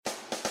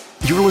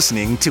You're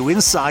listening to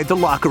Inside the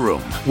Locker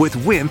Room with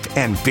Wimp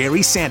and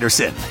Barry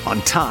Sanderson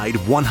on Tide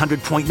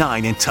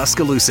 100.9 in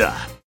Tuscaloosa.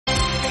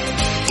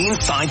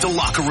 Inside the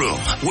Locker Room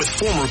with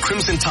former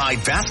Crimson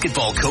Tide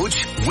basketball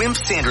coach Wimp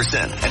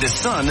Sanderson and his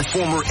son,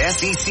 former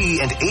SEC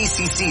and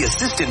ACC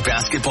assistant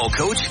basketball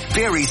coach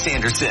Barry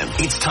Sanderson.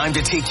 It's time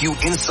to take you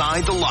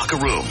inside the locker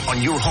room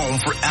on your home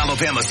for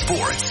Alabama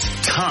sports.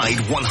 Tide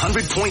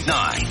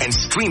 100.9 and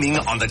streaming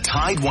on the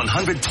Tide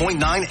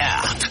 100.9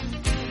 app.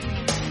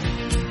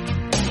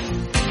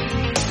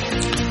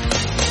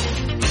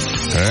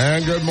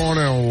 And good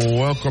morning.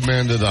 Welcome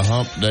into the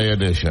Hump Day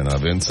edition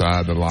of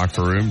Inside the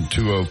Locker Room.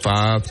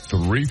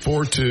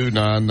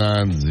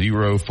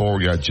 205-342-9904.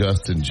 We got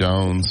Justin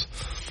Jones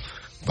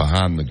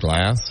behind the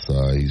glass.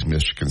 He's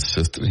Mr.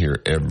 Consistent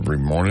here every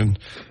morning,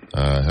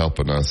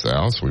 helping us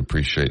out. So we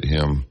appreciate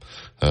him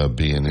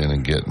being in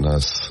and getting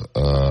us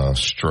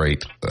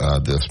straight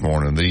this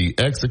morning. The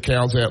X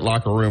accounts at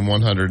Locker Room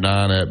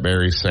 109, at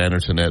Barry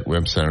Sanderson, at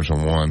Wimp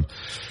Sanderson 1.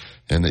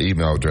 And the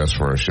email address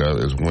for our show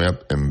is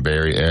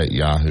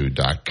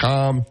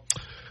wimpandbarry@yahoo.com.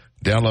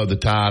 Download the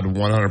Tide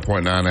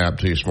 100.9 app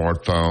to your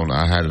smartphone.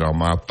 I had it on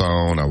my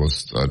phone. I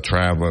was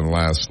traveling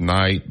last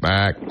night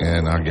back,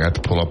 and I got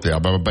to pull up the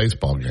Alabama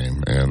baseball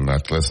game. And I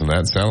listened to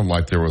that. It sounded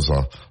like there was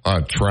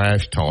a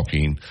trash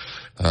talking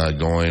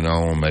going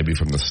on, maybe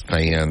from the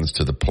stands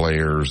to the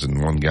players,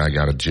 and one guy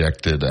got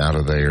ejected out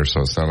of there.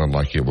 So it sounded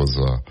like it was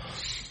a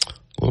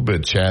little bit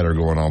of chatter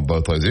going on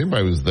both ways.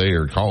 Anybody was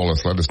there, call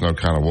us, let us know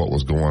kind of what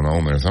was going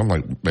on there. Sounded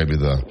like maybe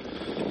the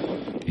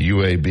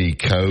UAB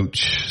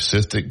coach,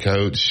 assistant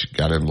coach,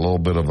 got in a little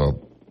bit of a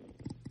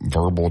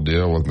verbal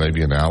deal with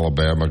maybe an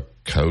Alabama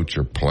coach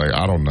or player.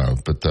 I don't know,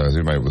 but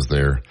anybody was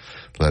there,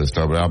 let us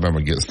know. But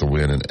Alabama gets the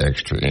win in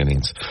extra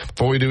innings.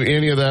 Before we do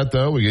any of that,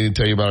 though, we're going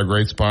to tell you about a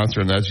great sponsor,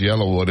 and that's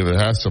Yellowwood. If it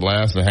has to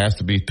last, it has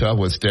to be tough,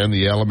 withstand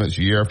the elements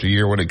year after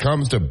year. When it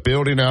comes to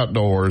building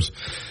outdoors,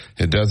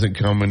 it doesn't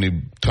come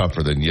any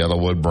tougher than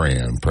Yellowwood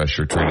brand,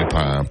 pressure-treated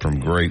pine from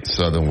great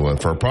southern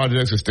wood. For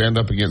projects that stand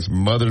up against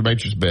Mother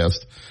Nature's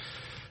best,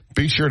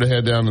 be sure to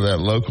head down to that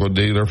local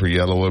dealer for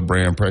Yellowwood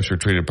brand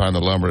pressure-treated pine, the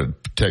lumber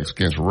that protects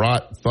against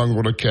rot,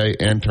 fungal decay,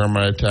 and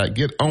termite attack.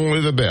 Get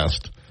only the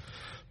best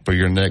for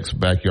your next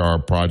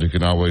backyard project.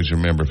 And always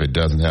remember, if it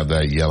doesn't have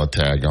that yellow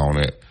tag on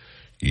it,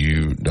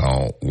 you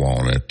don't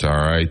want it. All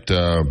right.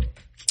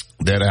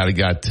 That had a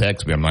guy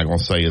text me, I'm not going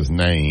to say his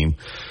name,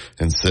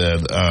 and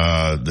said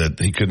that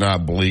he could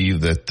not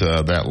believe that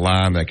that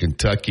line, that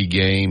Kentucky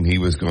game, he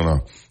was going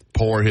to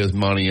pour his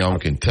money on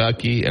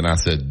Kentucky. And I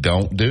said,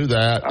 don't do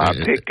that. I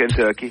picked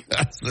Kentucky.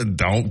 I said,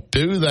 don't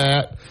do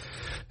that.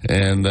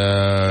 And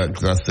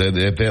cause I said,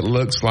 if it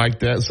looks like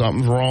that,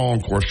 something's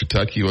wrong. Of course,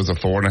 Kentucky was a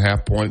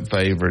 4.5 point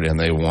favorite, and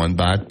they won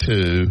by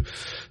 2.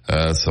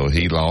 So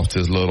he lost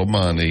his little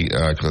money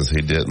because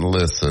he didn't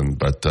listen.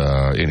 But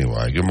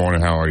anyway, good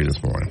morning. How are you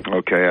this morning?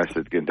 Okay, I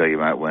said Kentucky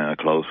might win a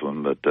close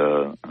one, but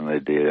they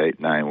did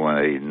 8-9,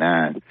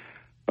 189.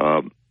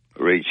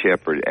 Reed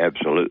Shepherd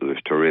absolutely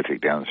was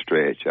terrific down the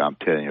stretch. I'm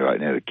telling you right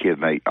now, the kid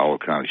made all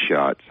kinds of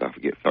shots. I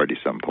forget,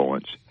 30-some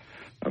points.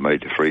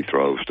 Made the free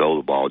throw, stole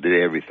the ball, did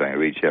everything.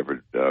 Reed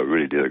Shepherd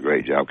really did a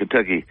great job.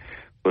 Kentucky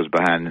was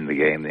behind in the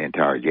game the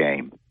entire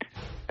game,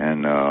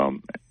 and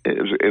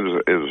it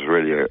was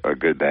really a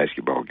good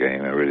basketball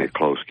game, a really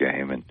close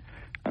game. And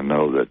I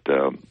know that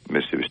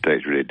Mississippi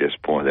State's really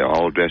disappointed. They're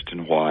all dressed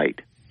in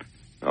white,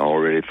 all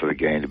ready for the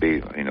game to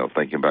be,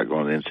 thinking about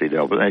going to the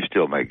NCAA, but they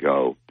still may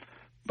go.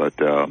 But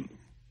and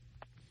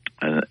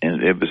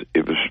it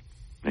was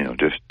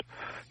just a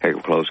heck of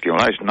a close game.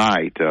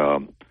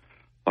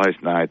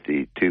 Last night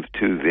the two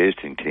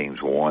visiting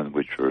teams won,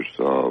 which was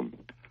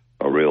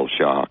a real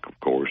shock. Of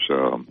course,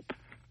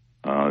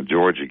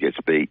 Georgia gets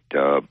beat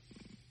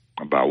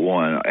by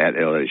 1 at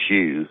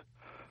LSU.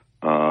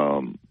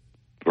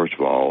 First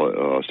of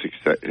all,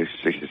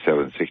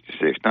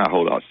 67-66. Not a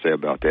whole lot to say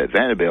about that.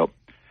 Vanderbilt,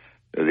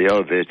 the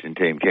other visiting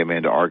team, came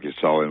into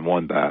Arkansas and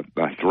won by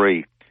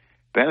 3.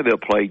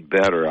 Vanderbilt played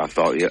better, I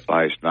thought,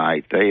 last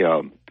night. They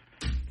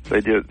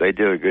did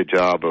a good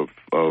job of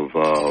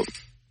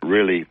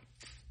really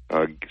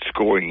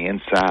scoring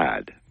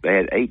inside. They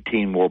had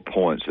 18 more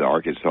points than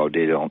Arkansas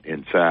did on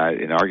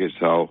inside. And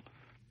Arkansas,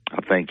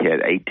 I think,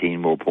 had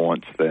 18 more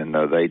points than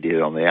they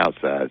did on the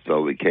outside.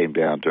 So it came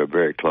down to a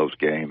very close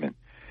game.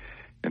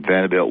 And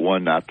Vanderbilt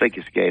won, I think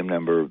it's win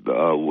number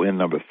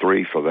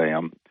 3 for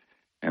them.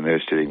 And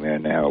they're sitting there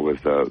now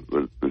with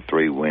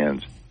 3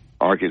 wins.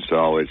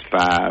 Arkansas is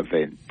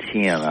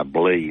 5-10, I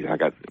believe. I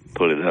got to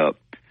put it up.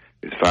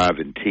 It's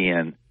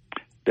 5-10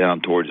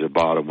 down towards the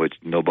bottom, which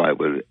nobody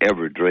would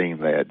ever dream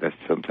that. That's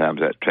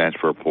sometimes that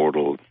transfer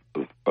portal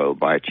will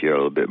bite you a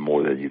little bit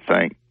more than you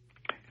think.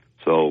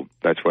 So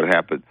that's what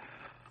happened.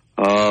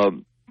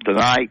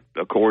 Tonight,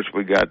 of course,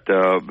 we got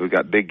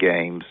big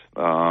games.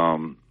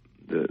 The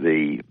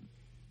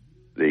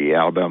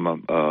Alabama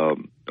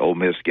Ole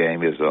Miss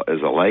game is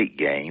a late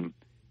game.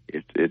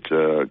 It's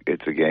a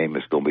game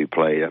that's going to be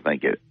played, I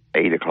think, at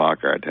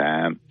 8:00 our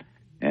time,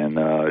 and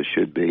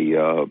should be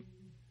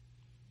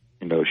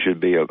should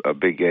be a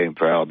big game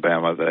for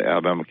Alabama. That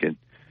Alabama can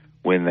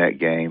win that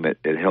game.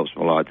 It helps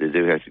them a lot. They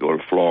do have to go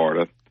to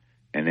Florida.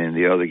 And then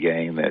the other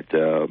game that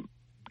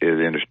is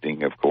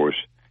interesting, of course,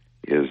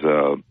 is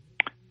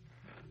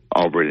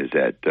Auburn is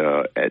at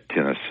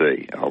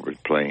Tennessee. Auburn's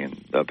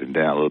playing up and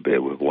down a little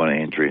bit with one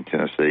injury in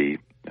Tennessee.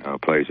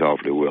 Plays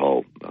awfully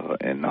well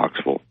in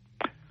Knoxville.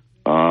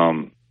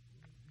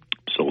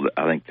 So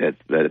I think that's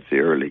the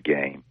early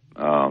game.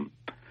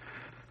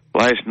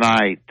 Last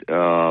night,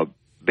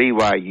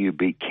 BYU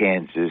beat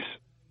Kansas.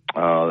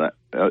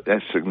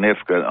 That's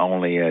significant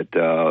only at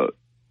a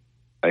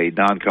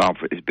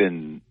non-conference. It's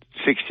been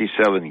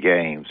 67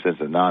 games since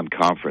a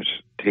non-conference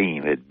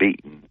team had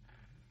beaten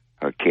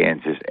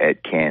Kansas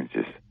at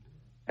Kansas,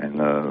 and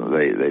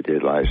they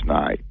did last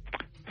night.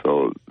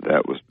 So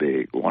that was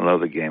big. One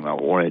other game I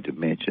wanted to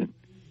mention,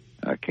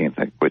 I can't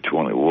think which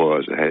one it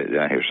was. I had it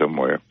down here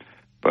somewhere.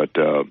 But,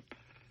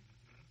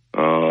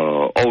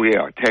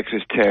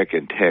 Texas Tech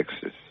and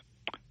Texas.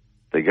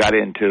 They got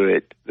into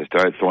it. They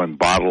started throwing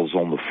bottles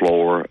on the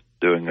floor,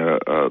 doing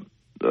a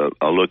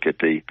look at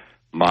the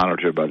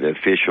monitor by the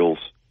officials.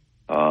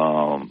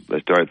 They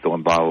started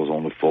throwing bottles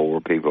on the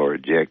floor. People are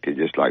ejected,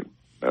 just like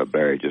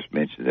Barry just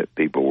mentioned that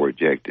people were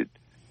ejected.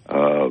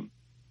 Or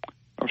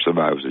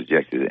somebody was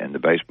ejected in the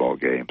baseball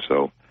game.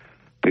 So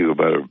people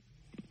better,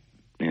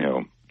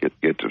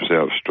 get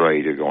themselves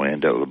straight. They're going to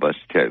end up with a bunch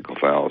of technical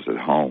fouls at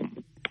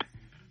home.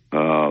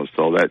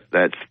 So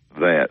that's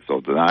that.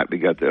 So tonight we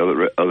got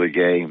the other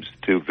games.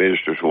 2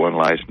 visitors won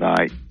last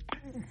night,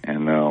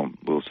 and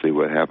we'll see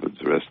what happens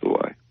the rest of the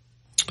way.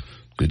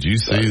 Did you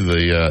see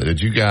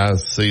did you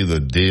guys see the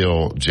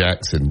deal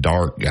Jackson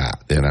Dart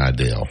got?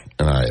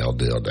 NIL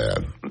deal,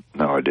 Dad?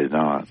 No, I did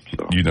not.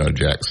 So. You know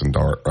Jackson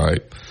Dart,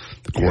 right?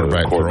 The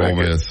quarterback for Ole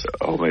Miss.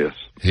 Ole Miss.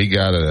 He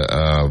got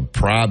a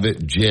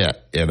private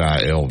jet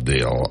NIL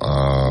deal.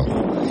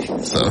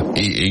 So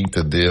he inked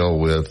a deal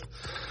with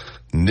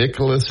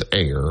Nicholas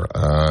Air.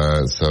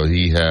 So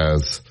he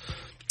has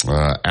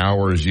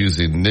hours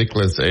using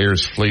Nicholas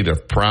Air's fleet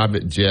of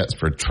private jets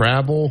for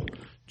travel,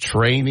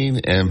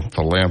 training, and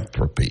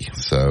philanthropy.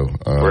 So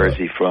where is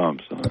he from?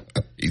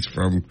 He's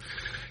from,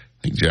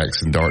 I think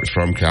Jackson Dart's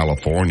from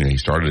California. He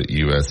started at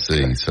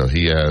USC. So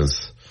he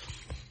has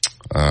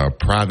a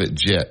private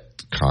jet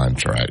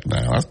contract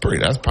now. That's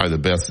probably the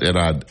best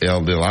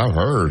NIL deal I've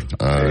heard.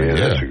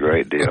 That's a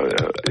great deal.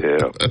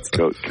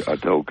 Coach, I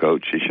told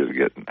Coach he should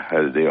have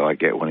had a deal like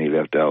that when he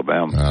left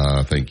Alabama.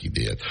 I think he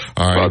did.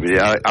 All right.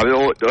 I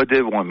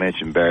did want to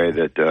mention, Barry,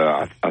 that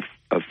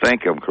I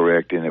think I'm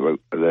correct in it,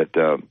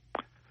 that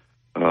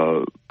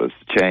let's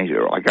change it.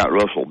 I got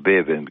Russell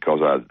Bivin because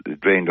it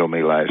dreamed on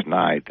me last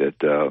night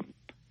that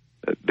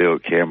Bill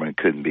Cameron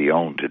couldn't be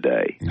on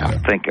today. Yeah. I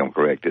think I'm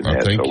correct in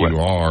that. I think you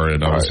are,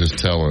 and I was just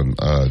telling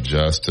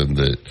Justin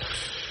that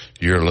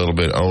you're a little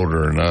bit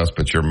older than us,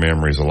 but your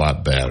memory's a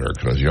lot better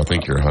because I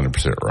think you're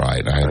 100%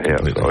 right.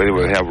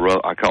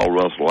 I called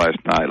Russell last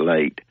night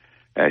late,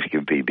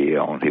 asking if he'd be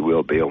on. He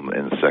will be on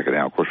in the second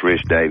hour. Of course,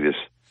 Rich Davis,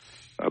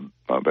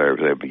 Barry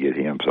was able to get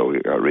him, so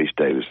we got Rich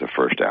Davis the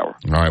first hour.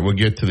 All right, we'll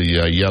get to the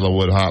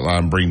Yellowwood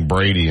hotline, bring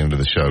Brady into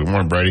the show. Good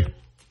morning, Brady.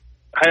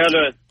 How y'all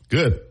doing?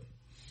 Good.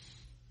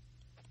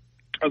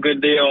 A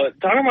good deal.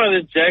 Talking about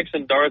this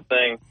Jackson Dart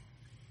thing,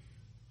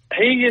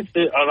 he gets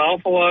an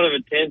awful lot of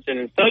attention,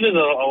 and so does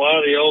a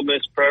lot of the Ole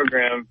Miss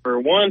program.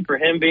 For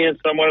him being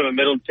somewhat of a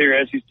middle-tier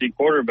SEC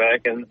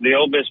quarterback, and the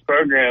Ole Miss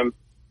program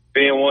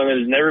being one that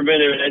has never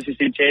been to an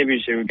SEC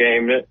championship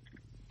game,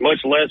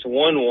 much less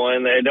won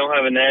one. They don't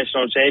have a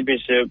national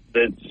championship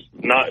that's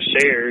not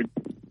shared,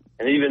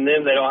 and even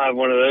then they don't have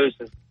one of those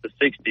since the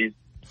 60s.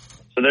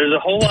 So there's a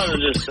whole lot of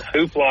just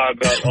hoopla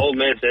about Ole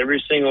Miss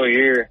every single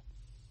year.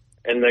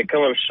 And they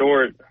come up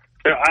short.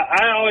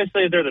 I always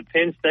say they're the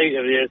Penn State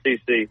of the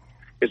SEC.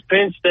 Because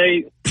Penn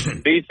State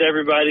beats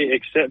everybody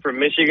except for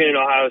Michigan and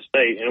Ohio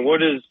State. And what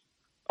does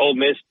Ole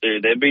Miss do?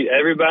 They beat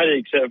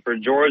everybody except for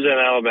Georgia and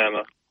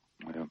Alabama.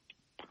 Yeah.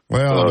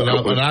 Well,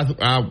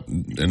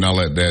 and I'll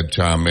let Dad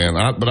chime in.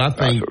 I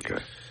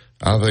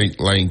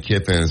think Lane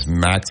Kiffin is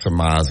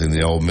maximizing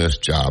the Ole Miss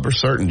job, or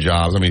certain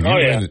jobs. I mean,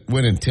 if you're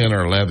winning 10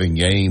 or 11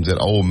 games at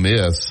Ole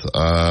Miss,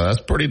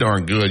 that's pretty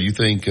darn good. You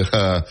think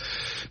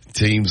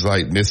teams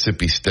like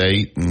Mississippi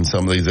State and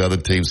some of these other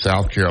teams,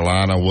 South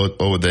Carolina, what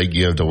would they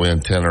give to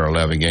win 10 or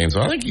 11 games?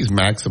 So I think he's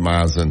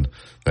maximizing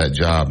that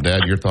job.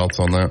 Dad, your thoughts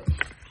on that?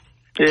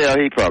 Yeah,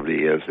 he probably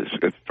is.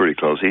 It's pretty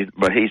close.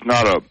 But he's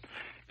not a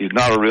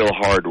real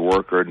hard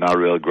worker, not a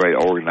real great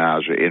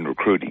organizer in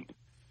recruiting.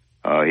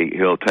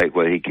 He'll take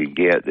what he can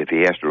get. If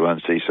he has to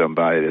run see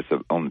somebody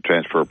that's on the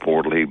transfer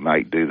portal, he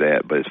might do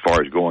that. But as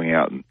far as going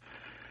out and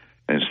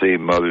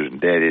seeing mothers and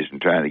daddies and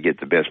trying to get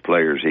the best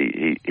players,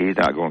 he's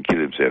not going to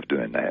kill himself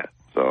doing that.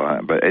 So,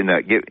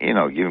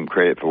 give him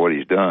credit for what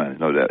he's done.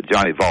 No doubt.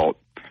 Johnny Vaught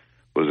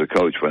was a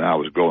coach when I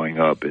was growing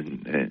up,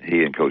 and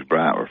he and Coach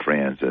Bryant were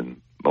friends, and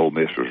Ole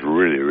Miss was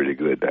really, really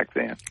good back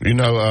then.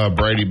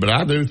 Brady, but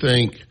I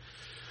think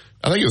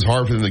it was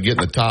hard for them to get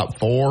in the top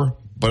 4.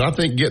 But I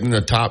think getting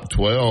the top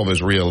 12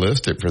 is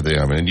realistic for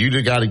them, and you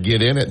just got to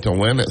get in it to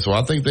win it. So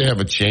I think they have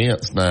a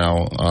chance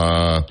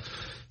now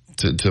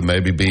to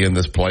maybe be in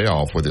this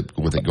playoff with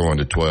it going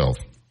to 12.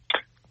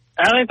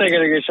 I think they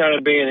got a good shot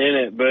at being in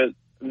it, but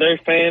their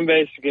fan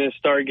base is going to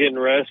start getting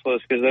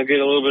restless because they'll get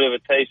a little bit of a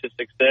taste of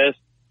success,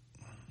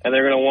 and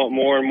they're going to want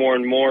more and more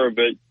and more.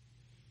 But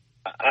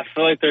I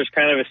feel like there's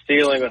kind of a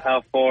ceiling with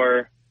how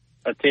far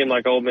a team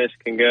like Ole Miss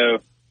can go.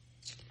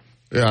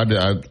 Yeah,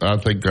 I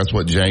think that's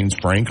what James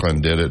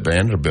Franklin did at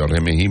Vanderbilt. I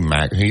mean, he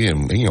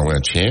won a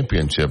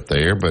championship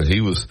there, but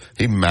he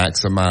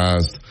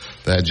maximized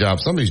that job.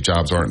 Some of these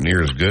jobs aren't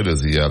near as good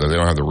as the other. They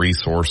don't have the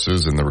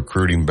resources and the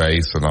recruiting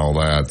base and all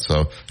that.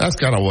 So that's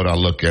kind of what I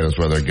look at as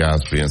whether a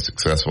guy's being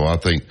successful. I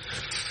think,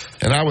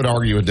 and I would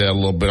argue with that a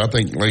little bit. I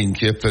think Lane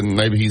Kiffin,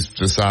 maybe he's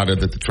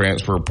decided that the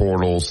transfer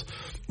portal's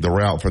the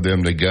route for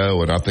them to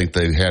go, and I think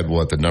they had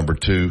the number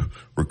 2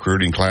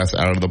 recruiting class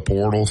out of the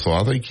portal. So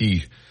I think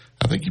he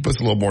puts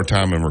a little more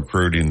time in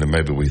recruiting than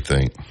maybe we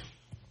think.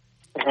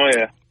 Oh,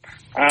 yeah.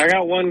 I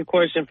got one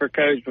question for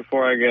Coach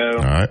before I go.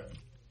 All right.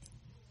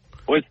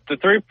 With the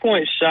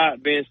three-point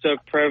shot being so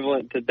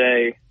prevalent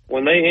today,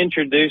 when they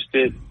introduced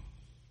it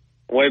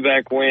way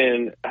back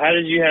when, how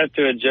did you have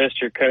to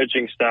adjust your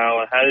coaching style,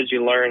 and how did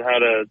you learn how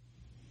to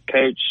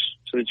coach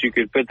so that you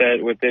could put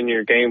that within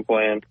your game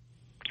plan?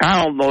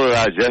 I don't know that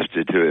I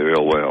adjusted to it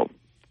real well.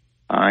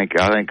 I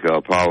think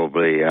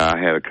probably I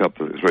had a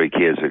couple of 3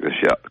 kids that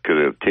could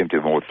have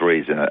attempted more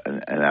threes,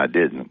 and I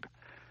didn't.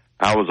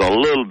 I was a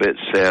little bit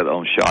set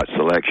on shot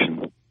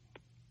selection,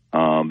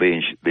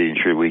 being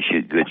sure we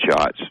shoot good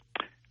shots.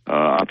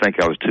 I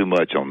think I was too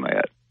much on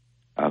that.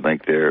 I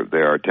think there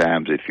are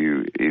times if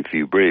you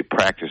really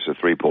practice a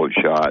 3-point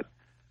shot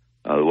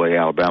the way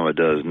Alabama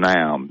does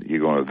now, you're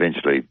going to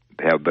eventually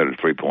have better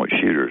 3-point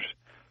shooters.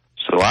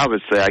 So I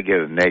would say I get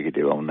a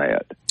negative on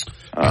that.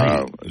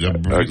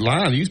 The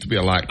line used to be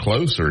a lot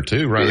closer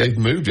too, right? Yeah, they've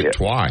moved it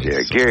twice.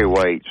 Yeah, Gary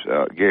Waits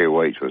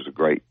was a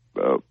great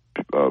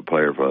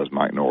player for us.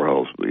 Mike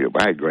Norholtz.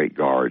 I had great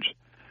guards.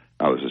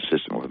 I was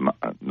assistant with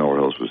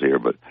Norholtz was here,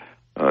 but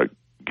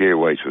Gary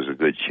Waits was a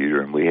good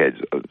shooter, and we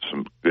had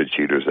some good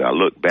shooters. I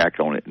look back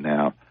on it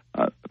now.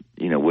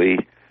 When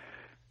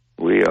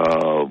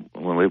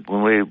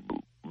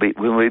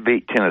we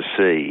beat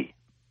Tennessee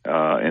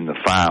in the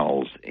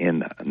finals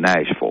in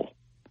Nashville.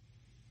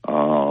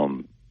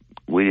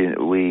 We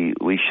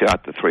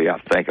shot the 3, I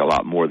think, a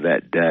lot more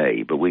that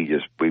day, but we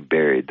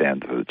buried down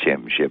to the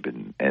championship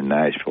in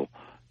Nashville,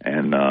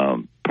 and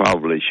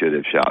probably should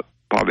have shot.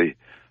 Probably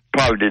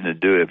didn't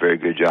do a very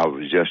good job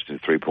of adjusting the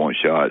 3-point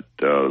shot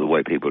the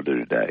way people do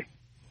today.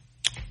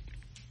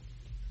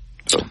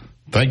 So,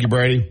 thank you,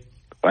 Brady.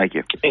 Thank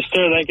you. Yes,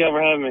 sir. Thank you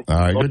for having me. All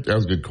right, good. That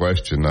was a good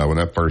question. When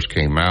that first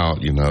came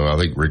out, I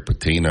think Rick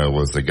Pitino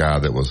was the guy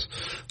that was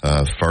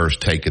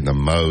first taking the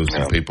most,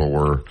 and people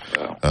were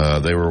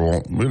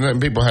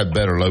people had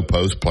better low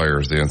post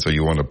players then, so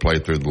you wanted to play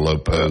through the low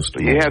post.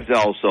 You have to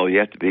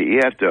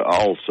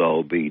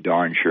also be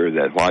darn sure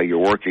that while you're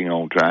working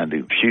on trying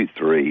to shoot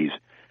threes,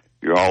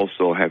 you're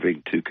also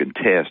having to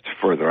contest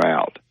further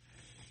out.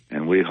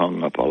 And we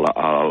hung up a lot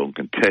on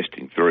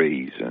contesting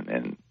threes,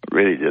 and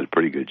really did a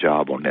pretty good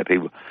job on that.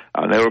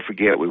 I'll never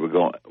forget we were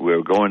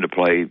going to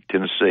play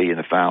Tennessee in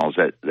the finals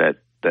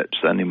that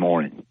Sunday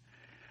morning.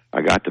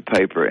 I got the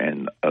paper,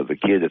 and the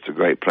kid that's a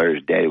great player,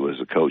 his daddy was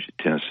the coach at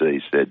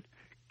Tennessee, said,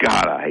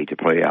 "God, I hate to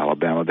play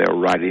Alabama. They're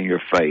right in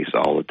your face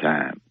all the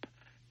time."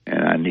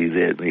 And I knew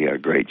that we had a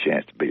great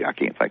chance to beat. I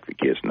can't think of the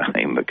kid's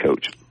name. The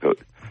coach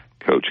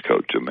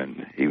coached him,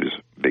 and he was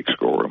a big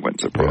scorer and went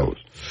to the pros.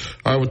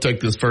 All right, we'll take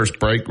this first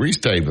break. Reese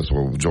Davis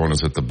will join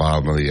us at the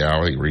bottom of the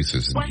hour. Reese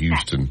is in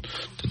Houston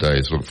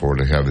today, so look forward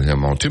to having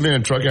him on.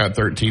 2-minute truck out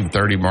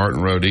 1330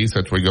 Martin Road East.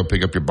 That's where you go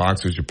pick up your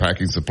boxes, your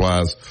packing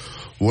supplies,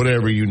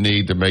 whatever you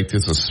need to make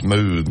this a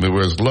smooth move.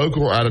 Whereas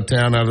local, out of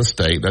town, out of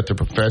state, that the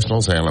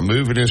professionals handle.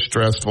 Moving is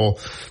stressful.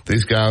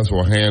 These guys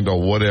will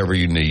handle whatever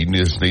you need. You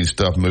just need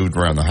stuff moved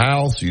around the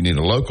house. You need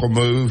a local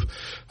move.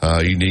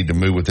 You need to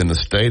move within the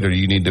state, or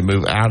you need to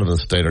move out of the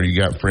state, or you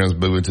got friends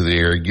moving to the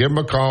area. Give them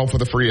a call for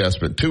the free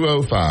estimate,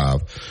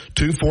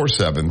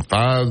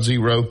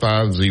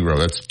 205-247-5050.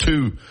 That's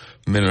 2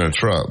 minute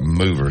truck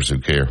movers who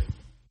care.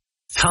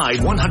 Tide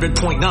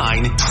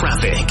 100.9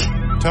 traffic.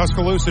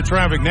 Tuscaloosa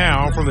traffic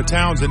now from the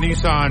Townsend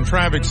Nissan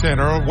Traffic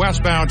Center.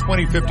 Westbound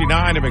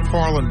 2059 to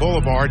McFarland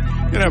Boulevard.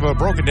 You have a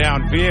broken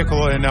down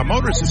vehicle, and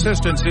motorist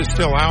assistance is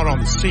still out on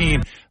the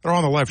scene. They're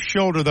on the left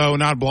shoulder, though,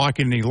 not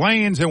blocking any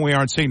lanes, and we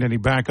aren't seeing any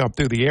backup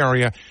through the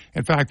area.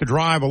 In fact, the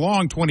drive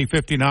along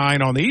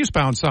 2059 on the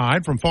eastbound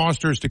side from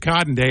Foster's to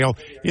Cottondale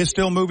is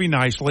still moving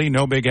nicely.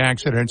 No big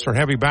accidents or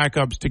heavy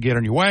backups to get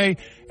on your way,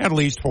 at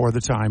least for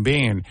the time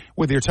being.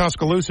 With your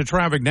Tuscaloosa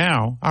traffic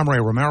now, I'm Ray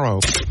Romero.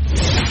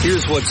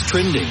 Here's what's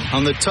trending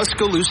on the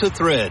Tuscaloosa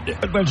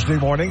thread. Wednesday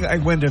morning, a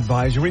wind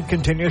advisory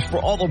continues for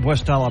all of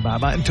West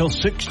Alabama until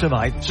 6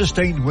 tonight.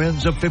 Sustained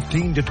winds of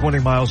 15 to 20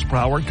 miles per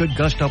hour could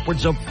gust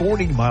upwards of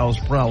 40 miles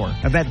per hour.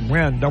 And that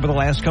wind over the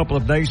last couple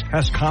of days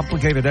has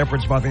complicated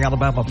efforts by the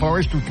Alabama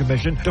Forestry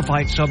Commission to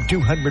fight some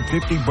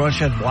 250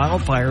 brush and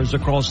wildfires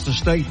across the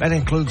state. That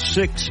includes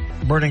 6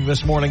 burning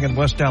this morning in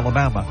West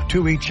Alabama,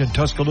 2 each in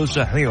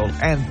Tuscaloosa, Hale,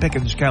 and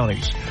Pickens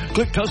counties.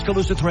 Click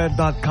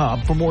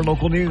TuscaloosaThread.com for more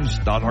local news.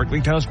 Don Hartley,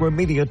 Town Square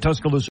Media,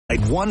 Tuscaloosa. At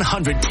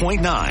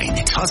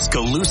 100.9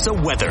 Tuscaloosa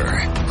weather.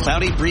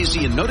 Cloudy,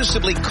 breezy, and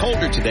noticeably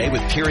colder today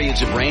with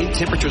periods of rain.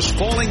 Temperatures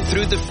falling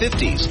through the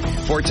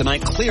 50s. For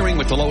tonight, clearing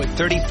with the low at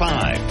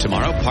 35.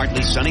 Tomorrow,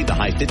 partly sunny, the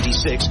high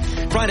 56.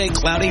 Friday,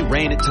 cloudy,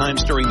 rain at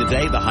times during the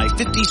day, the high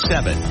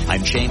 57.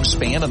 I'm James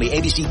Spann on the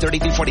ABC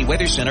 3340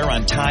 Weather Center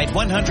on Tide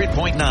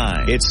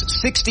 100.9.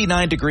 It's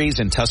 69 degrees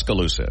in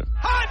Tuscaloosa.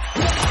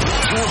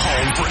 Your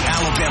home for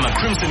Alabama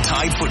Crimson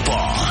Tide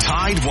football.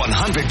 Tide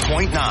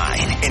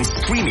 100.9 and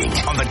streaming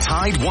on the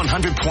Tide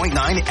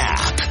 100.9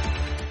 app.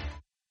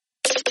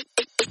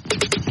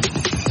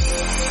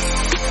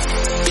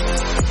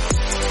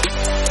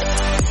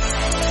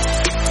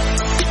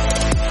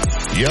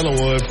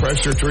 Yellowwood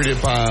pressure treated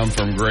pine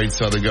from Great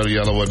Southern. Go to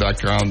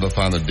yellowwood.com to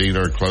find the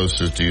dealer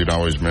closest to you. And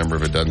always remember,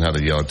 if it doesn't have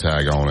the yellow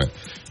tag on it,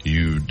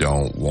 you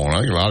don't want it.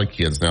 I think a lot of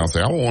kids now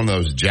say, I want one of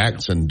those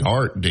Jackson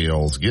Dart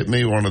deals. Get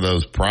me one of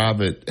those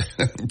private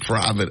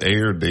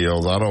air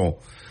deals. I don't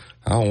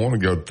want to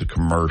go to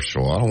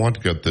commercial. I don't want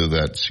to go through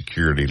that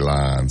security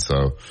line.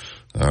 So,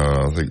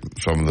 I think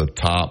some of the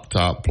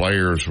top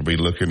players will be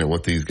looking at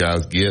what these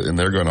guys get, and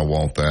they're going to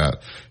want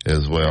that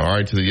as well. All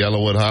right, to the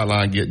Yellowwood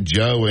hotline, get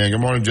Joe in. Good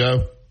morning,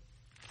 Joe.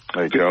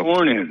 Hey, Joe. Good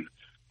morning.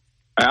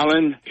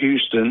 Allen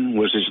Houston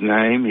was his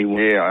name. He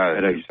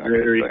had a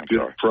very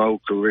good pro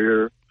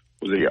career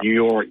with the New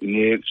York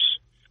Knicks.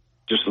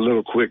 Just a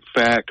little quick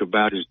fact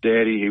about his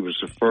daddy. He was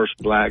the first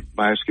black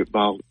black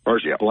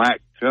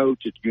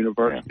coach at the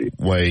University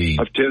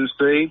of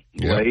Tennessee,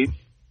 Wade.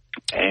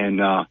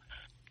 And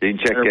didn't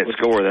check that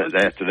score that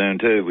afternoon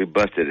too. We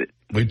busted it.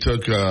 We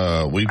took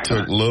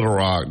Little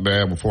Rock,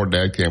 Dad, before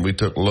Dad came. We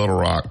took Little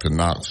Rock to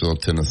Knoxville,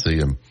 Tennessee,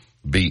 and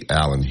beat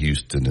Allen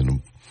Houston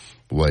and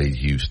Wade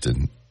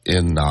Houston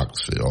in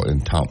Knoxville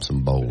in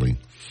Thompson Bowling.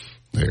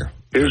 There.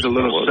 Here's a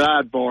little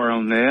sidebar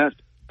on that.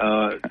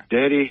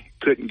 Daddy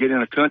couldn't get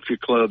in a country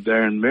club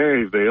there in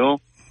Maryville,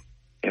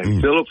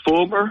 and Philip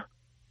Fulmer,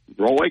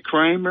 Roy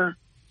Kramer,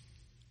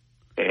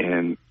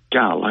 and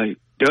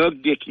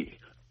Doug Dickey,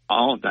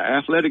 all the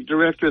athletic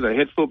director, the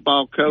head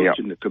football coach,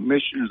 and the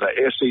commissioner of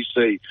the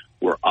SEC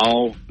were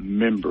all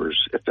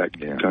members at that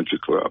country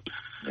club.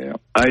 Yeah.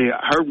 I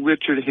heard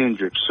Richard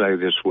Hendricks say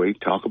this week,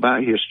 talk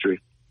about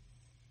history,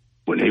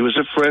 when he was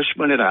a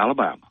freshman at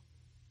Alabama,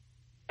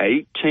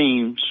 8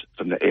 teams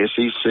from the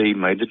SEC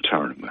made the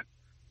tournament.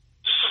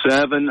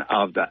 7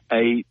 of the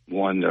 8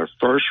 won their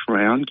first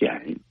round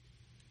game.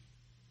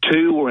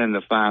 2 were in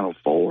the Final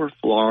Four,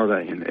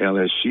 Florida and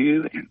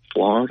LSU, and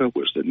Florida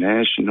was the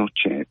national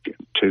champion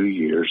 2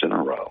 years in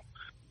a row.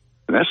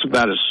 And that's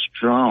about as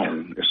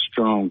strong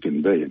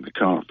can be in the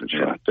conference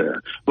right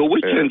there. But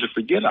we tend to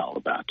forget all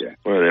about that.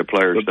 Well, their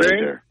players stay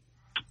there.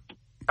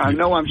 I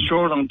know I'm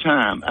short on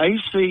time.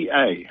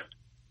 ACA.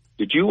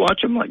 Did you watch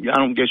them? I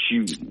don't guess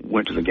you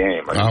went to the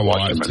game. I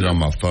watched it on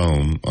my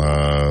phone.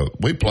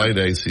 We played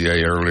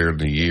ACA earlier in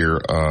the year.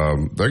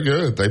 They're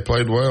good. They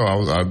played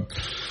well.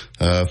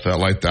 I felt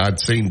like I'd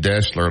seen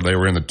Dessler. They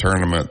were in the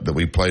tournament that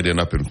we played in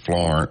up in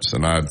Florence,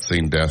 and I'd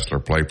seen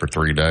Dessler play for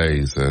 3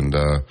 days. And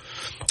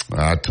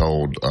I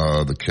told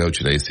the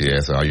coach at ACA, I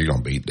said, "Oh, you're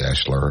going to beat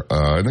Dessler."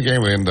 And the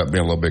game ended up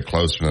being a little bit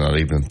closer than I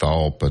even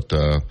thought, but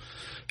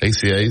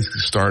ACA's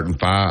starting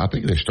 5. I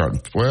think they're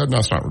starting. Well, no,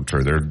 it's not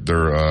true.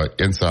 Their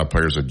inside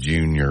player's a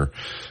junior.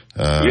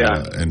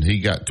 And he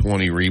got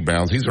 20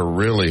 rebounds. He's a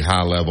really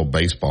high level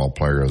baseball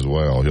player as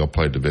well. He'll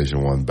play Division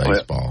I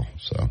baseball.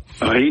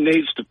 He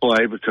needs to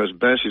play because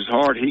bless his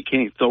heart, he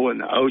can't throw it in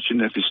the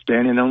ocean if he's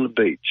standing on the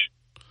beach.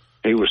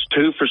 He was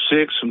 2 for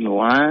 6 from the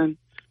line.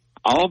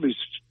 All these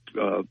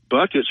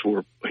buckets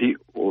were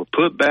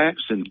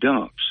putbacks and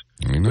dunks.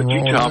 But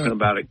you talking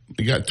about it?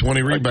 He got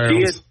 20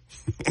 rebounds.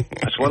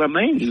 That's what I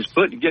mean. He's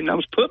getting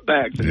those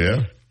putbacks.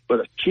 Yeah.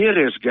 But a kid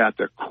has got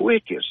the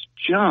quickest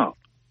jump,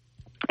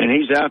 and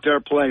he's out there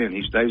playing.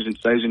 He stays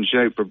in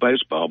shape for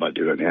baseball by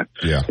doing that.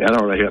 Yeah. That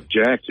ought to help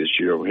Jack this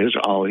year with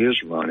all his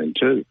running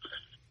too.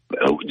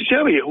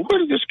 Tell me, where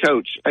did this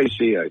coach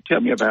ACA? Tell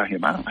me about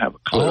him. I don't have a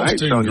clue.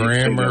 Austin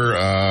Grammer.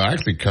 I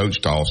actually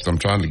coached Austin. I'm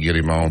trying to get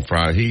him on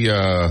Friday.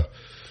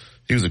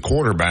 He was a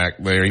quarterback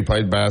there. He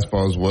played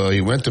basketball as well.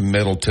 He went to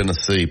Middle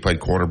Tennessee,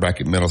 played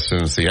quarterback at Middle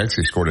Tennessee.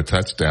 Actually scored a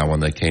touchdown when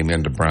they came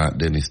into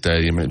Bryant-Denny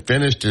Stadium and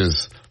finished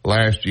his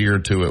last year or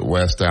 2 at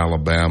West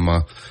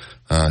Alabama.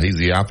 He's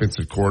the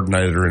offensive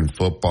coordinator in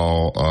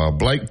football.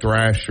 Blake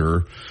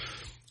Thrasher,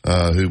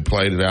 who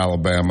played at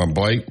Alabama.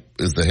 Blake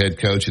is the head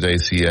coach at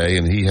ACA,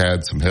 and he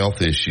had some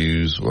health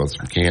issues,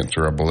 some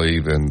cancer, I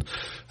believe. And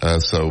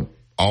so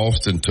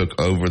Austin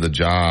took over the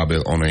job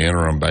on an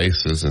interim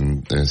basis,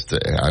 and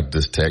I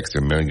just texted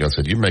him a minute ago and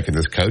said, "You're making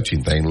this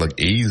coaching thing look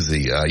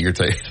easy. You're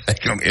taking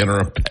on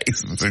interim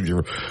basis, and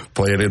you're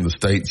playing in the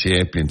state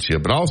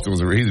championship." But Austin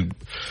was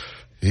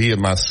he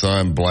and my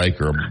son Blake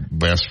are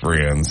best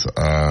friends,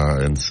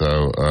 and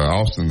so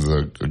Austin's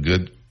a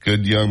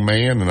good young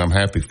man, and I'm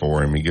happy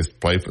for him. He gets to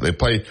play they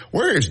play.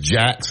 Where is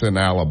Jackson,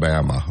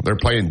 Alabama? They're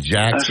playing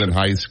Jackson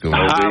High School.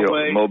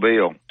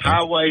 Mobile.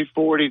 Highway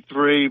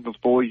 43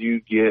 before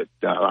you get,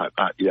 like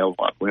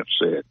Wimp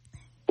said,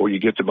 before you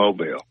get to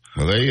Mobile.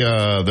 Well,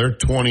 they're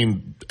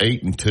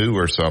 28-2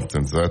 or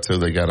something, so that's who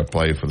they got to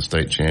play for the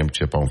state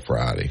championship on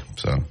Friday.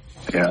 So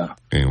yeah.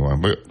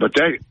 Anyway,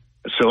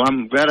 so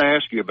I'm glad I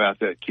asked you about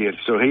that kid.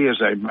 So he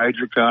is a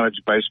major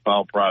college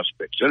baseball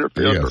prospect, center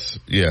fielder.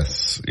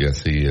 Yes,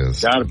 he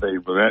is. Got to be,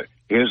 but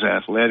his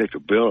athletic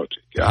ability.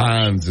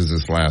 Hines is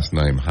his last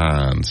name.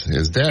 Hines.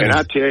 His dad. And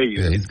I tell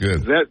you, he's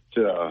good.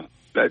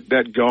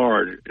 That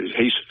guard,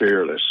 he's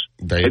fearless.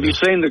 Davis. Have you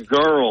seen the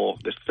girl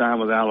this time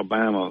with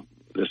Alabama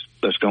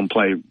that's going to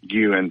play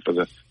Ewan for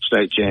the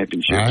state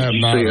championship? I have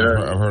not.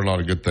 I've heard a lot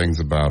of good things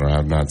about her. I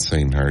have not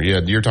seen her. Yeah,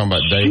 you're talking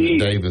about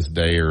Davis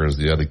Dayer is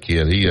the other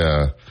kid. He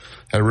had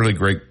a really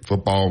great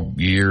football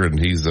year, and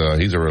he's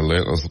a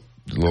relentless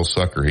little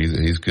sucker.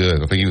 He's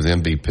good. I think he was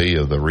MVP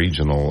of the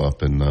regional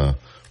up in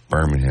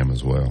Birmingham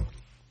as well.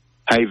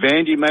 Hey,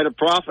 Vandy made a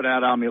profit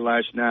out of me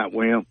last night,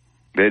 William.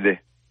 Did they?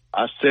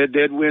 I said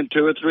they'd win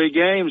 2 or 3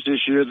 games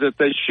this year that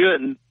they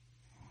shouldn't.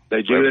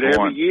 They do it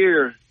every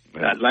year.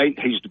 Late,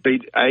 he's to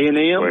beat A&M.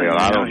 Well,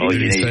 I don't know if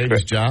Did he save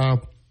his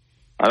job?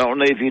 I don't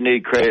know if you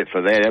need credit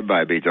for that.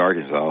 Everybody beats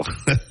Arkansas.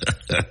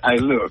 Hey,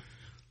 look.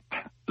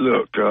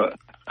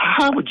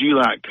 How would you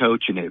like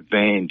coaching at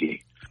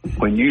Vandy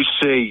when you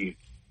see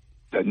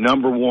the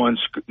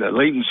the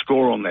leading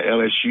scorer on the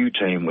LSU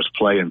team was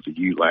playing for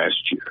you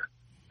last year?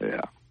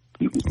 Yeah.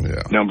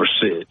 Number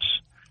 6.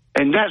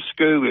 And that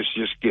school is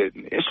just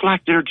it's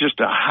like they're just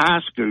a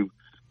high school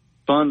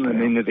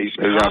funneling into these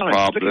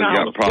colleges. They've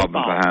got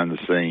problems behind the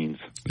scenes.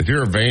 If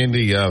you're a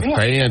Vandy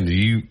fan,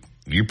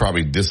 you're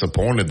probably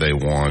disappointed they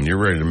won. You're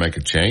ready to make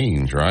a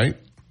change, right?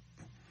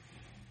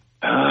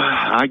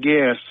 I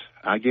guess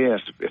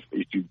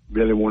if you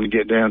really want to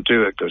get down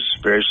to it, because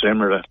it's very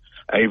similar to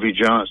A.V.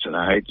 Johnson.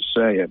 I hate to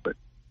say it, but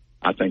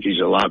I think he's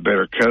a lot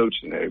better coach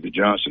than A.V.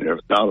 Johnson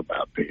ever thought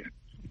about being.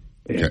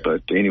 Yeah,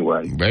 but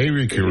anyway,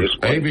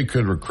 A.V.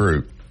 could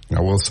recruit.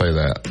 I will say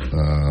that.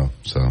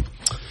 So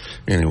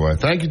anyway,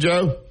 thank you,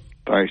 Joe.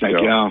 Thanks,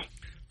 Joe. Y'all.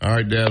 All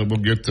right, Dad, we'll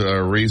get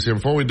to Reese here.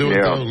 Before we do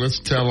it, though, let's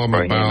tell them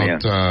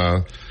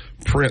about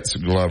Prince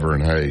Glover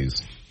and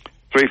Hayes.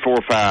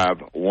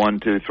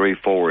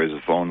 345-1234 is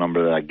the phone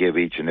number that I give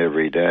each and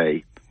every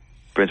day.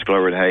 Prince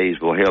Glover and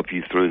Hayes will help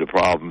you through the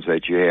problems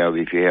that you have.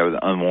 If you have an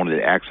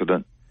unwanted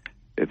accident,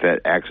 if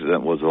that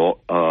accident was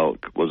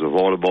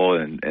avoidable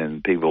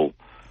and people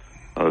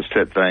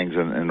set things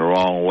in the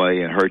wrong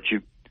way and hurt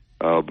you,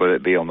 but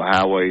it be on the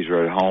highways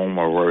or at home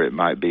or where it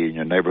might be in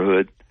your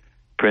neighborhood,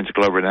 Prince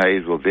Glover and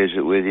Hayes will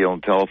visit with you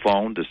on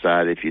telephone,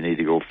 decide if you need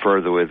to go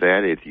further with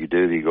that. If you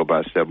do, you go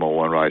by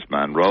 701 Rice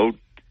Mine Road.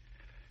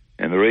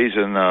 And the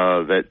reason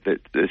that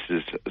this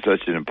is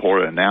such an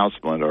important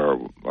announcement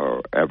or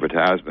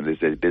advertisement is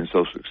that it's been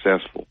so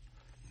successful,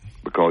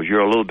 because you're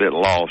a little bit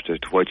lost as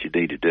to what you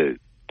need to do.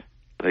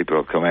 People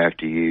will come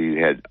after you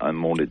had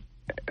unwanted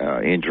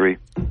injury,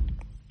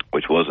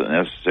 which wasn't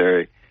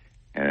necessary,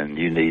 and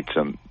you need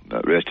some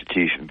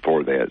restitution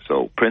for that.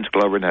 So Prince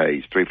Glover and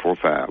Hayes,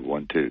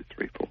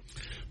 345-1234.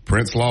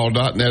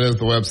 PrinceLaw.net is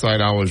the website.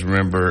 I always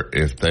remember,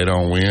 if they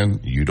don't win,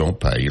 you don't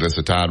pay. You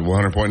listen to Tide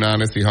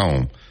 100.9. It's the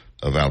home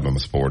of Alabama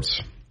sports.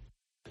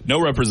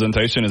 No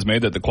representation is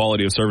made that the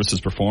quality of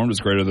services performed is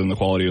greater than the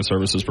quality of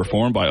services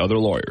performed by other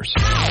lawyers.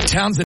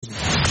 Townsend.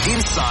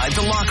 Inside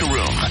the Locker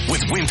Room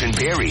with Wimp and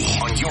Barry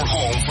on your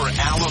home for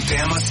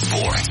Alabama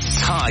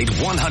sports. Tide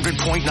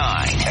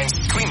 100.9 and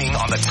streaming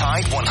on the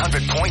Tide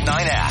 100.9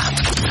 app.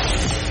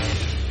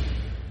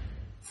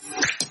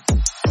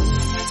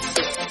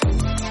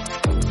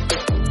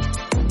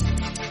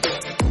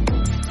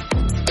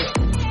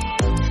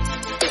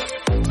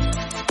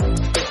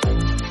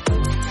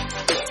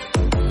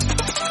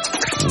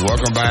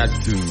 Welcome back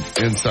to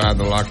Inside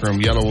the Locker Room.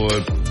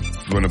 Yellowwood,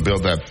 if you want to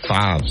build that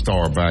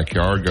 5-star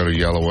backyard, go to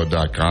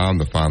yellowwood.com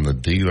to find the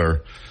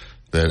dealer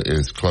that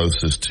is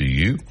closest to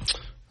you.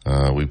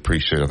 We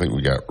appreciate it. I think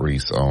we got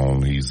Reese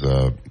on. He's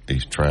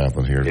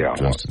traveling here. Yeah,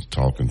 Justin's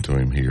talking to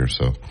him here.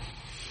 So,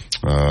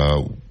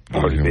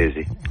 he's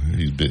busy.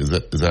 He's busy.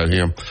 Is that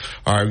him?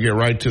 All right, we'll get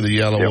right to the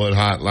Yellowwood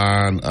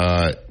hotline,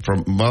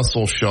 from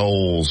Muscle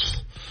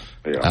Shoals,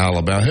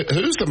 Alabama.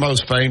 Who's the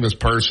most famous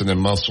person in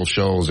Muscle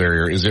Shoals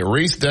area? Is it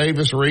Reese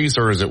Davis, or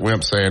is it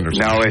Wimp Sanderson?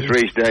 No, it's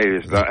Reese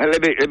Davis.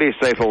 Let me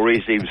say before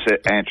Reese even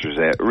answers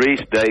that,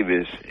 Reese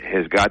Davis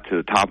has got to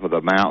the top of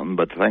the mountain,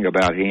 but the thing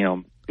about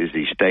him is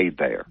he stayed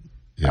there.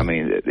 Yeah. I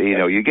mean,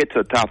 you get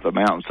to the top of the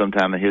mountain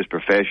sometime in his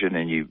profession,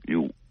 and you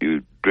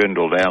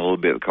dwindle down a little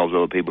bit because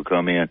other people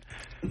come in.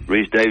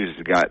 Reese Davis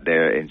has got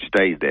there and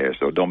stayed there,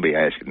 so don't be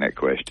asking that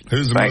question.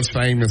 Who's the most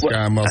famous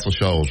guy in Muscle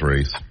Shoals,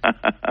 Reese?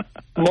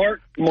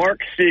 Mark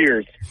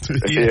Sears.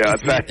 Yeah,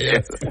 thank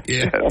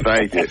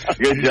you.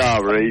 Good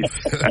job, Reese.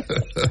 That's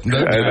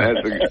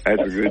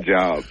a good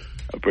job.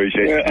 I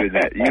appreciate you doing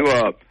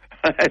that.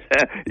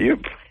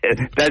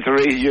 That's the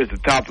reason you're at the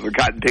top of the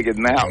cotton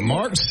picking mountain.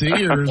 Mark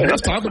Sears.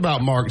 Let's talk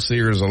about Mark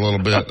Sears a little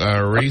bit,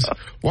 Reese.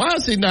 Why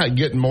is he not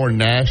getting more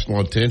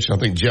national attention? I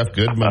think Jeff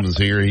Goodman was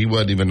here. He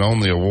wasn't even on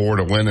the award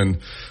of winning.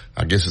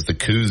 I guess it's the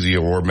Cousy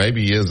Award.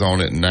 Maybe he is on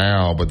it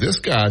now, but this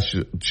guy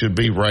should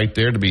be right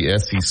there to be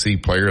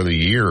SEC Player of the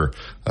Year.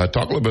 Talk a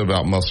little bit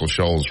about Muscle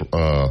Shoals,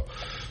 the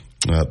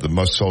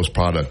Muscle Shoals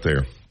product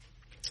there.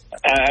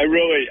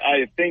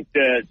 I think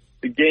that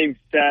the game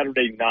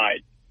Saturday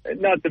night,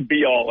 not the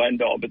be-all,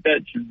 end-all, but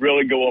that should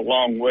really go a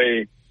long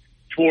way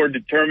toward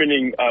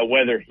determining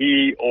whether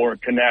he or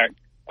Connect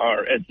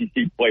are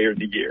SEC Player of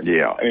the Year.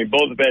 Yeah. I mean,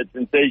 both have had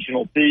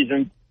sensational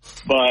seasons,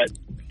 but,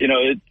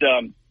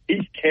 it's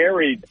he's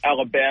carried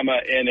Alabama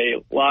in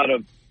a lot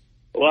of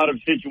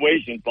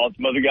situations. While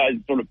some other guys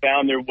sort of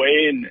found their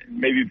way and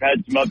maybe have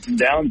had some ups and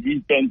downs,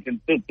 he's been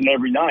consistent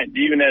every night.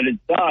 Even at his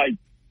side,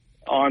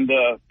 on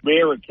the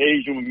rare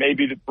occasion when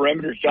maybe the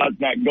perimeter shot's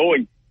not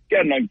going, he's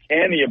got an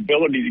uncanny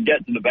ability to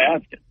get to the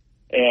basket.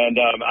 And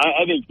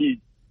I think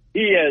he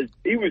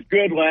was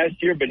good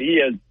last year, but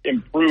he has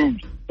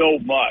improved so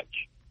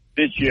much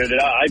this year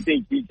that I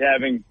think he's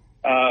having,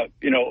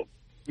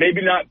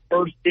 maybe not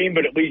first team,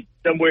 but at least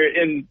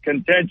somewhere in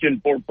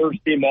contention for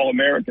first team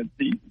All-American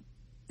season.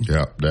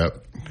 Yep.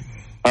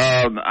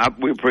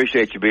 We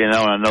appreciate you being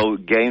on. I know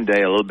game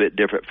day a little bit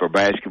different for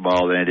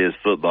basketball than it is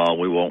football.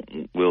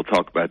 We'll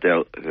talk about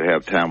that if we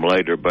have time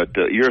later. But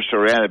you're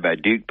surrounded by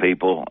Duke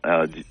people.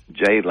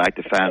 Jay'd like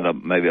to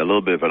find maybe a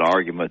little bit of an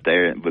argument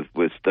there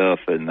with stuff,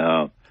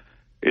 and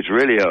it's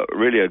really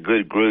a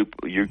good group.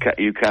 You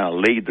kind of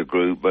lead the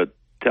group, but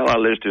tell our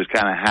listeners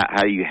kind of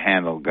how you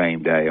handle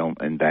game day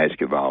in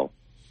basketball.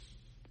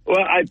 Well,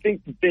 I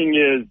think the thing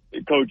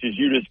is, coaches,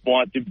 you just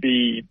want to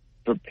be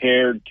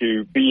prepared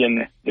to be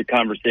in the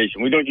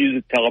conversation. We don't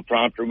use a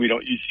teleprompter. We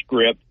don't use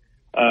script.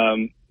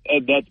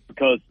 That's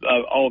because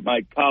all of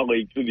my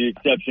colleagues, with the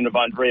exception of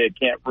Andrea,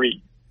 can't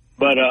read.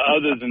 But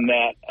other than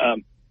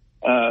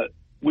that,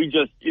 we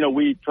just,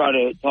 we try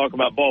to talk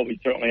about ball. We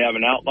certainly have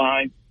an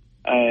outline,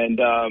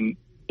 and,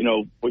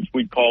 which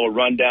we call a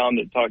rundown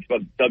that talks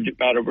about the subject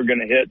matter we're going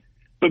to hit.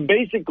 But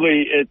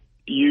basically, it's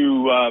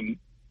you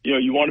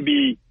want to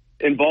be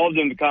involved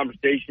in the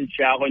conversation,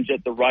 challenge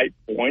at the right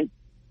point,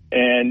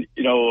 and,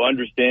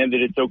 understand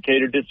that it's okay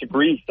to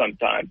disagree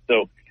sometimes.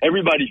 So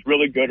everybody's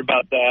really good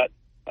about that.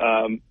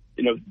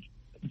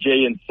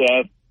 Jay and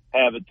Seth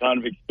have a ton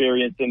of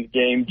experience in the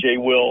game. Jay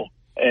will,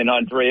 and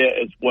Andrea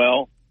as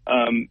well.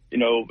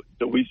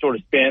 So we sort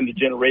of span the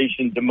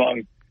generations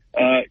among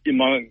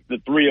the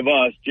three of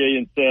us, Jay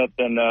and Seth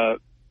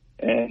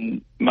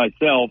and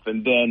myself,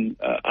 and then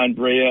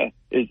Andrea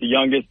is the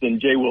youngest,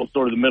 and Jay will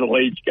sort of the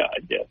middle-aged guy,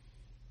 I guess.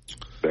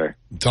 There.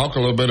 Talk a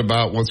little bit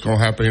about what's going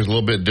to happen. Here's a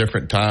little bit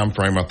different time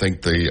frame. I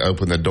think they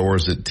open the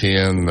doors at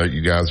 10.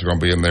 You guys are going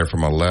to be in there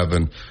from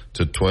 11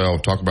 to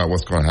 12. Talk about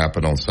what's going to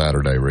happen on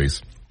Saturday,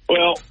 Reese.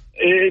 Well,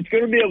 it's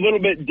going to be a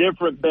little bit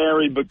different,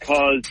 Barry,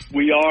 because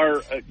we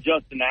are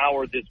just an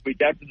hour this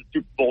week. After the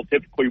Super Bowl,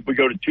 typically we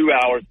go to 2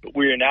 hours, but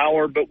we're an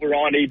hour, but we're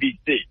on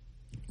ABC.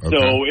 Okay.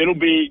 So it'll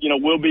be,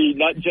 we'll be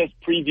not just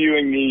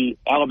previewing the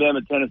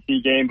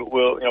Alabama-Tennessee game, but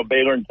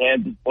Baylor and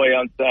Kansas play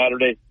on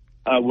Saturday.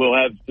 We'll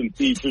have some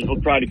features.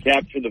 We'll try to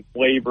capture the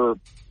flavor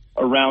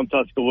around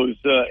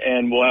Tuscaloosa,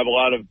 and we'll have a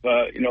lot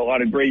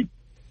of great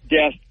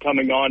guests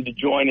coming on to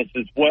join us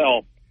as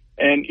well.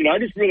 And, I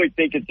just really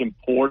think it's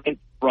important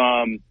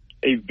from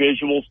a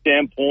visual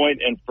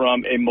standpoint and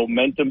from a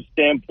momentum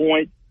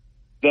standpoint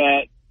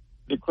that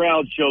the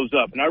crowd shows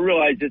up. And I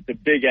realize it's a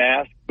big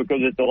ask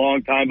because it's a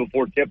long time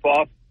before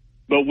tip-off,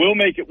 but we'll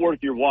make it worth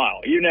your while.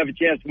 You didn't have a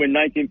chance to win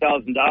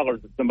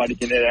 $19,000 if somebody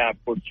can hit a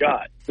half-court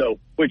shot,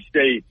 which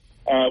they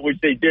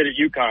did at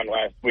UConn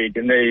last week,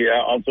 and they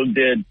also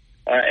did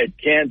at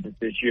Kansas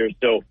this year.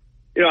 So,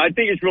 I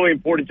think it's really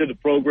important to the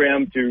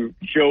program to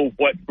show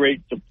what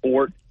great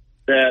support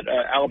that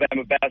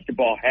Alabama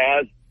basketball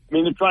has. I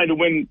mean, they're trying to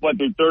win,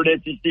 their third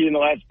SEC in the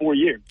last 4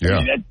 years. Yeah. I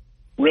mean, that's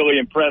really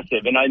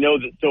impressive. And I know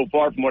that so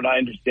far, from what I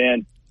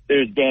understand,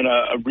 there's been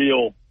a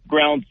real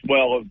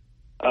groundswell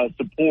of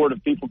support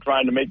of people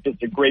trying to make this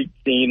a great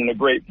scene and a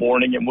great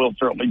morning, and we'll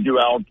certainly do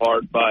our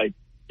part by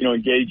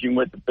engaging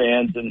with the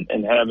fans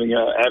and having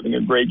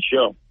a great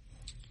show.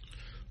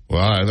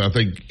 Well, I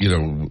think,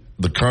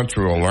 the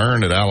country will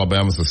learn that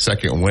Alabama's the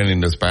second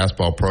winningest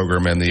basketball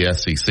program in the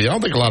SEC. I don't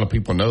think a lot of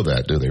people know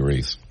that, do they,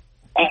 Reese?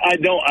 I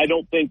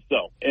don't think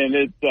so. And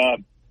it's,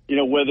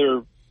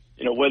 whether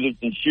it's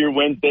in sheer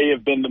wins, they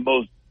have been the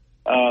most,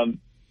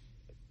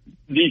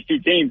 these two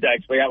teams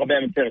actually,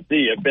 Alabama and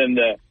Tennessee, have been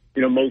the,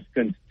 most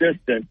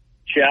consistent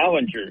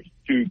challengers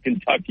to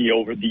Kentucky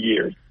over the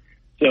years.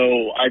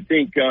 So I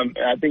think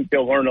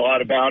they'll learn a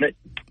lot about it.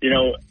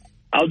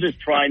 I'll just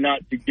try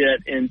not to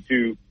get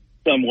into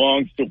some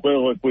long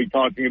soliloquy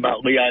talking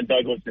about Leon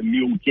Douglas and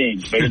Mule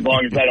King. But as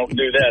long as I don't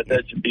do that,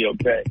 that should be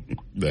okay.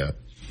 Yeah.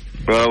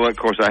 Well, of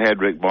course, I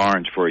had Rick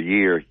Barnes for a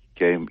year.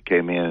 Came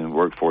in and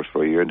worked for us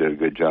for a year and did a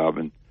good job.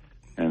 And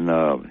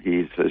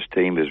his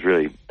team is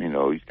really,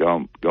 he's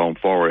gone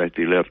forward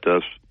after he left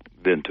us.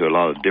 Been to a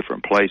lot of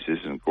different places,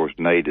 and of course,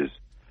 Nate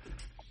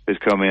has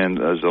come in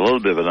as a little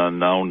bit of an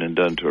unknown and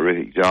done a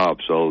terrific job.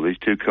 So these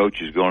two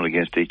coaches going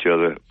against each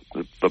other,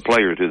 the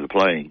players do the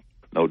playing,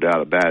 no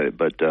doubt about it.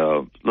 But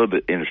a little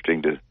bit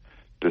interesting to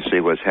see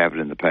what's happened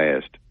in the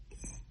past.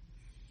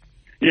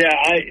 Yeah,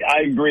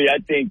 I agree. I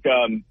think,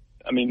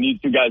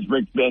 these two guys,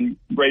 Rick's been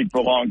great for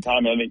a long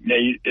time. I think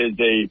Nate is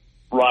a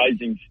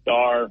rising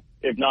star,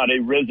 if not a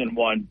risen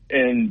one,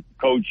 in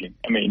coaching.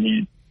 I mean,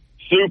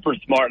 he's super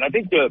smart. And I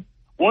think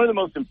one of the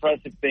most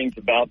impressive things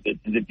about this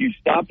is if you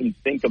stop and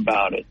think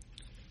about it,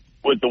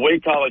 with the way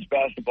college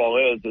basketball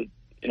is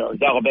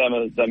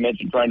Alabama, as I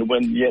mentioned, trying to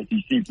win the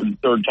SEC for the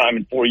third time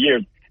in 4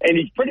 years. And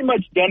he's pretty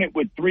much done it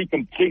with three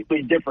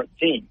completely different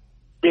teams.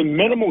 Been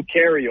minimal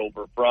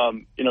carryover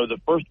from, the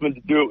first one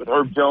to do it with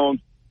Herb Jones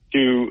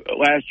to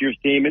last year's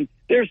team. And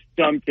there's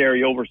some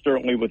carryover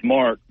certainly with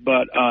Mark,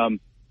 but,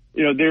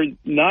 there's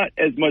not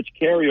as much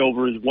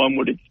carryover as one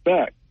would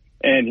expect.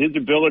 And his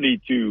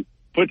ability to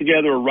put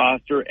together a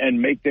roster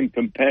and make them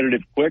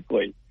competitive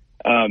quickly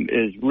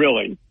is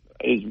really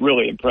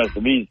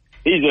impressive. He's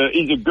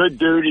a good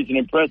dude. He's an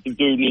impressive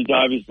dude, and he's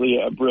obviously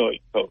a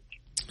brilliant coach.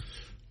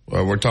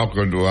 Well, we're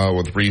talking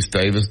with Reese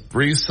Davis.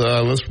 Reese,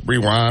 let's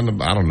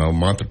rewind, I don't know, a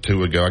month or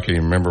two ago. I can't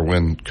even remember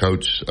when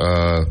Coach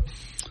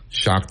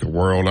shocked the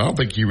world. I don't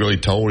think you really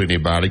told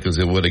anybody because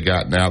it would have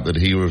gotten out that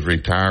he was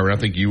retiring. I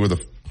think you were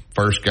the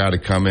first guy to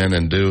come in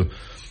and do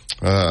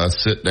a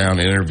sit-down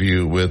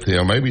interview with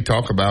him. Maybe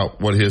talk about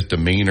what his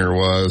demeanor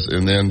was,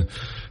 and then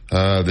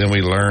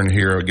we learned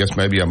here, I guess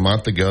maybe a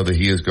month ago, that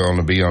he is going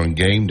to be on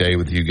game day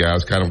with you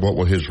guys. Kind of what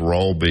will his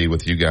role be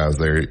with you guys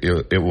there?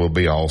 It will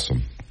be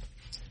awesome.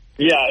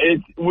 Yeah,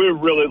 we're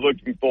really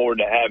looking forward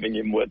to having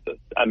him with us.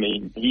 I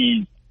mean,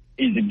 he's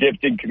a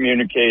gifted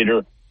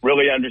communicator,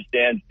 really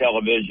understands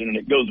television, and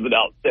it goes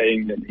without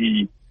saying that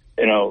he,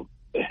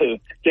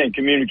 can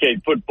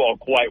communicate football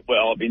quite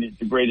well. I mean, he's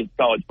the greatest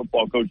college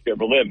football coach to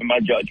ever live, in my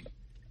judgment.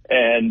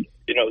 And,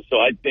 so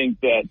I think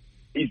that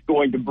he's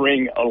going to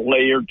bring a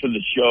layer to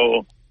the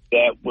show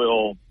that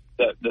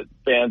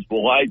fans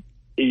will like.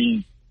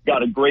 He's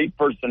got a great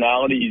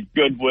personality. He's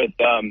good with,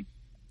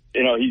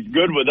 he's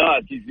good with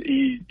us.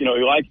 He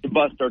likes to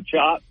bust our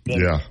chops.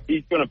 And yeah.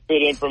 He's going to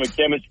fit in from a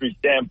chemistry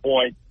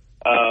standpoint,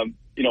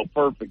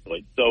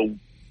 perfectly. So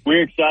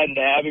we're excited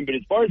to have him. But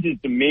as far as his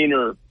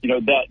demeanor,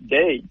 that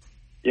day,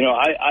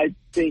 I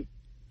think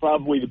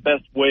probably the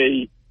best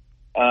way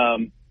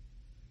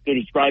to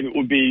describe it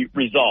would be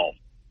resolved.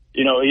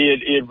 He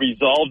had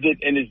resolved it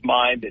in his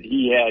mind that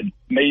he had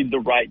made the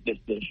right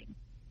decision.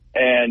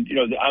 And,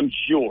 I'm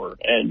sure,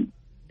 and,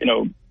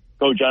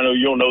 Coach, I know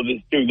you'll know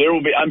this too.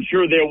 I'm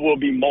sure there will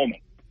be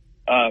moments,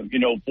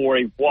 for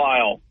a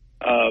while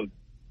of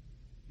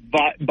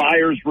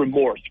buyer's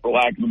remorse, for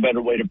lack of a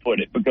better way to put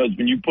it. Because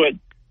when you put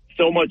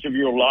so much of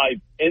your life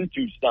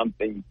into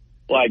something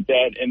like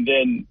that, and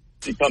then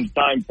it comes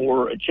time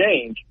for a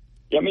change,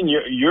 I mean,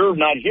 you're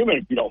not human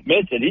if you don't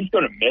miss it. He's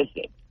going to miss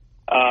it.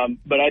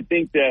 But I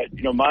think that,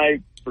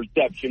 my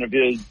perception of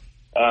his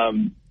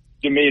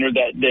demeanor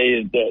that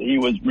day is that he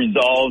was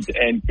resolved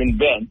and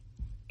convinced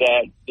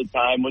that the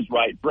time was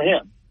right for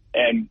him.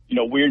 And,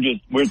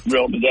 we're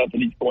thrilled to death that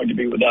he's going to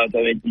be with us.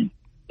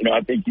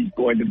 I think he's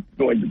going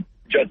to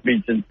just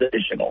be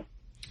sensational.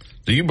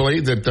 Do you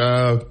believe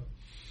that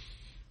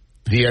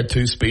he had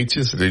two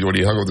speeches? When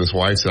he hung with his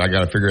wife, said, I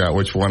got to figure out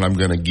which one I'm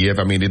going to give.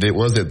 I mean,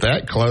 was it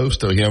that close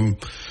to him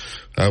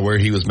where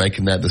he was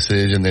making that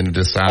decision, then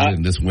decided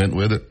and just went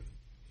with it?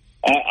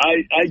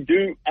 I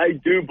do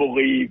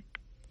believe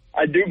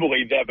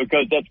that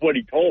because that's what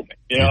he told me,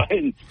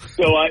 and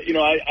so I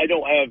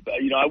don't have,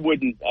 I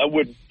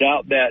wouldn't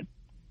doubt that,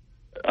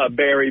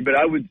 Barry, but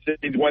I would say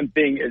the one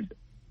thing is,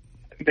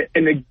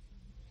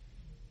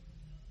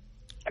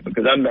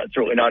 because I'm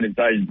certainly not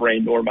inside his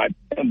brain nor my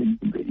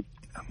family,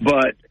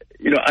 but,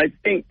 I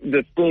think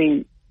the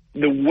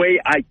way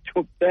I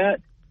took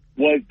that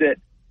was that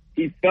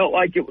he felt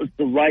like it was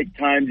the right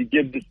time to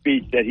give the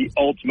speech that he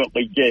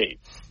ultimately gave.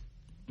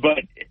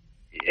 But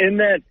in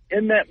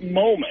that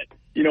moment,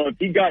 if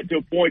he got to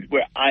a point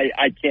where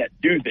I can't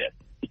do this,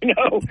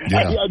 yeah.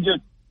 I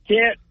just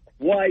can't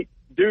quite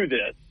do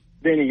this,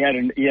 then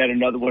he had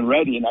another one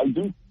ready.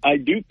 And I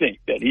do think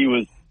that he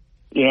was,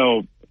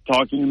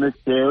 talking to Miss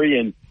Terry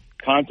and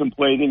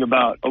contemplating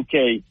about,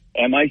 okay,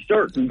 am I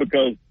certain?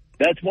 Because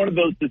that's one of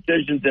those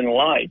decisions in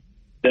life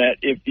that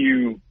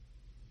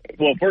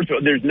first of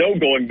all, there's no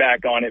going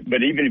back on it.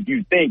 But even if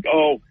you think,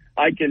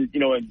 I can,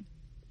 in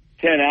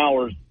 10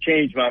 hours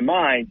change my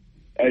mind,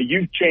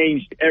 you've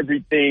changed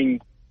everything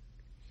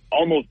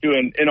almost to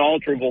an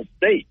inalterable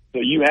state. So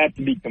you have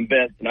to be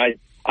convinced. And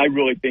I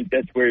really think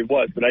that's where he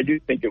was. But I do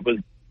think it was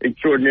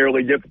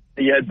extraordinarily difficult.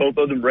 He had both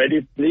of them ready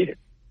if needed.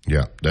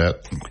 Yeah,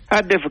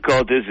 How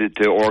difficult is it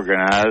to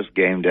organize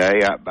game day?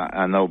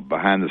 I know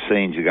behind the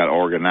scenes you got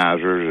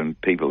organizers and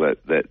people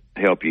that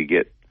help you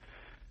get,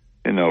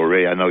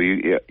 ready. I know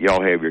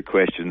y'all have your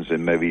questions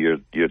and maybe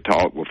your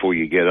talk before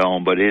you get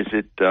on, but is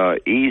it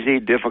easy,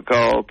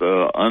 difficult,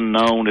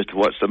 unknown as to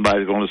what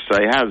somebody's going to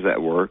say? How does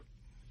that work?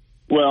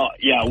 Well,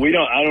 yeah,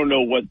 I don't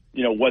know what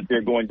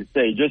they're going to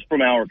say. Just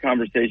from our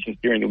conversations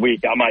during the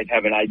week, I might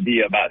have an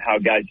idea about how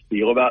guys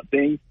feel about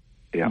things.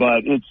 Yeah.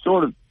 But it's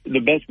sort of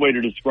the best way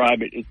to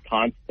describe it is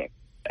constant.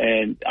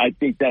 And I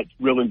think that's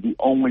really the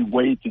only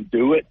way to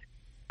do it.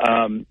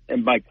 And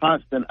by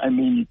constant, I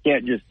mean, you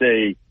can't just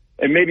say,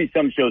 and maybe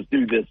some shows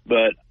do this,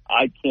 but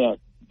I can't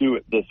do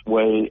it this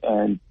way.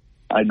 And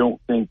I don't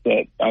think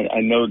that,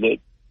 I know that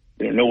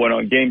no one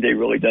on game day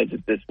really does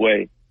it this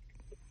way.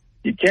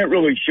 You can't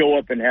really show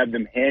up and have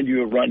them hand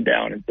you a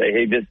rundown and say,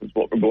 hey, this is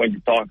what we're going to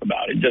talk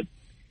about.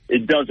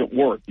 It doesn't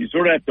work. You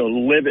sort of have to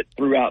live it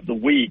throughout the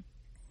week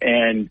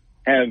and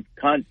have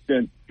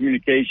constant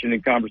communication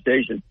and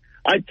conversations.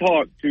 I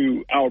talk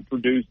to our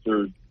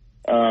producers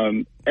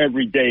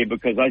every day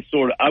because I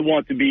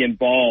want to be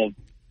involved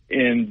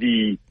in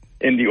the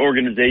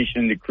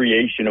organization, the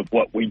creation of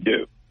what we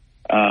do.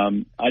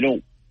 I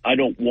don't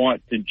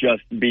want to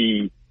just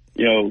be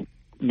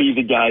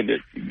the guy that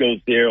goes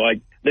there.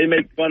 Like, they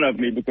make fun of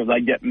me because I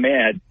get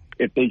mad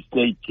if they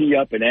say tee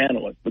up an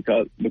analyst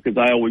because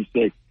I always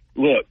say,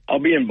 look,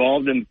 I'll be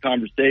involved in the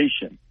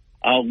conversation.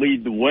 I'll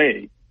lead the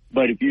way.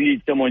 But if you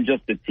need someone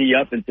just to tee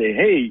up and say,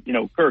 hey,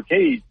 Kirk,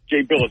 hey,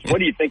 Jay Billis, what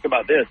do you think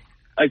about this?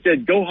 I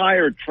said, go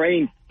hire a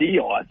trained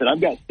SEAL. I said, I've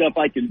got stuff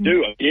I can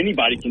do.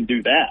 Anybody can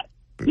do that.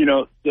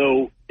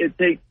 So it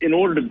takes, in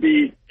order to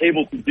be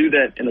able to do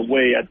that in a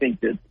way I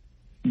think that's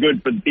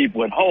good for the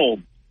people at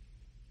home,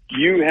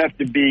 you have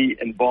to be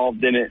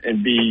involved in it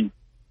and be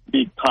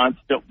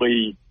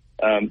constantly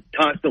in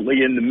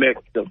the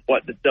mix of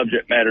what the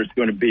subject matter is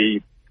going to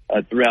be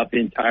throughout the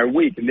entire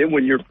week. And then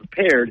when you're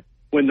prepared,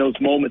 when those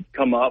moments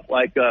come up,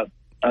 like the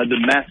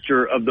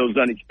master of those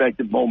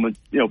unexpected moments,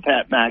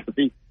 Pat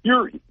McAfee,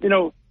 you're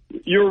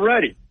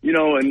ready,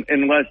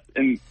 unless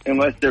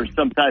there's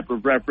some type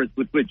of reference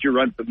with which you're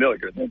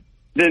unfamiliar. Then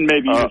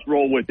maybe you just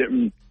roll with it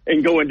and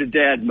go into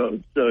dad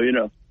mode. So,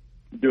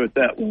 do it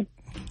that way.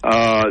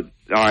 All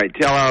right,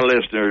 tell our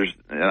listeners.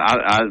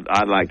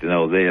 I'd like to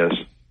know this: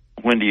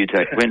 when do you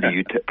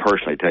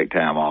personally take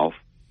time off?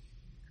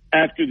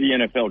 After the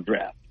NFL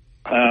draft.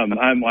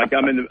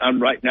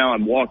 I'm right now.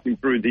 I'm walking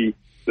through the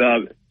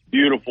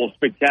beautiful,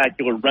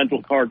 spectacular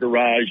rental car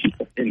garage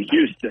in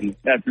Houston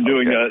after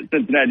doing a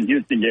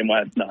Cincinnati-Houston game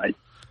last night.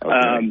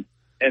 Okay.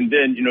 And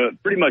then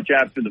pretty much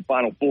after the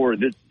Final Four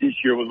this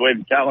year, with the way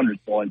the calendar's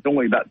falling, it's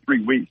only about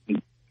 3 weeks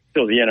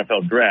until the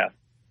NFL draft.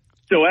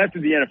 So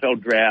after the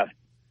NFL draft,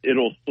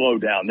 it'll slow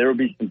down. There will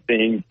be some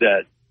things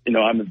that,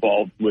 I'm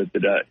involved with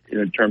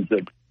in terms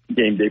of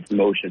game day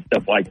promotion,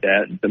 stuff like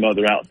that, and some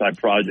other outside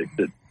projects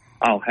that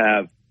I'll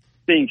have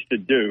things to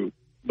do.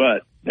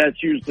 But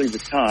that's usually the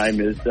time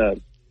is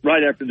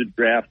right after the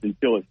draft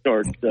until it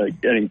starts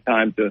getting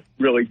time to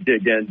really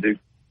dig into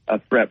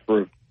prep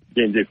for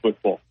game day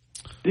football.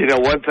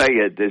 One thing,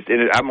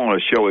 I'm on a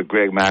show with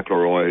Greg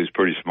McElroy, who's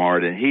pretty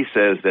smart, and he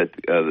says that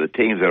the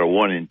teams that are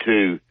 1 and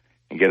 2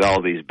 and get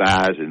all these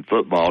buys in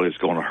football is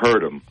going to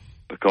hurt them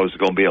because it's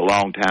going to be a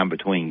long time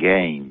between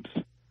games.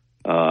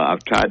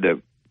 I've tried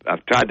to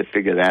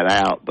figure that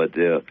out, but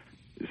it's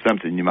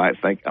something you might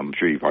think. I'm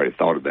sure you've already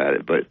thought about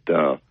it, but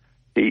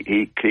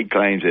he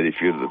claims that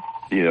if you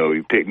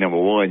pick number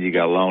 1, you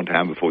got a long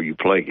time before you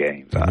play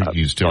games.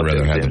 You'd still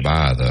rather have the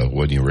bye, though,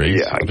 wouldn't you,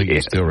 Reese? Yeah, I think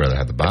you'd still rather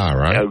have the bye,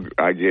 right?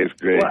 I guess,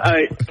 Greg. Well,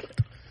 I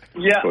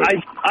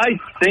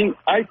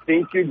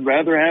think you'd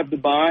rather have the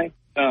bye.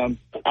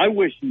 I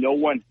wish no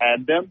one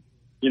had them.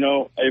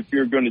 If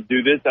you're going to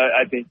do this,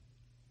 I think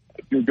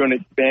if you're going to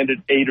expand it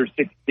 8 or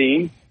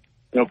 16,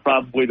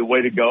 probably the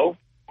way to go.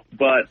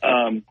 But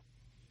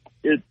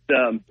it's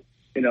I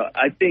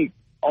think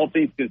all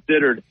things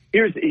considered,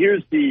 here's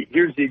the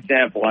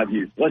example I've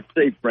used. Let's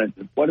say, for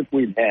instance, what if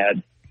we'd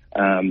had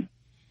a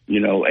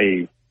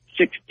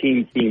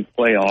 16-team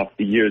playoff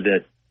the year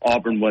that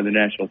Auburn won the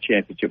national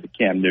championship with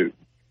Cam Newton,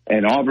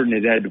 and Auburn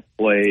had to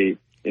play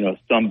a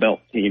Sun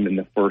Belt team in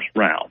the first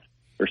round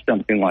or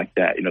something like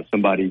that.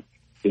 Somebody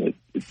that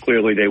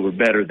clearly they were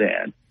better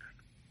than,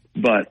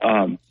 but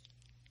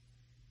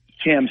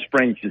Cam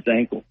sprains his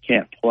ankle,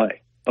 can't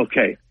play.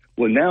 Okay,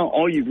 well now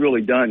all you've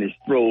really done is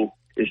throw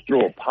a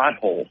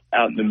pothole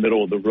out in the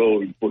middle of the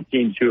road for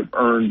teams who have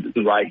earned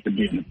the right to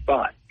be in the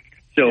spot.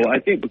 So I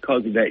think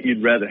because of that,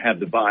 you'd rather have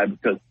the bye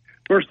because,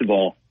 first of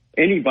all,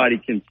 anybody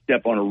can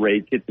step on a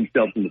rake, hit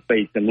themselves in the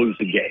face, and lose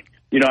a game.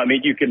 You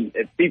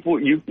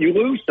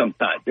lose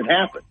sometimes. It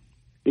happens.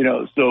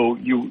 So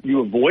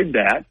you avoid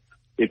that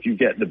if you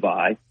get the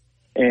bye.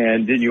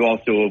 And then you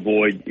also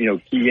avoid,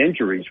 key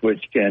injuries,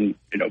 which can,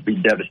 be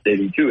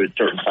devastating too at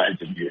certain times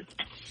of year.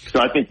 So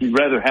I think you'd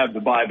rather have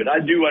the bye, but I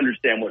do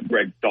understand what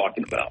Greg's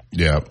talking about.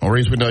 Yeah.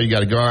 Maurice, we know you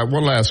got to go. All right,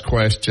 one last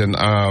question.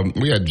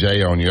 We had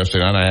Jay on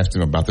yesterday, and I asked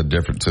him about the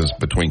differences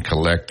between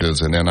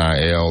collectives and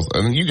NILs.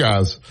 And you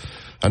guys,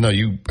 I know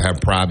you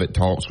have private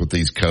talks with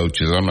these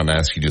coaches. I'm not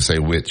asking you to say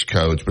which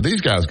coach, but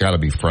these guys got to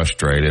be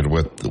frustrated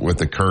with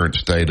the current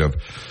state of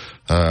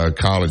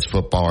college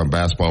football and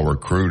basketball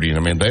recruiting. I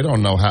mean, they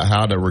don't know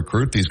how to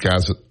recruit these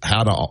guys,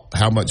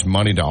 how much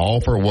money to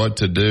offer, what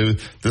to do.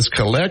 This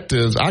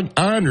collectives,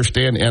 I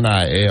understand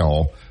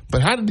NIL,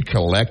 but how did the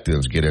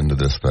collectives get into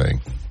this thing?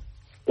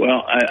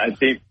 Well, I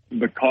think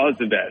because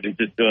of that, it's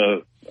just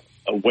a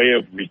way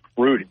of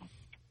recruiting,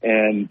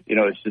 and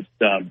it's just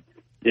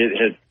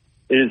it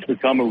has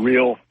become a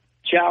real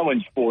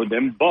challenge for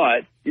them.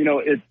 But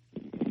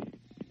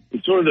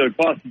it's sort of the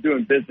cost of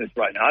doing business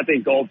right now. I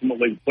think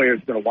ultimately the player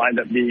is going to wind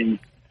up being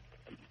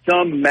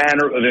some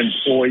manner of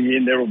employee,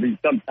 and there will be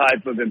some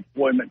type of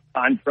employment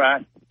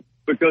contract,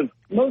 because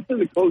most of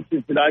the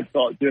coaches that I've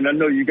talked to, and I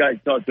know you guys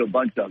talked to a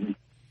bunch of them,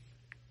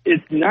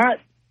 it's not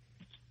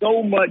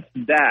so much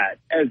that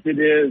as it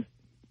is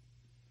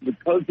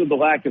because of the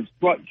lack of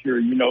structure.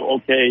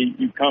 Okay,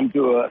 you come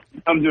to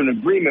an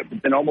agreement,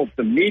 but then almost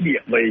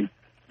immediately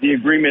the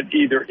agreement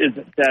either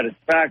isn't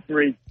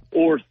satisfactory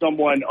or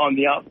someone on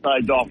the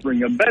outside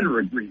offering a better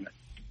agreement.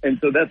 And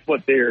so I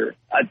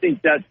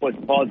think that's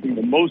what's causing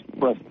the most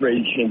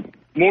frustration.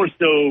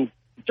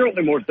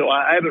 Certainly more so.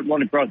 I haven't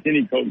run across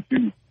any coach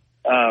who's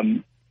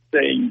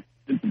saying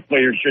that the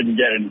players shouldn't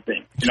get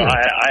anything. Sure.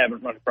 I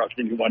haven't run across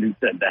anyone who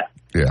said that.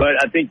 Yeah.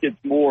 But I think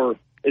it's more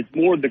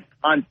the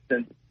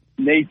constant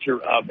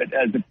nature of it,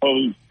 as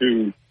opposed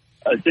to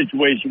a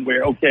situation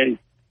where, okay,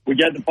 we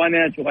got the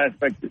financial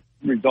aspect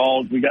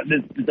resolved, we got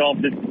this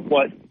resolved, this is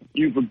what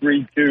you've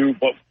agreed to,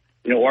 what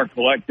our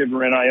collective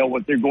or NIL,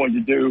 what they're going to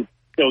do.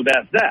 So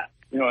that's that,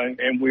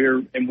 and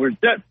we're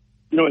set,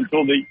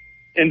 until the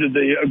end of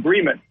the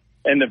agreement.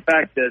 And the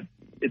fact that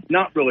it's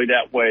not really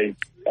that way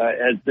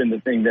has been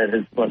the thing that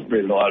has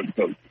frustrated a lot of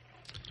coaches.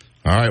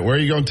 All right, where are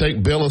you going to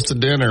take Billis to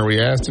dinner?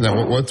 We asked him that.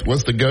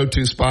 What's the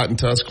go-to spot in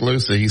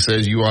Tuscaloosa? He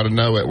says you ought to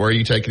know it. Where are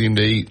you taking him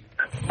to eat?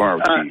 I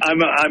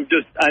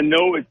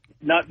know it's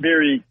not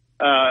very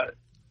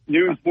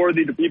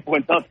newsworthy to people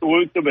in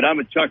Tuscaloosa, but I'm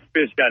a Chuck's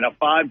Fish guy. Now,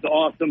 Five's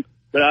awesome,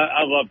 but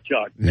I love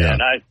Chuck. Yeah.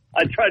 And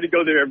I try to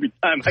go there every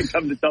time I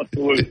come to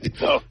Tuscaloosa.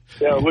 So,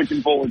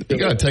 looking forward to it. You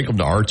got to take them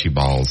to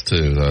Archibald's,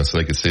 too, so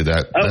they can see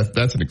that.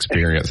 That's an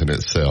experience in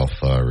itself,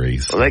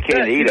 Reese. Well, they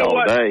can't eat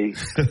all day.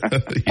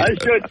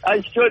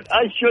 I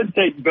should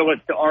take Billis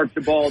to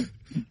Archibald,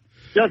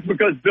 just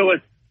because Billis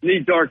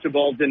needs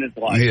Archibald in his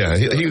life. Yeah,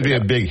 he would be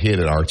a big hit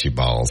at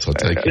Archibald, so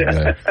take him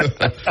there.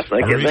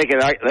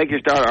 They can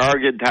start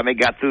arguing time he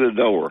got through the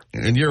door.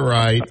 And you're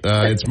right.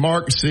 It's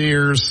Mark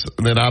Sears,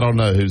 and then I don't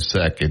know who's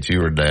second, you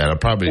or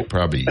Dad. Probably you.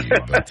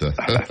 But,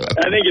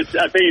 I think it's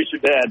your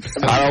dad.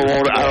 I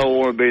don't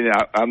want to be.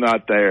 I'm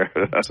not there.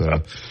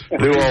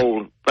 Too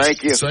old.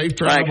 Thank you. Safe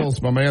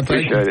travels, my man.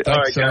 Thank Appreciate you. it. Thanks,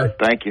 all right, sir. guys.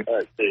 Thank you. All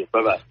right, see you.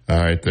 Bye-bye.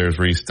 All right, there's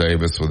Reese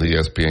Davis with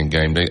ESPN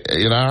Game Day.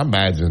 I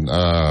imagine,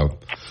 how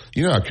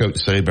Coach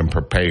Saban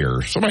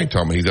prepares. Somebody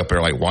told me he's up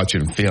there like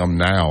watching film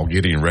now,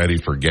 getting ready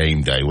for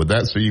game day. Would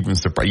that even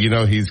surprise?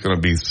 He's going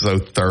to be so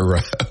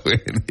thorough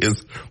in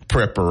his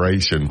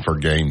preparation for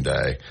game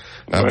day.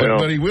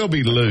 But he will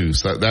be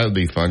loose. That would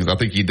be fun, because I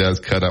think he does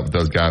cut up with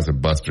those guys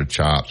and bust their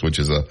chops, which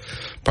is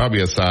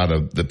probably a side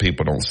of that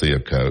people don't see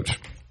of Coach.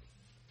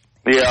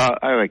 Yeah,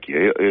 I think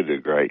he'll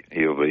do great.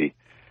 He'll be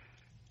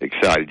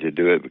excited to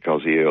do it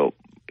because he'll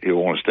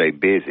want to stay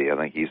busy. I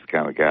think he's the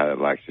kind of guy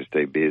that likes to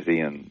stay busy,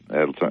 and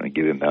that'll certainly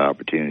give him that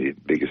opportunity. The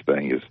biggest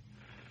thing is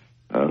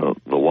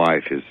the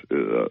wife is a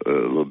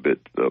little bit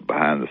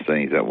behind the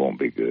scenes. That won't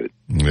be good.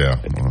 Yeah.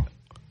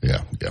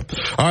 Yeah.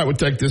 All right, we'll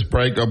take this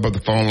break up at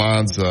the phone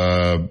lines.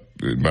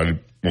 Anybody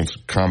wants to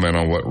comment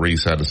on what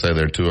Reese had to say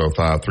there,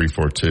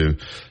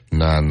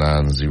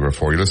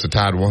 205-342-9904. You listen to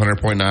Tide 100.9,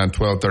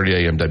 1230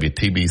 AM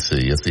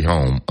WTBC. It's the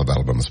home of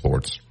Alabama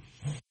sports.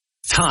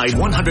 Tide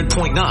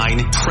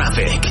 100.9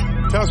 traffic.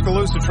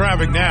 Tuscaloosa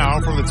traffic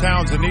now from the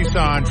Townsend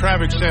Nissan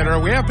Traffic Center.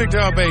 We have picked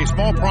up a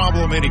small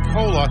problem in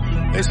Ecola.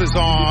 This is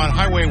on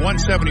Highway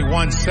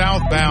 171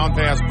 southbound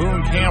past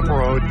Boone Camp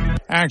Road.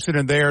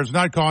 Accident there is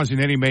not causing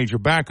any major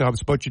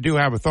backups, but you do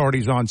have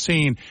authorities on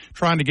scene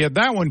trying to get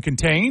that one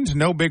contained.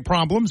 No big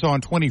problems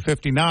on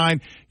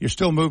 2059. You're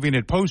still moving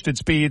at posted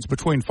speeds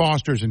between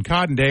Foster's and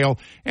Cottondale.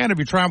 And if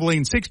you're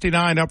traveling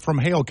 69 up from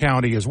Hale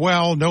County as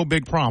well, no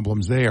big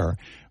problems there.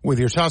 With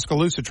your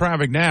Tuscaloosa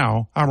traffic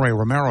now, I'm Ray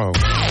Romero.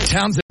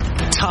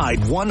 Tide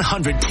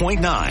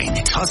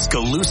 100.9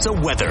 Tuscaloosa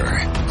weather.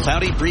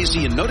 Cloudy,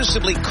 breezy, and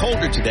noticeably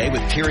colder today with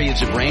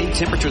periods of rain.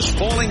 Temperatures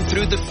falling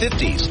through the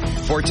 50s.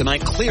 For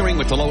tonight, clearing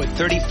with the low at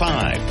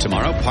 35.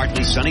 Tomorrow,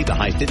 partly sunny, the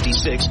high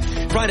 56.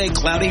 Friday,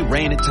 cloudy,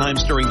 rain at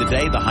times during the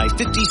day, the high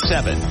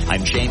 57.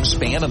 I'm James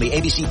Spann on the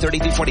ABC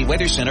 3240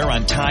 Weather Center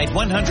on Tide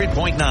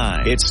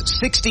 100.9. It's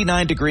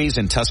 69 degrees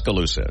in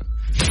Tuscaloosa.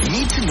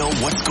 Need to know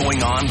what's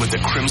going on with the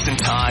Crimson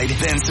Tide?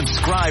 Then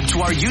subscribe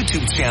to our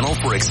YouTube channel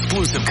for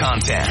exclusive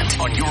content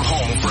on on your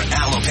home for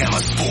Alabama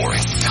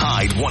sports.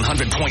 Tide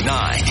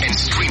 100.9 and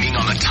streaming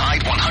on the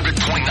Tide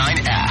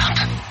 100.9 app.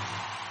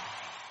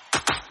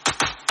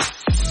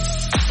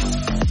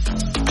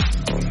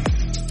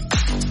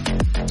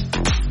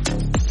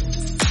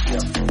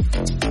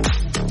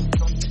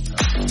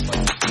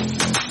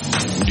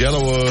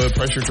 Yellowwood,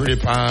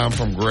 pressure-treated pine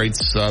from Great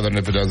Southern.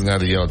 If it doesn't have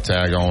the yellow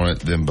tag on it,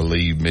 then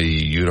believe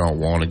me, you don't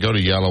want it. Go to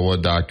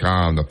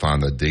yellowwood.com to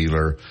find the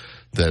dealer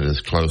that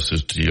is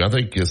closest to you. I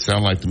think it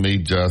sounds like to me,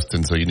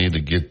 Justin, so you need to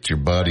get your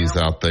buddies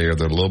out there.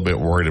 They're a little bit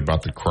worried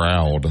about the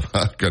crowd,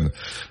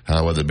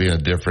 with it being a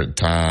different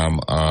time.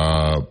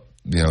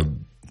 The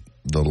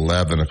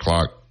 11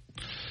 o'clock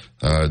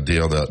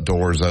deal, the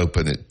doors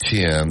open at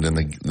 10,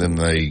 then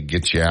they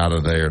get you out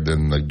of there,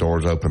 then the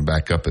doors open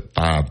back up at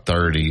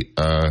 5:30.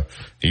 Are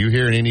you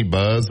hearing any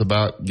buzz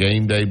about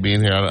game day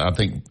being here? I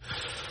think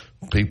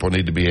people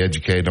need to be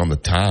educated on the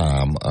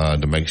time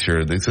to make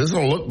sure this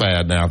doesn't look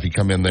bad now if you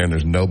come in there and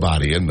there's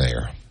nobody in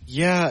there.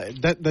 Yeah,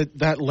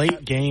 that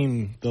late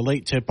game, the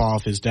late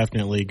tip-off is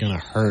definitely going to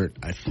hurt,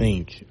 I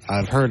think.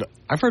 I've heard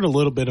a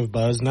little bit of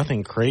buzz,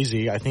 nothing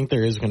crazy. I think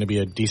there is going to be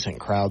a decent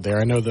crowd there.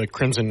 I know the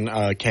Crimson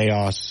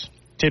Chaos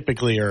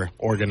typically are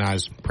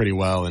organized pretty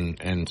well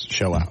and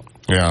show out.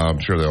 Yeah, I'm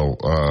sure they'll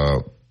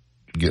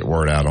get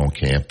word out on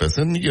campus.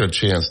 And you get a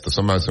chance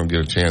somebody's going to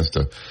get a chance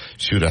to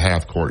shoot a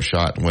half-court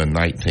shot and win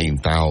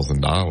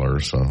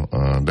 $19,000. So,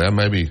 Dan,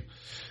 maybe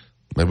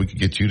we could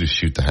get you to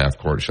shoot the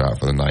half-court shot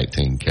for the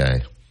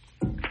 $19K.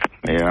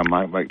 Yeah, I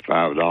might make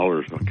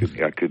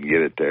 $5. I couldn't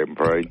get it there, I'm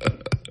afraid.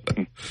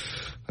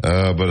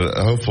 But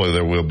hopefully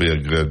there will be a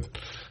good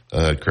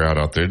crowd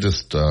out there.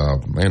 Just, to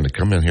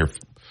come in here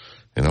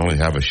and only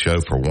have a show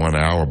for 1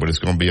 hour, but it's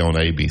going to be on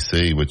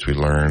ABC, which we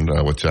learned,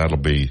 which that'll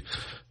be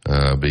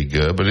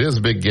good. But it is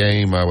a big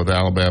game with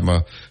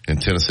Alabama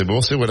and Tennessee. But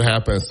we'll see what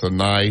happens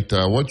tonight.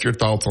 What's your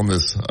thoughts on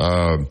this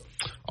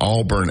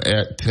Auburn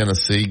at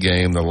Tennessee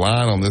game? The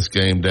line on this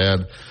game,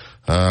 Dad,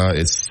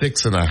 is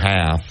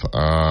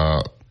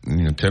 6.5.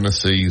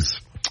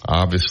 Tennessee's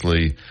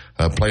obviously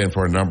playing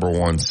for a number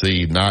one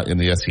seed, not in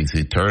the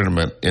SEC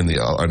tournament, in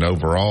an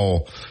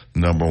overall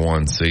number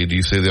one seed. Do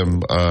you see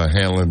them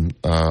handling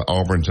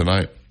Auburn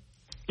tonight?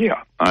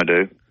 Yeah, I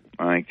do.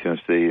 I think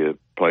Tennessee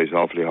plays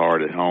awfully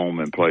hard at home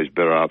and plays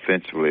better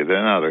offensively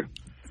than other.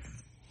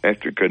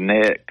 After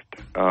connect,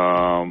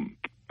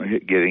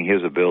 getting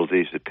his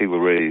abilities, that people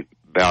really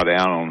bow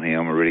down on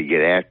him or really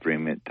get after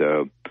him.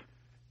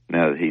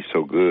 Now that he's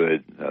so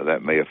good,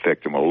 that may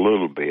affect him a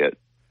little bit.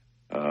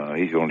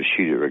 He's going to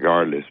shoot it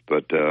regardless,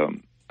 but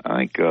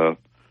I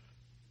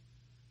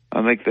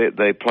think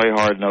they play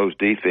hard-nosed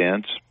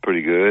defense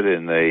pretty good,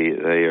 and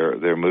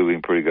they're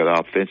moving pretty good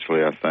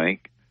offensively, I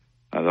think.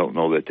 I don't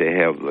know that they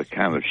have the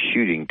kind of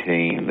shooting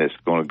team that's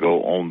going to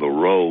go on the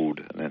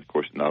road, and of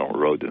course not on the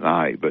road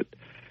tonight, but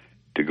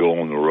to go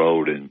on the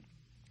road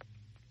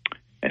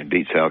and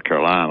beat South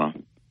Carolina.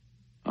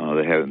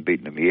 They haven't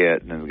beaten them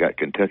yet, and then we've got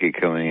Kentucky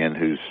coming in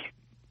who's,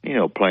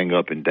 playing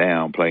up and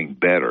down, playing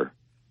better,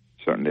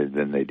 certainly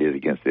than they did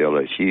against the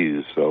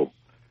LSU. So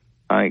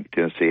I think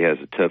Tennessee has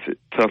a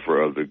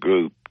tougher of the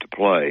group to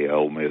play.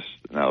 Ole Miss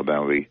and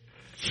Alabama will be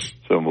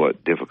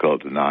somewhat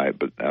difficult tonight,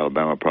 but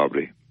Alabama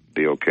probably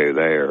be okay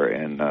there,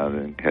 and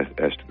then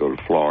has to go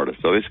to Florida.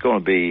 So it's going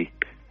to be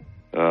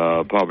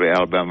probably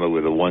Alabama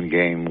with a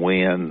one-game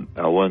win,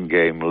 a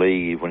one-game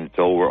lead when it's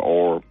over,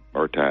 or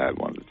tied,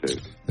 one of the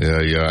two.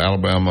 Yeah.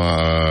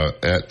 Alabama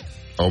at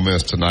Ole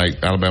Miss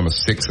tonight.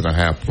 Alabama's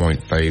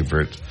 6.5-point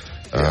favorite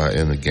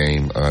in the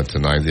game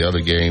tonight. The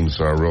other games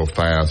are real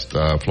fast.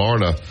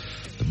 Florida,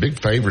 the big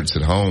favorites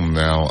at home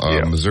now.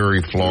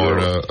 Missouri,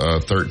 Florida,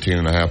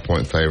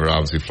 13.5-point favorite.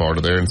 Obviously,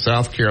 Florida there. And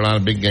South Carolina,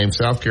 big game.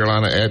 South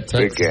Carolina at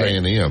Texas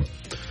A&M.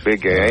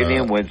 Big game.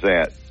 A&M wins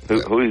that.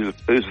 Who's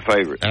the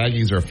favorite?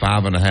 Aggies are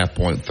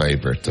 5.5-point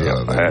favorite.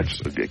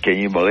 Can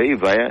you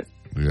believe that?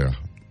 Yeah.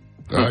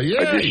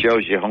 It just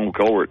shows you home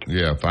court.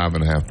 Yeah,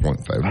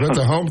 5.5-point favorite. But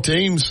the home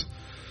teams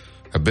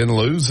have been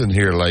losing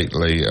here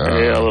lately. A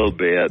little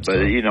bit, but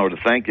to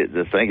think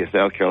that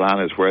South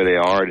Carolina is where they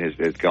are and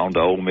has gone to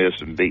Ole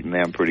Miss and beaten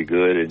them pretty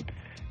good,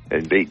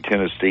 and beat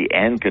Tennessee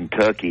and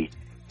Kentucky,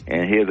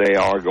 and here they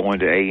are going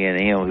to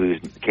A&M, who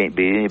can't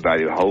beat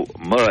anybody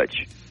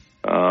much,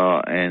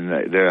 and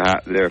they're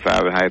a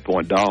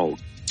 5.5-point dog.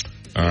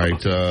 All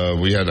right,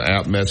 we had an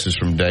app message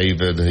from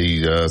David.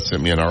 He sent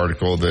me an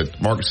article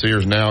that Mark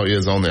Sears now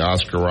is on the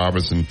Oscar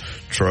Robertson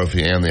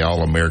Trophy and the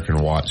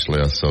All-American watch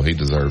list, so he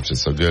deserves it.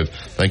 So good.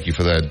 Thank you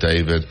for that,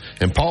 David.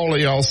 And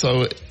Paulie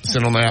also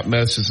sent on the app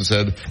message and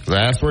said,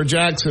 that's where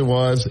Jackson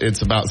was.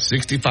 It's about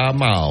 65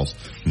 miles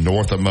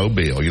north of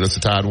Mobile. You listen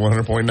to Tide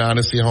 100.9.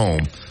 It's the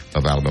home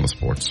of Alabama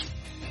sports.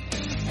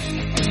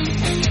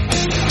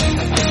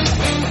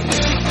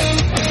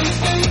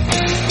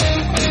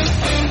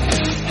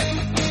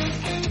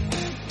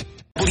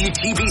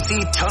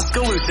 WTBC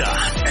Tuscaloosa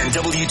and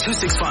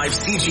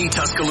W265CG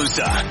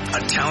Tuscaloosa, a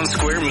Town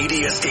Square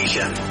media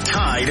station.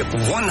 Tide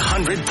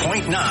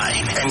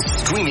 100.9 and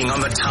streaming on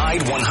the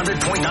Tide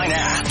 100.9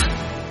 app.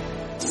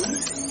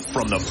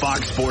 From the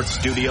Fox Sports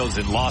Studios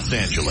in Los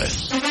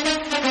Angeles,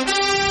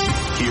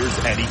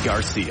 here's Eddie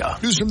Garcia.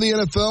 News from the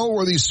NFL,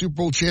 where the Super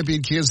Bowl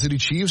champion Kansas City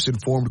Chiefs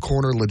informed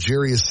corner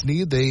L'Jarius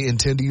Sneed they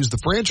intend to use the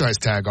franchise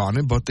tag on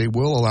him, but they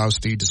will allow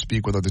Sneed to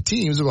speak with other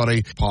teams about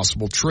a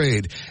possible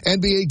trade.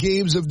 NBA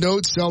games of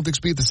note,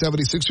 Celtics beat the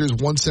 76ers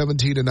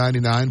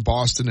 117-99.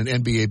 Boston, an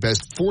NBA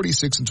best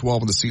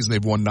 46-12 in the season.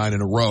 They've won 9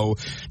 in a row.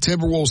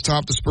 Timberwolves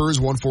topped the Spurs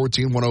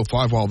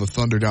 114-105, while the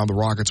Thunder down the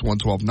Rockets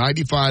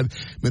 112-95.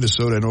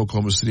 Minnesota and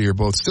Oklahoma City are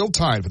both still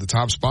tied for the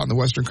top spot in the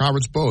Western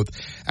Conference, both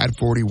at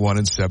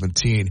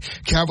 41-17.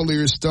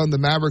 Cavaliers stunned the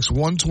Mavericks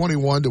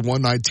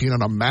 121-119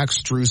 on a Max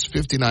Strus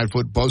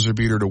 59-foot buzzer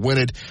beater to win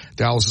it.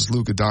 Dallas's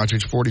Luka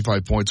Doncic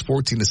 45 points,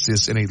 14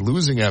 assists in a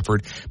losing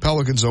effort.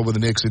 Pelicans over the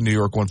Knicks in New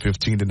York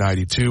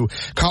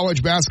 115-92.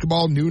 College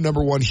basketball, new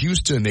number 1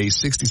 Houston, a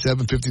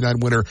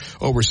 67-59 winner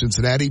over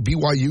Cincinnati.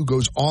 BYU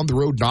goes on the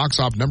road, knocks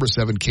off number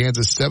 7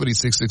 Kansas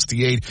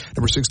 76-68.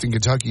 Number 16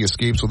 Kentucky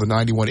escapes with a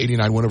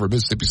 91-89 win over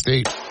Mississippi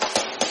State.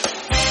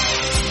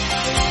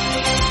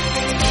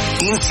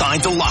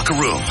 Inside the Locker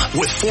Room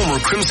with former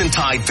Crimson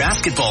Tide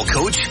basketball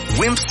coach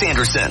Wimp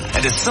Sanderson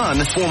and his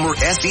son, former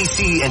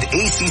SEC and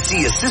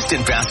ACC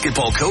assistant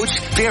basketball coach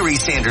Barry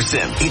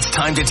Sanderson. It's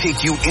time to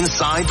take you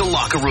inside the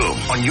Locker Room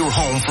on your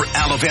home for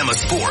Alabama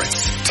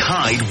sports.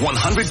 Tide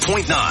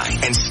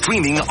 100.9 and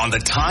streaming on the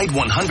Tide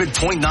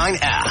 100.9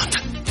 app.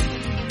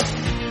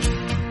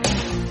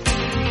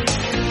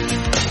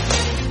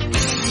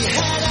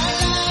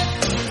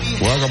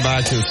 Welcome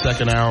back to the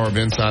second hour of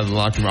Inside the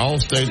Locker Room.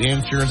 Allstate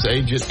Insurance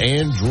agent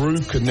Andrew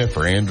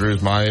Kniffer. Andrew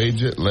is my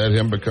agent. Let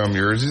him become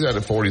yours. He's at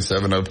a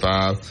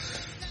 4705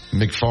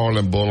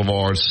 McFarland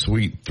Boulevard,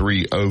 Suite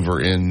 3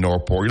 over in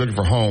Northport. You're looking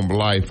for home,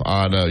 life,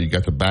 auto. You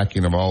got the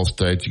backing of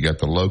Allstate. You got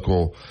the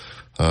local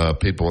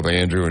people with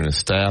Andrew and his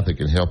staff that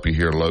can help you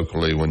here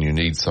locally when you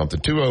need something.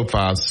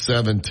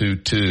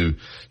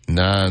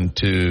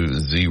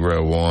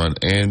 205-722-9201.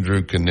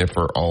 Andrew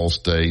Kniffer,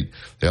 Allstate.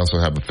 They also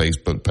have a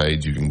Facebook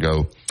page. You can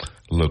go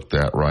look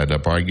that right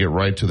up. All right, get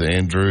right to the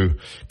Andrew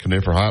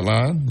Kniffer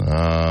hotline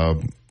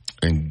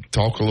and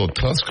talk a little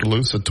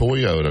Tuscaloosa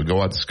Toyota. Go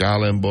out to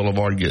Skyland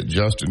Boulevard and get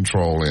Justin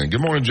Troll in.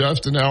 Good morning,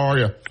 Justin. How are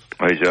you?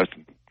 Hey,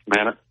 Justin.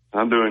 Man,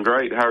 I'm doing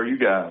great. How are you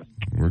guys?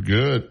 We're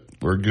good.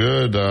 We're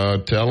good.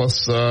 Tell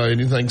us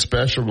anything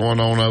special going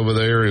on over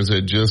there. Is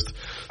it just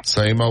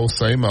same old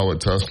at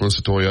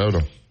Tuscaloosa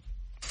Toyota?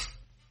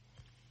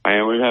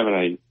 Man, we're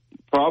having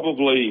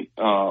probably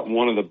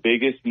one of the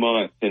biggest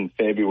months in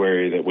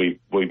February that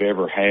we've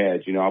ever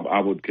had. You know,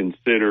 I would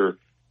consider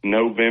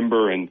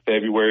November and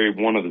February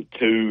one of the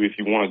two. If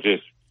you want to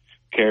just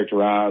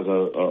characterize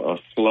a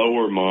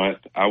slower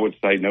month, I would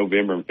say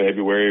November and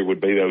February would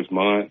be those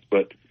months.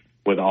 But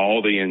with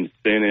all the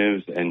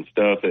incentives and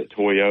stuff that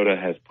Toyota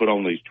has put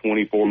on these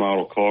 24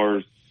 model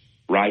cars,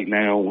 right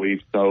now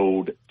we've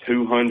sold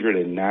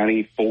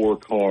 294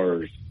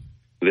 cars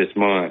this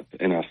month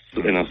in a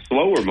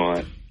slower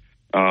month.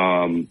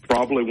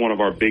 Probably one of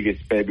our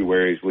biggest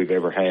Februarys we've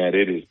ever had.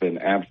 It has been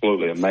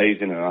absolutely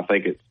amazing, and I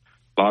think a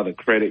lot of the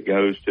credit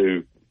goes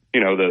to, you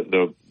know,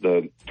 the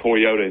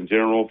Toyota in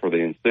general for the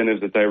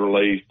incentives that they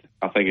released.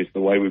 I think it's the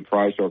way we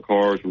price our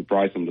cars. We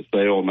price them to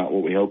sell, not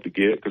what we hope to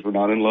get, because we're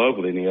not in love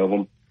with any of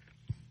them.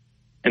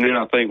 And then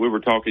I think we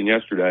were talking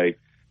yesterday,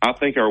 I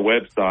think our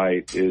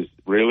website is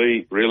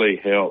really, really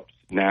helps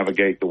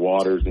navigate the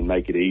waters and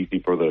make it easy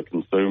for the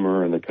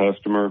consumer and the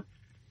customer.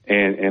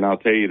 And I'll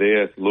tell you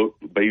this,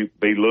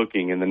 be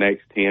looking in the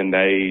next 10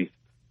 days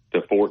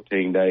to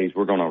 14 days.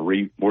 We're going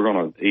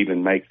to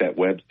even make that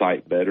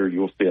website better.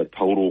 You'll see a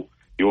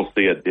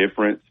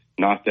difference.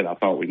 Not that I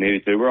thought we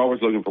needed to. We're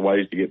always looking for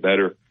ways to get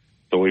better.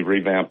 So we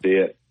revamped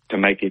it to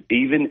make it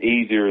even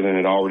easier than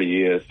it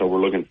already is. So we're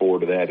looking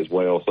forward to that as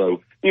well.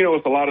 So, you know,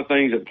 it's a lot of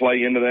things that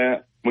play into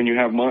that when you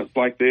have months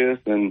like this.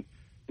 And,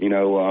 you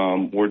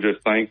know, we're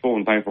just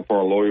thankful for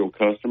our loyal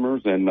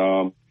customers and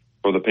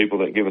for the people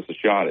that give us a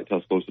shot at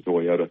Tuscaloosa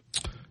Toyota.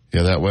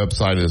 Yeah, that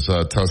website is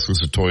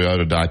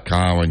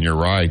TuscaloosaToyota.com, and you're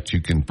right.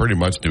 You can pretty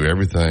much do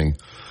everything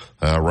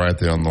right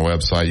there on the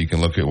website. You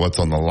can look at what's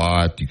on the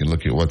lot. You can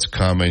look at what's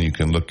coming. You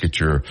can look at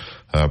your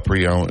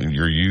pre-owned,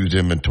 your used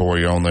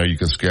inventory on there. You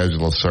can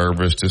schedule a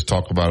service. Just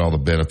talk about all the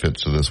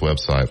benefits of this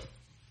website.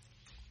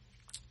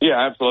 Yeah,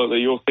 absolutely.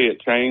 You'll see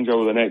it change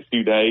over the next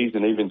few days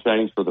and even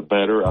change for the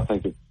better. I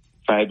think it's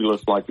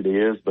fabulous like it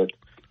is, but,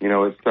 you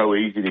know, it's so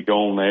easy to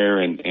go on there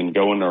and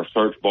go in our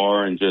search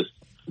bar and just,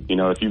 you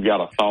know, if you've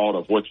got a thought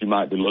of what you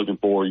might be looking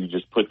for, you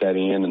just put that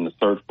in the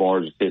search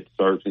bar, just hit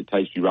search. It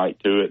takes you right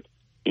to it.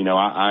 You know,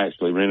 I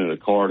actually rented a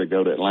car to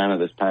go to Atlanta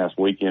this past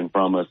weekend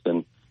from us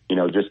and, you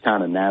know, just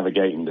kind of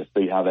navigating to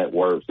see how that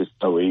works. It's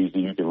so easy.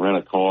 You can rent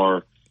a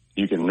car.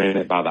 You can rent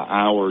it by the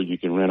hour. You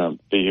can rent a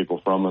vehicle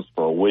from us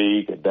for a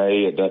week, a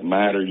day. It doesn't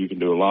matter. You can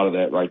do a lot of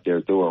that right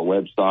there through our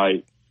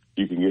website.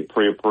 You can get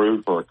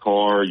pre-approved for a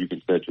car. You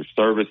can set your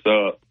service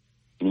up.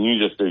 I mean, you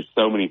just do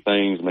so many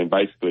things. I mean,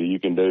 basically you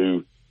can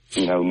do,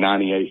 you know,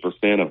 98%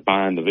 of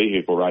buying the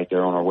vehicle right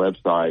there on our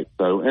website.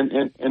 So,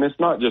 and it's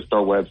not just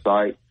our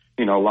website.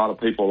 you know, a lot of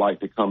people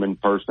like to come in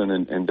person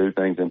and do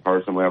things in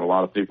person. We have a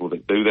lot of people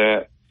that do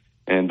that.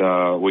 And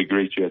we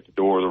greet you at the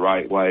door the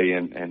right way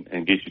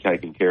and get you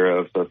taken care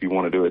of. So if you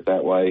want to do it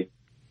that way,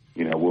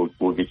 you know,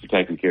 we'll get you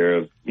taken care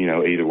of, you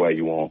know, either way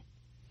you want.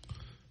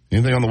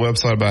 Anything on the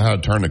website about how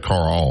to turn the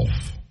car off?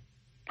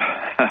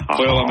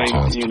 Well, I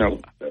mean, you know,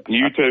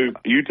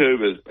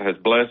 YouTube has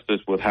blessed us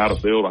with how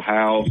to build a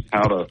house,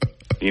 how to,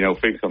 you know,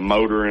 fix a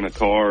motor in a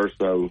car.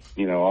 So,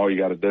 you know, all you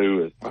got to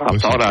do is. I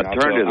thought I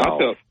turned it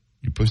off.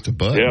 You pushed the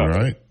button,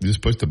 right? You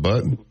just pushed the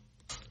button.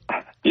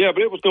 Yeah,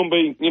 but it was going to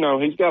be, you know,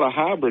 he's got a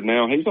hybrid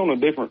now. He's on a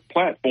different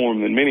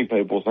platform than many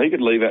people, so he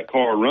could leave that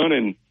car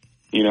running,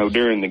 you know,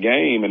 during the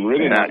game and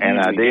really not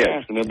using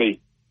gas, and it'll be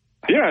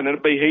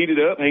heated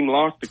up. He can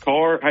lock the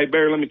car. Hey,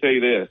 Barry, let me tell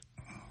you this: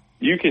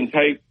 you can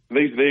take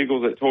these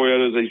vehicles at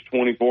Toyotas, these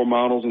 24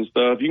 models and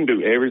stuff. You can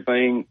do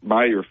everything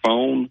by your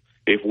phone.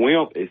 If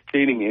Wimp is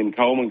sitting in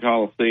Coleman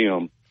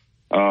Coliseum,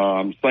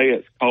 say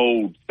it's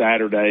cold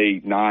Saturday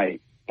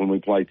night when we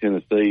play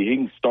Tennessee, he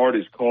can start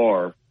his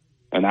car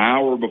an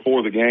hour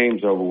before the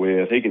game's over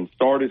with. He can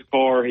start his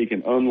car. He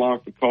can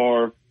unlock the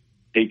car.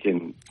 He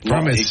can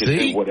from his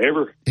seat.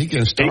 Whatever he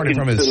can start it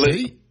from his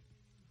seat.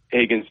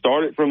 He can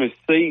start it from his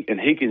seat, and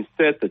he can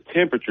set the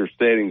temperature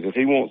settings. If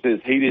he wants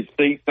his heated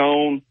seats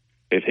on,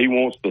 if he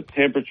wants the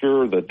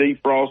temperature, the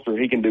defroster,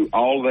 he can do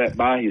all that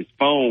by his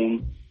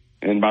phone.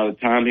 And by the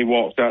time he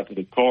walks out to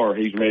the car,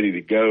 he's ready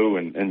to go.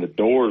 And the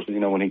doors, you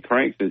know, when he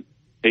cranks it,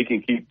 he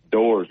can keep the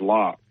doors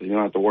locked. So you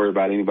don't have to worry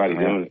about anybody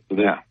doing it. So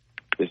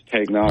this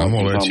technology. I'm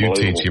going to let you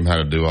teach him how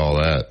to do all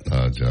that,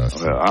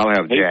 Justin. Well, I'll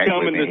have Jack. He's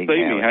coming to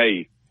see me.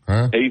 Hey,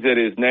 he's at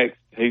his next.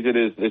 He's at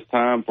his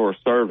time for a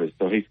service,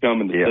 so he's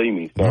coming to see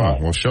me. So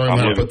well, show him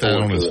how to put that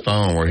on his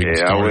phone where he can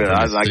start it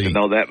from his seat. I'd like to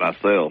know that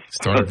myself.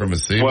 Start it from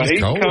his seat. Well, he's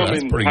coming.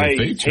 That's a pretty good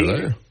feature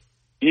there.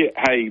 Yeah,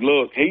 hey,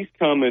 look, he's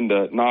coming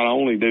to not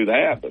only do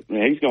that, but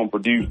he's going to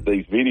produce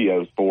these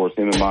videos for us,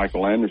 him and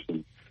Michael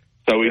Anderson.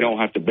 So we don't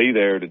have to be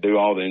there to do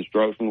all the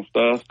instructional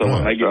stuff. So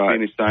when they get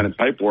finished signing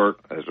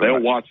paperwork,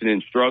 they'll watch an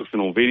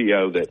instructional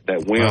video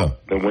that Wimp's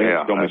going to be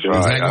doing.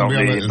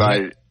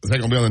 Is that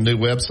going to be on the new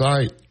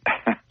website?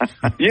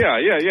 Yeah.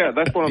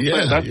 That's what I'm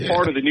saying. That's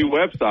part of the new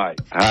website.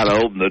 How to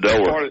open the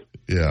door.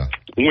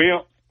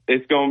 Wimp.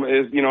 It's going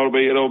to, you know,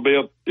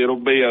 it'll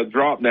be a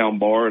drop down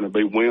bar and it'll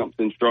be Wimp's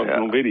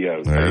instructional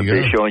videos. There you go.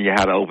 It'll be showing you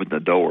how to open the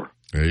door.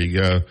 There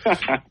you go.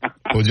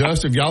 Well,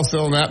 Justin, if y'all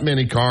selling that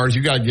many cars,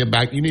 you got to get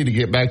back. You need to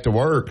get back to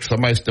work.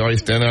 Somebody's already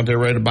standing out there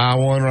ready to buy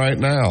one right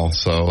now.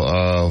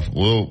 So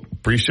we'll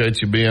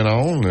appreciate you being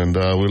on, and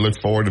we look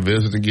forward to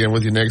visiting again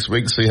with you next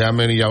week. See how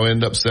many y'all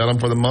end up selling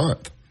for the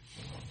month.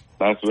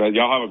 That's right.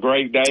 Y'all have a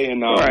great day,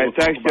 and all right, we'll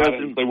thanks,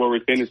 Justin. See where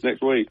we finish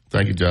next week.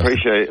 Thank you, Justin.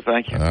 Appreciate it.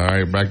 Thank you. All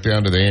right, back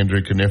down to the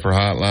Andrew Conifer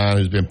hotline,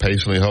 who's been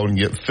patiently holding.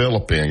 Get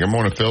Phillip in. Good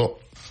morning,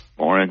 Phillip.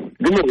 Morning.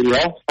 Good morning,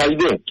 y'all. How you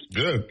doing?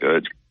 Good.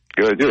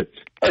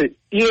 Hey,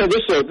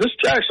 this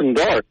Jackson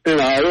Dart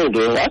NIL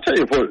deal, I'll tell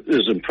you what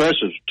is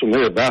impressive to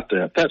me about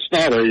that. That's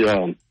not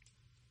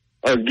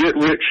a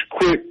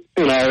get-rich-quick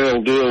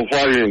NIL deal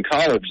while you're in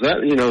college.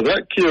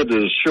 That kid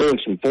is showing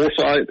some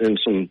foresight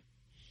and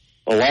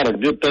a lot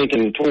of good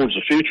thinking towards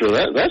the future.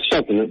 That's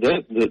something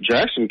that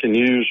Jackson can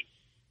use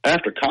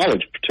after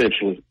college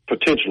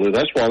potentially.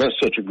 That's why that's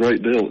such a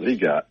great deal that he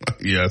got.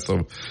 Yeah,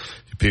 so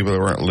people that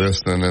weren't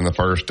listening in the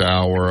first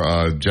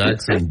hour,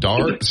 Jackson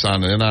Dart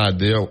signed an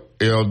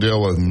NIL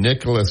deal with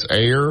Nicholas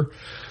Ayer.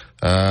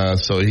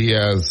 So he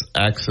has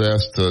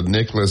access to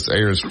Nicholas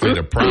Ayer's fleet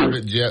of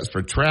private jets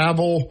for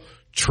travel,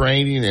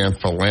 training,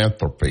 and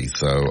philanthropy.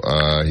 So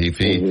I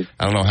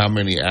don't know how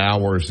many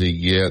hours he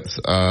gets.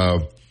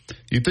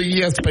 You think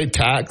he has to pay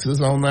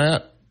taxes on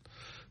that?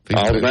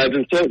 I would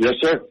imagine so. Yes,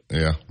 sir.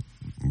 Yeah.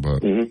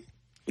 But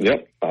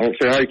Yep. I don't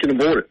see how you can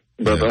avoid it.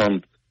 But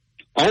on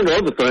the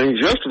other things,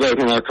 yesterday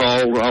when I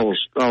called, I was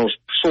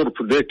sort of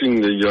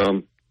predicting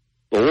the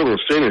order of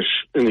finish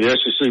in the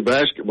SEC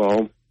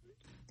basketball,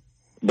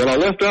 but I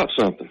left out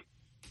something.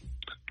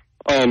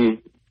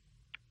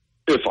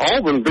 If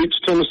Auburn beats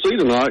Tennessee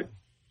tonight,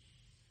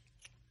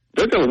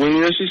 they're going to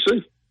win the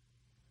SEC.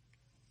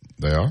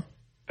 They are?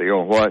 They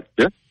going what?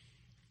 Yeah.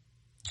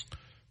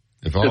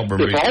 If Auburn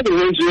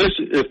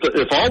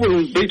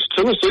beats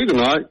Tennessee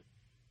tonight,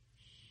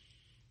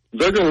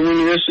 they're going to win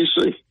the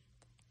SEC.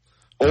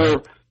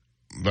 Or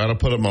that'll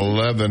put them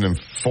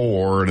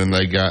 11-4, and then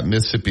they got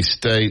Mississippi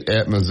State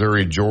at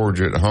Missouri,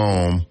 Georgia at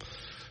home.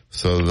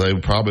 So they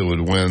probably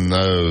would win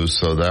those.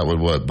 So that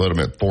would put them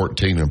at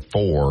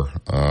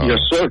 14-4. Yes,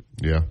 sir.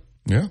 Yeah.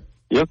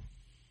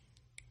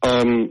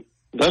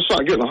 That's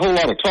not getting a whole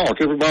lot of talk.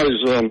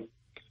 Everybody's on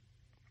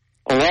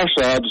our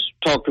side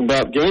talking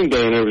about game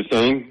day and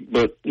everything,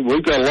 but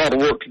we've got a lot of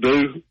work to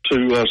do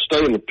to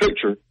stay in the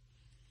picture.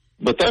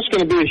 But that's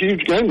going to be a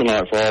huge game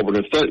tonight for Auburn.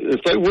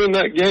 If they win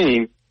that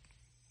game,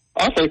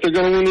 I think they're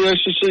going to win the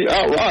SEC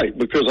outright,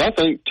 because I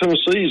think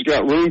Tennessee's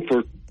got room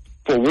for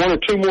one or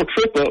two more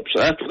trip-ups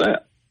after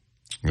that.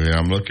 Yeah,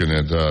 I'm looking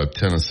at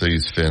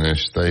Tennessee's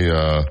finish. They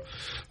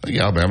I think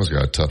Alabama's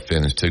got a tough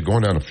finish, too.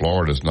 Going down to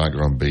Florida is not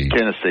going to be.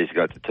 Tennessee's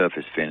got the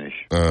toughest finish.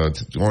 Going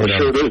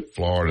down to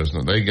Florida,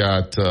 they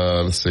got,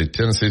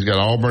 Tennessee's got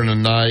Auburn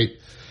tonight.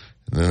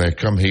 And then they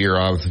come here,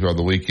 obviously, for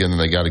the weekend, and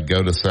they got to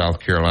go to South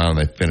Carolina, and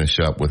they finish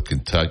up with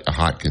Kentucky, a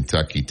hot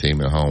Kentucky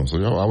team at home.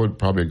 So, I would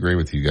probably agree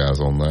with you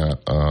guys on that.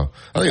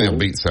 I think they'll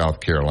beat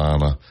South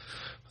Carolina,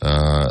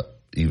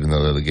 even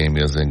though the game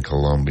is in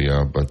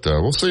Columbia. But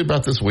we'll see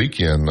about this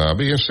weekend. I'll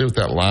be interested what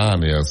that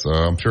line is.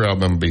 I'm sure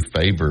Alabama will be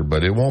favored,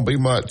 but it won't be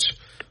much.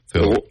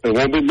 It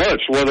won't be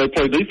much. Well, they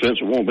play defense,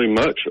 it won't be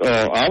much.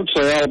 I would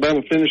say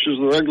Alabama finishes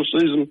the regular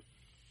season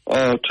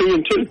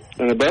 2-2,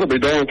 and they better be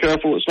darn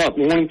careful it's not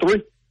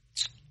 1-3.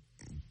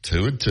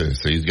 2-2.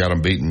 So he's got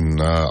them beating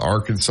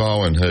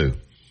Arkansas and who?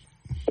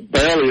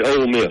 Barely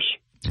Ole Miss.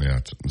 Yeah,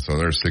 so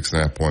they're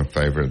 6.5-point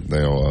favorite.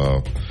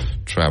 They'll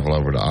travel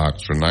over to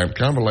Oxford tonight.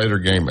 Kind of a later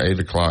game, 8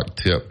 o'clock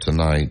tip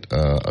tonight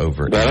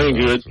over. That ain't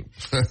good.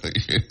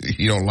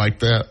 You don't like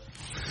that?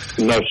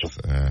 No,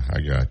 sir. I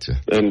got you.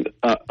 And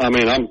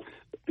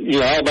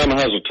Alabama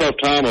has a tough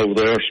time over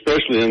there,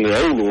 especially in the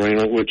old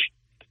arena, which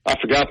I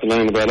forgot the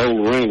name of that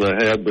old arena they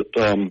had, but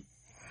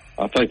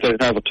I think they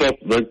have a tough.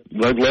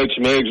 They've laid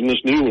some eggs in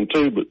this new one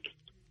too, but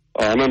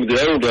I remember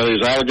the old days,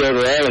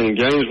 Alligator Alley in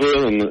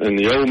Gainesville and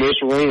the Ole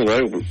Miss arena.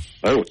 They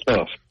were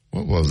tough.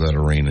 What was that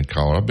arena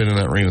called? I've been in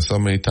that arena so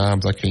many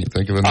times I can't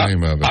think of the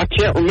name of it. I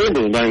can't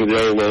remember the name of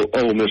the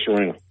Ole Miss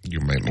arena. You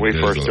made me. When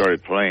we first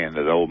started playing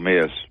at Ole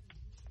Miss,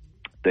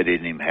 they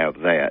didn't even have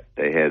that.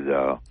 They had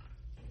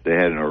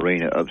an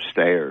arena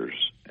upstairs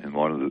in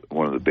one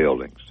of the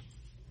buildings.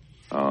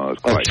 Tad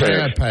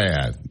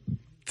Pad.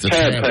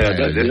 Tad Pad.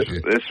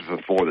 This is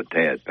before the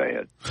Tad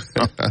Pad.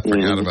 I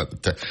forgot about the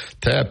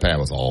Tad Pad.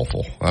 Was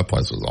awful. That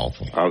place was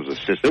awful. I was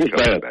assistant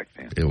coach back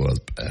then. It was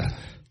bad.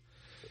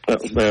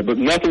 That was bad, but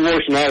nothing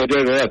worse than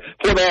Alligator Alley.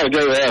 What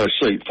Alligator Alley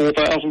seat?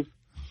 4,000.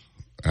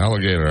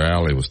 Alligator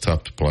Alley was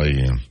tough to play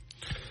in.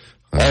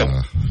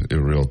 It was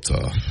real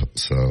tough.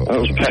 So that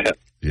was bad.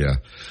 Yeah.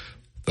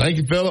 Thank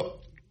you,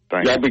 Philip.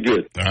 Y'all be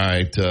good. All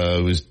right.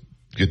 We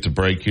get to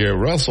break here.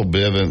 Russell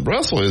Bivens.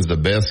 Russell is the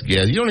best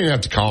guest. You don't even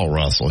have to call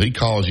Russell. He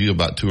calls you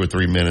about 2 or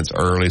 3 minutes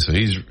early, so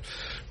he's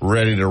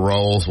ready to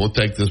roll. So we'll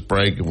take this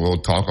break and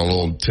we'll talk a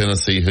little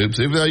Tennessee hoops.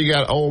 Even though you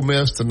got Ole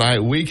Miss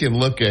tonight, we can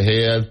look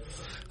ahead.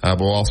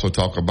 We'll also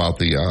talk about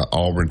the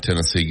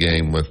Auburn-Tennessee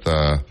game with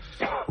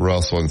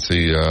Russell and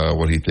see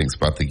what he thinks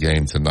about the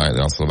game tonight, and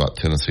also about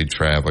Tennessee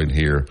traveling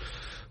here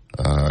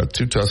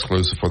to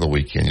Tuscaloosa for the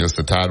weekend. You're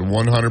listening to Tide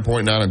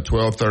 100.9 and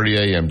 1230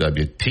 AM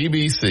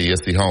WTBC.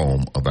 It's the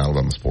home of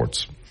Alabama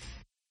sports.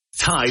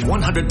 Tide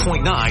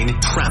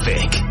 100.9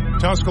 traffic.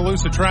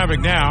 Tuscaloosa traffic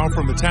now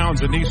from the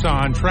Townsend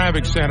Nissan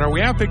Traffic Center. We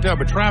have picked up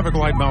a traffic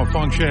light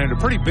malfunction in a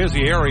pretty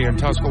busy area in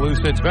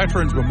Tuscaloosa. It's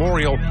Veterans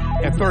Memorial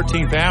at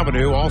 13th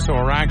Avenue. Also,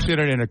 our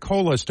accident in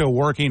Ecola still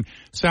working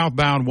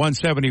southbound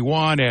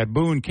 171 at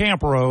Boone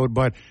Camp Road,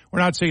 but we're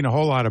not seeing a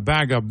whole lot of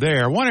backup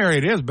there. One area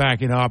it is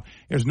backing up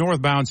is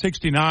northbound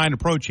 69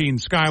 approaching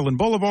Skyland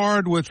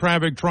Boulevard with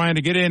traffic trying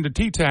to get into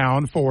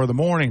T-Town for the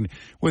morning.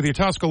 With your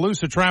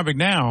Tuscaloosa traffic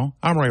now,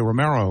 I'm Ray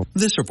Romero.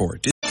 This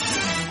report.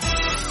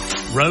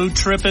 Road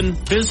tripping,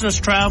 business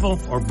travel,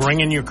 or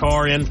bringing your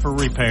car in for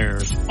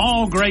repairs.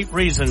 All great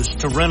reasons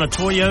to rent a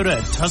Toyota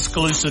at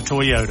Tuscaloosa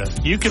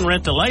Toyota. You can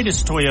rent the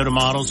latest Toyota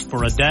models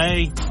for a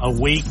day, a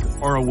week,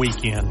 or a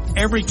weekend.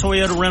 Every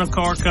Toyota rental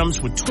car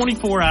comes with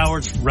 24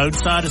 hours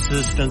roadside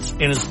assistance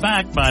and is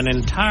backed by an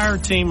entire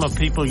team of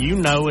people you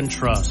know and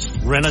trust.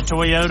 Rent a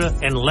Toyota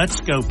and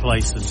let's go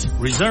places.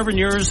 Reserving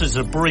yours is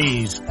a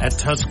breeze at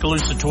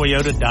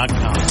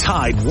TuscaloosaToyota.com.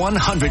 Tide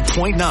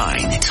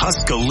 100.9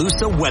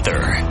 Tuscaloosa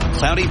weather.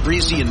 Cloudy,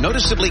 breezy, and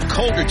noticeably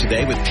colder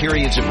today with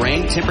periods of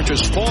rain.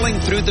 Temperatures falling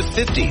through the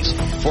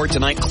 50s. For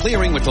tonight,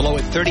 clearing with the low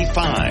at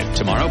 35.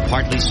 Tomorrow,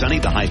 partly sunny,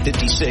 the high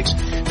 56.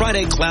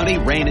 Friday, cloudy,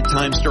 rain at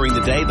times during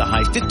the day, the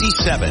high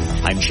 57.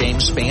 I'm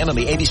James Spann on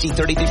the ABC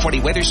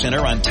 3340 Weather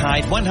Center on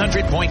Tide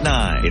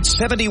 100.9. It's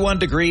 71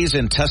 degrees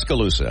in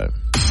Tuscaloosa.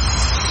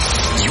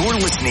 You're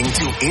listening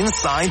to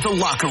Inside the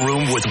Locker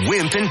Room with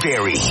Wimp and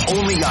Barry,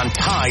 only on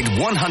Tide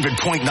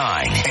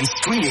 100.9 and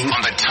streaming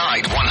on the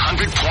Tide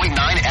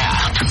 100.9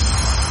 app.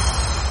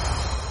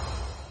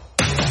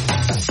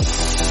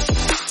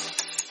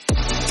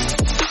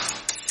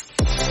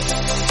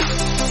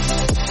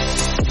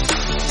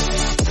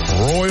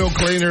 Royal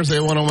Cleaners, they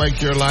want to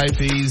make your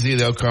life easy.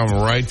 They'll come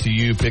right to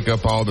you, pick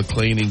up all the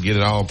cleaning, get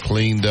it all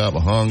cleaned up,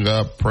 hung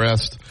up,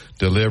 pressed,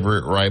 deliver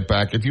it right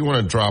back. If you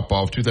want to drop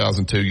off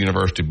 2002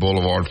 University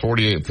Boulevard,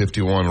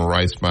 4851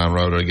 Ricemine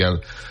Road, they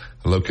got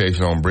a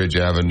location on Bridge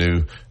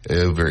Avenue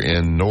over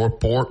in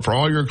Northport. For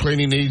all your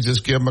cleaning needs,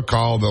 just give them a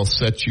call. They'll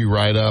set you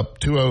right up.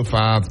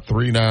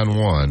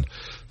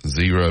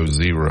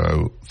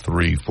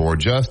 205-391-0034.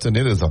 Justin,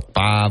 it is a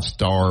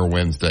 5-star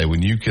Wednesday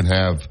when you can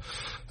have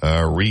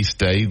Reese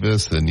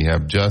Davis, and you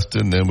have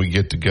Justin, then we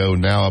get to go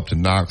now up to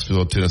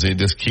Knoxville, Tennessee. It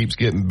just keeps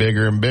getting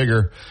bigger and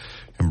bigger.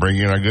 And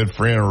bringing in our good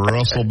friend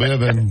Russell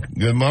Bivens.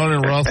 Good morning,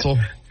 Russell.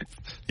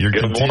 You're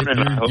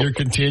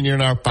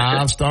continuing our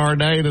 5-star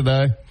day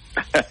today.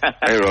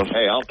 Hey, Russ.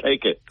 Hey, I'll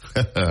take it.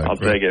 I'll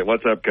take it.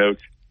 What's up,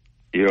 Coach?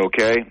 You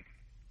okay?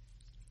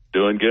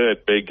 Doing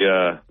good. Big,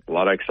 a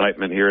lot of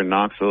excitement here in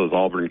Knoxville as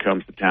Auburn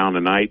comes to town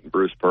tonight.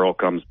 Bruce Pearl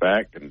comes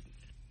back and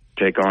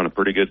take on a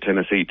pretty good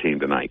Tennessee team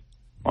tonight.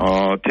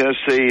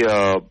 Tennessee,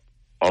 a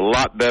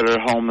lot better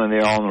at home than they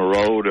are on the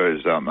road, or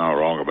is I'm not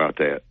wrong about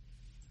that?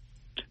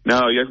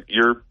 No,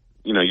 you're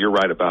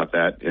right about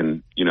that.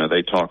 And,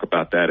 they talk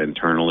about that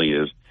internally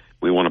is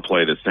we want to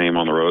play the same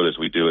on the road as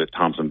we do at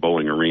Thompson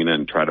Bowling Arena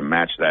and try to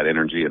match that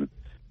energy. And,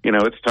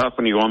 it's tough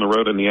when you go on the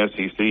road in the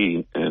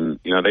SEC, and,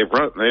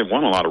 they've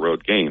won a lot of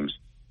road games,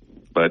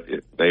 but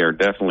they are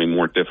definitely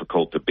more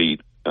difficult to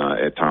beat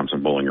at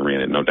Thompson Bowling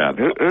Arena, no doubt.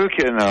 Who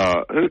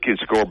can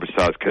score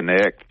besides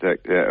Connect?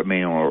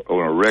 On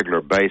a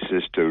regular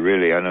basis to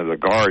really, I know the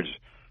guards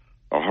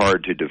are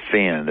hard to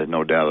defend. There's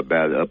no doubt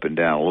about it, up and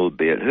down a little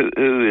bit.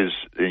 Who is,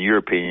 in your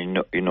opinion,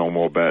 you know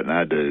more about it than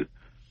I do?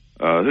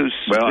 Who's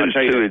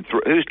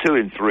 2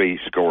 and 3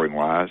 scoring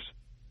wise?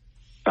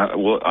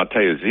 I'll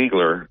tell you,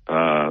 Ziegler,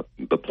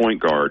 the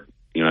point guard.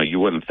 You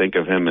wouldn't think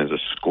of him as a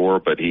scorer,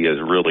 but he has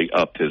really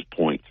upped his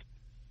points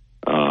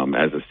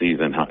as the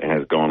season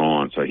has gone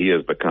on. So he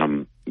has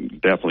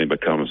definitely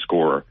become a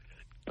scorer.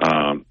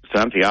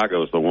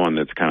 Santiago is the one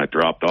that's kind of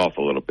dropped off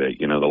a little bit.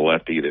 The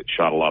lefty that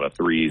shot a lot of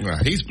threes. Well,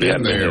 he's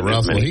been there,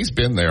 Russell. He's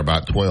been there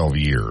about 12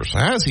 years.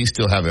 How does he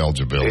still have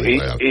eligibility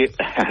left?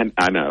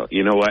 I know.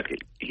 You know what?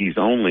 He's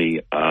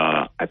only,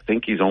 I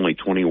think he's only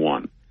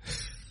 21.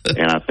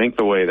 And I think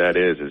the way that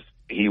is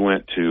he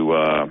went to,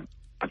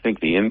 I think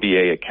the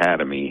NBA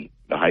Academy,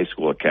 the high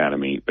school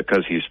academy,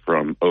 because he's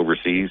from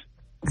overseas.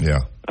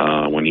 Yeah.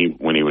 When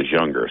he was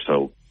younger,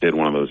 so did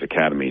one of those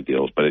academy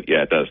deals. But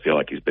it does feel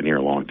like he's been here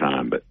a long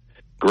time. But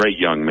great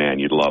young man,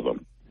 you'd love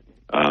him.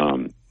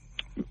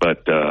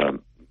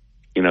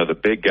 The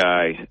big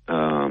guy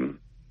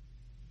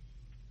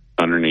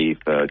underneath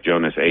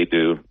Jonas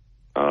Adu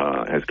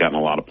has gotten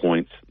a lot of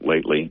points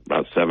lately,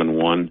 about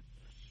 7-1.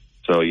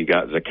 So you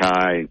got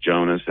Zakai,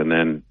 Jonas, and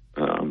then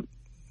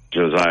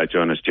Josiah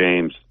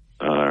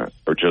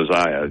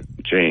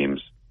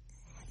James.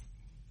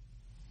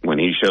 When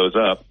he shows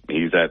up,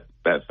 he's that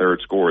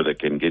third scorer that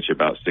can get you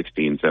about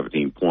 16,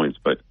 17 points.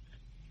 But,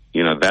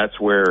 that's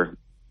where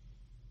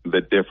the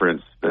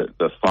difference,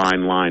 the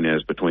fine line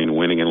is between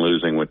winning and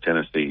losing with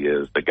Tennessee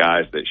is the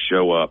guys that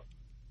show up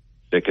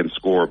that can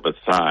score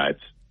besides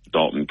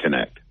Dalton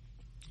Connect.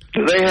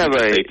 Do they have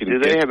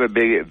a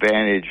big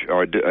advantage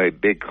or a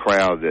big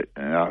crowd that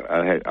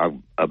I had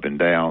up and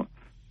down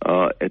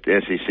at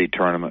the SEC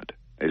tournament?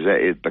 Is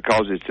that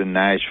because it's in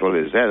Nashville?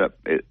 Is that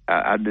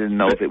I didn't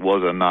know if it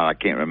was or not. I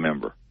can't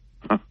remember.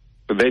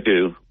 They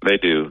do.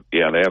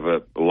 Yeah, they have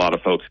a lot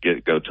of folks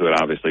go to it,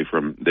 obviously,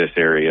 from this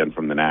area and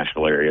from the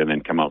Nashville area, and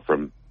then come up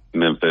from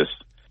Memphis.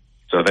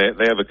 So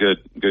they have a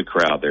good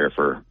crowd there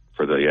for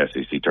the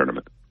SEC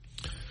tournament.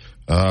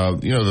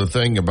 The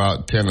thing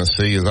about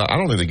Tennessee is I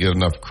don't think they get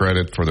enough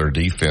credit for their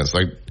defense.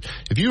 Like,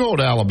 if you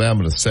hold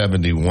Alabama to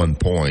 71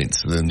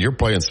 points, then you're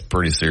playing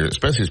pretty serious,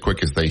 especially as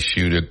quick as they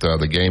shoot it.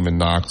 The game in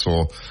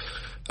Knoxville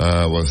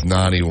was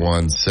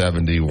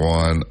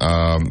 91-71.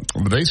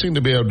 But they seem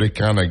to be able to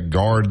kind of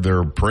guard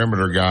their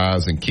perimeter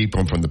guys and keep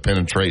them from the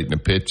penetrating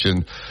and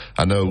pitching.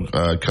 I know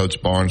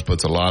Coach Barnes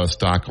puts a lot of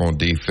stock on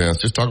defense.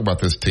 Just talk about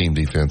this team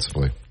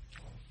defensively.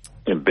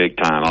 In big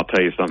time. I'll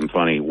tell you something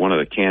funny. One of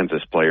the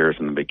Kansas players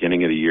in the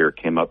beginning of the year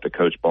came up to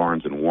Coach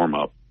Barnes in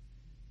warm-up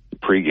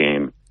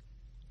pregame,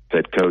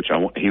 said, Coach,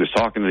 he was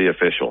talking to the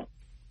official.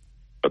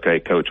 Okay,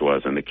 Coach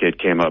was. And the kid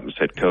came up and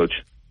said, Coach,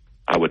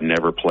 I would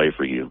never play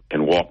for you,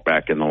 and walked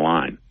back in the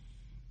line.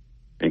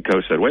 And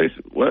Coach said, wait,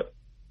 what?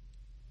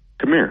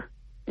 Come here.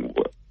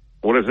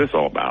 What is this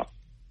all about?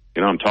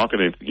 I'm talking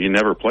to you,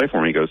 never play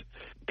for me. He goes,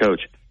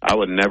 Coach, I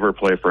would never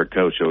play for a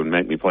coach who would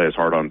make me play as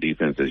hard on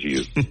defense as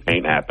you.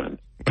 Ain't happening.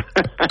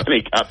 And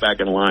he got back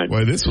in line.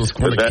 Wait, this was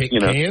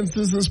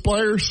Kansas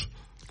players?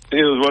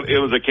 It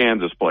was a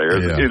Kansas player.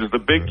 Yeah. It was the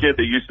big kid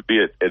that used to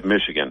be at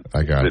Michigan.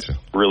 I got you.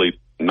 Really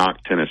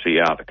knocked Tennessee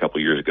out a couple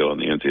years ago in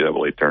the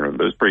NCAA tournament.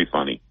 But it was pretty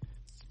funny.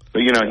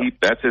 But,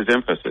 that's his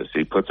emphasis.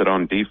 He puts it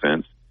on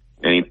defense,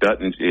 and he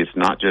doesn't. It's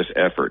not just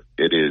effort.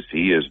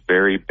 He is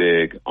very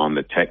big on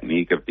the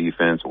technique of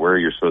defense, where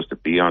you're supposed to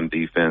be on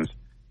defense.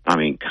 I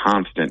mean,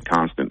 constant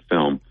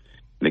film.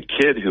 The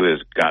kid who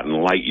has gotten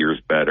light years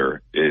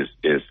better is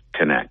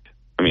Connect.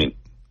 I mean,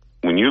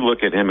 when you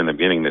look at him in the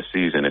beginning of the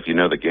season, if you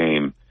know the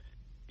game,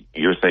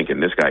 you're thinking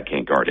this guy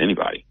can't guard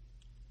anybody.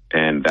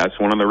 And that's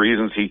one of the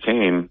reasons he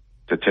came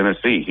to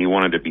Tennessee. He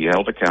wanted to be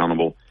held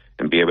accountable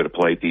and be able to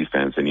play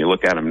defense. And you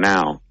look at him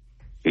now,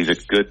 he's a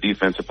good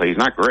defensive player. He's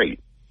not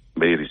great,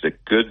 but he's a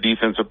good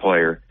defensive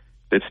player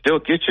that still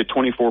gets you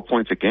 24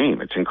 points a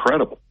game. It's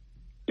incredible.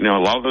 A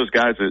lot of those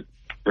guys that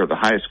are the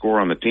highest scorer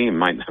on the team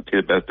might not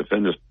be the best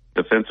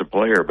defensive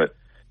player, but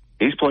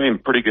he's playing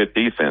pretty good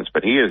defense.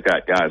 But he has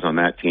got guys on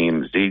that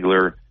team,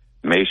 Ziegler,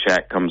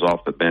 Meshack comes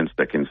off the bench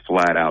that can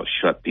flat out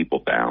shut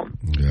people down.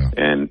 Yeah.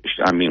 And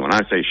I mean, when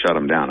I say shut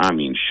them down, I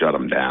mean shut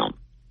them down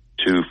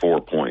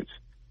 2-4 points.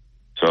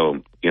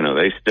 So,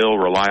 they still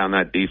rely on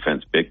that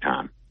defense big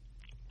time.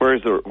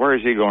 Where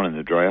is he going in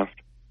the draft?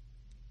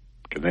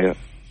 Connect.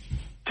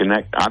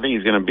 I think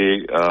he's going to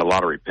be a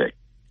lottery pick.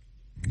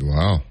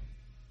 Wow.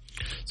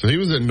 So he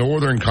was at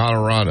Northern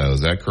Colorado.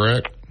 Is that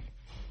correct?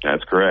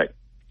 That's correct.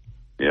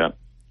 Yeah.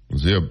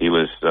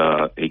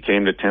 He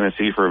came to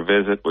Tennessee for a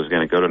visit, was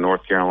going to go to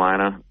North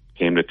Carolina,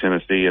 came to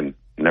Tennessee and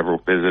never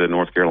visited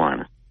North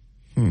Carolina.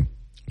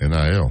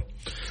 NIL.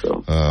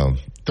 So,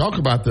 talk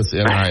about this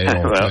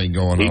NIL thing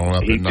going on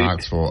up in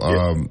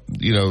Knoxville.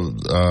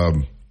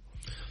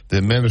 The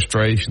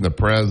administration, the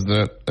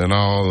president, and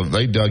all,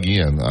 they dug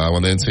in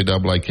when the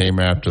NCAA came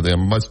after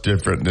them, much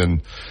different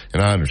than, and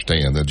I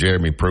understand the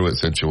Jeremy Pruitt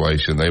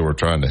situation. They were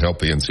trying to help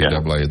the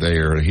NCAA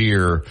there.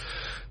 Here,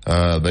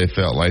 they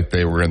felt like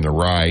they were in the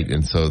right,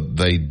 and so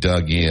they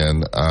dug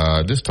in.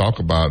 Just talk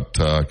about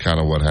kind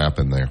of what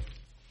happened there.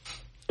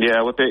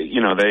 Yeah,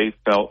 they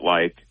felt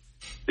like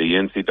the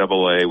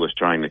NCAA was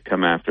trying to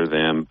come after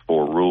them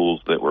for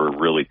rules that were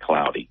really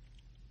cloudy.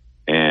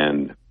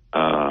 And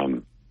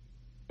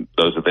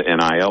those are the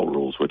NIL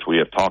rules, which we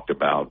have talked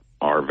about,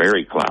 are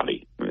very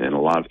cloudy. And a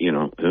lot,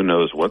 who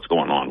knows what's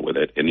going on with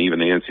it. And even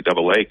the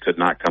NCAA could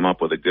not come up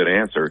with a good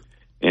answer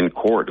in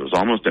court. It was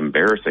almost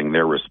embarrassing,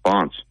 their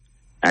response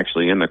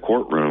actually in the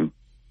courtroom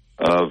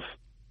of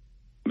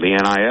the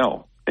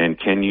NIL. And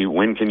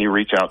when can you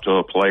reach out to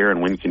a player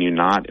and when can you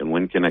not? And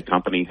when can a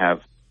company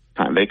have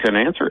time? They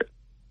couldn't answer it.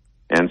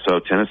 And so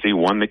Tennessee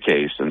won the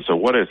case. And so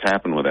what has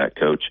happened with that,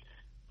 Coach,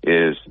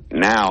 is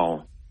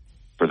now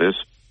for this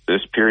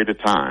period of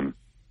time,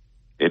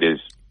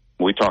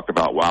 we talk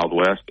about Wild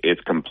West,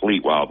 it's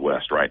complete Wild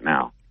West right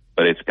now.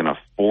 But it's going to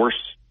force,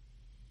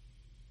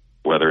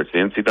 whether it's the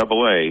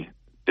NCAA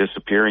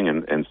disappearing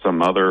and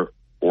some other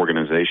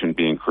organization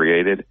being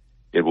created,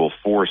 it will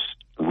force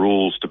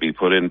rules to be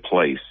put in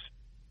place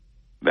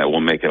that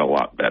will make it a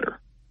lot better.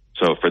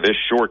 So for this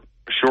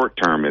short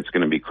term, it's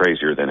going to be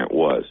crazier than it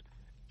was.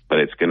 But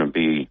it's going to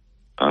be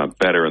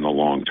better in the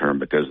long term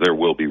because there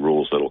will be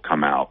rules that will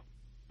come out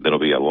that'll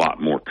be a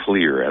lot more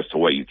clear as to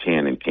what you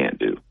can and can't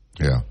do.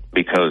 Yeah,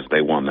 because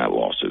they won that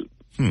lawsuit.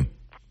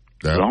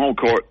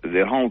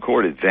 The home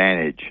court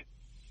advantage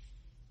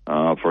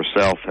for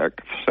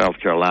South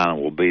Carolina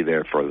will be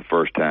there for the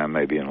first time,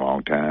 maybe in a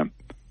long time.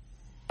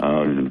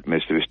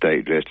 Mississippi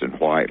State dressed in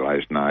white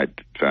last night,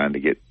 trying to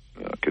get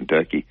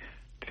Kentucky,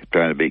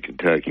 trying to beat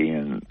Kentucky,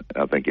 and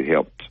I think it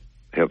helped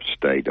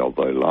State,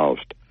 although they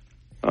lost.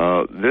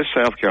 This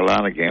South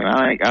Carolina game,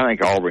 I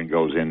think Auburn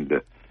goes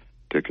into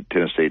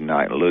Tennessee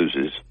tonight and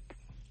loses.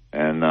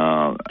 And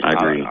I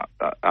agree.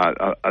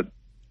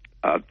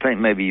 I think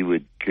maybe you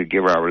could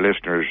give our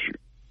listeners.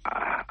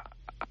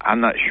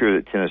 I'm not sure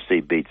that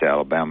Tennessee beats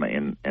Alabama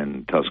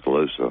in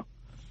Tuscaloosa,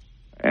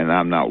 and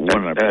I'm not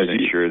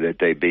 100% sure that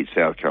they beat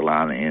South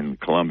Carolina in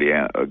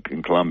Columbia.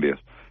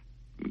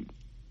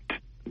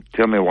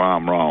 Tell me why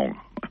I'm wrong.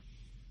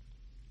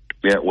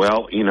 Yeah,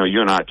 well,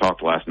 you and I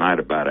talked last night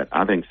about it.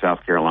 I think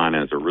South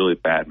Carolina is a really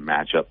bad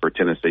matchup for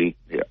Tennessee.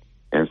 Yeah.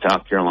 And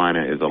South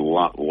Carolina is a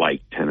lot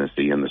like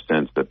Tennessee in the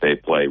sense that they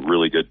play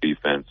really good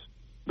defense.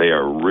 They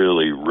are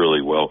really,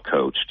 really well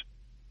coached.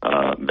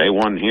 They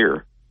won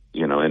here,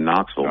 in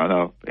Knoxville. I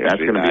know. That's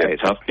going to be a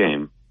tough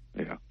game.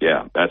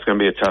 Yeah, that's going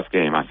to be a tough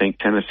game. I think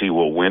Tennessee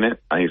will win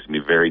it. I think it's going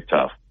to be very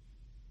tough.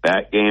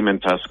 That game in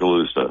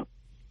Tuscaloosa,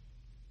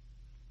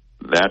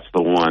 that's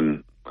the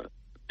one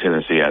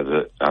Tennessee has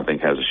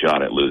a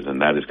shot at losing.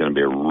 That is going to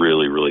be a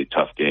really, really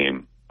tough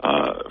game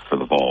for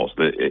the Vols.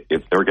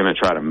 If they're going to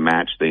try to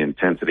match the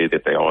intensity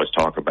that they always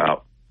talk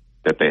about,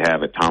 that they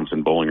have at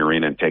Thompson Bowling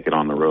Arena and take it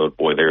on the road,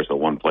 boy, there's the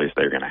one place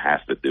they're going to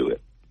have to do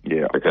it.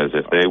 Yeah. Because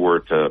if they were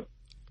to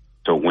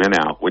win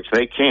out, which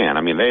they can,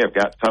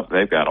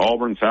 they've got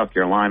Auburn, South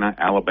Carolina,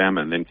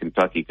 Alabama, and then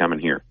Kentucky coming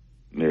here.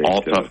 Yeah,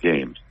 all tough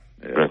games.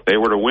 Yeah. But if they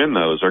were to win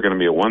those, they're going to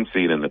be a 1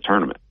 seed in the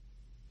tournament.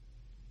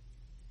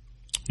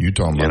 You're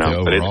talking about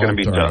the but it's overall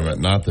be tournament, tough.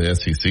 Not the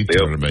SEC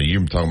tournament.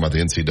 You're talking about the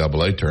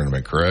NCAA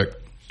tournament, correct?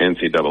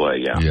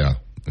 NCAA, yeah.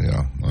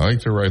 Yeah. I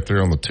think they're right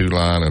there on the 2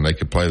 line, and they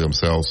could play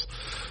themselves.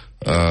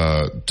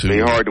 It'd be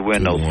hard to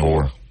win those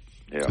 4.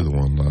 Yeah.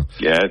 2-1.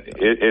 Yeah,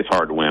 it's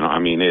hard to win.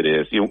 It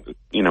is.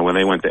 When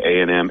they went to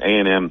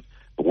A&M,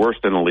 the worst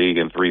in the league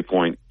in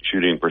 3-point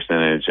shooting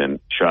percentage and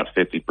shot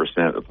 50%,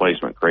 the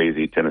placement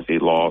crazy. Tennessee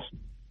lost.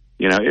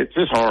 It's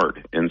just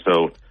hard. And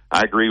so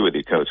I agree with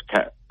you, Coach.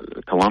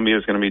 Columbia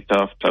is going to be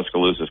tough.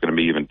 Tuscaloosa is going to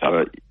be even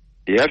tougher.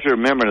 You have to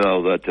remember,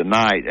 though, that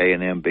tonight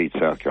A&M beat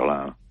South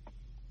Carolina.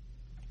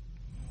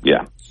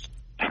 Yeah.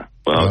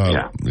 Well,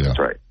 yeah, that's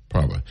right.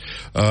 Probably.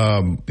 I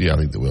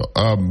think they will.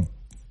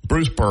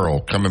 Bruce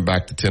Pearl coming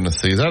back to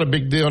Tennessee. Is that a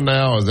big deal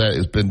now?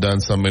 It's been done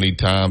so many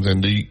times?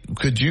 And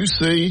could you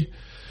see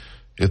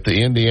if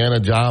the Indiana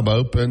job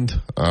opened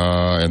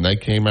and they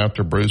came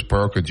after Bruce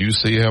Pearl, could you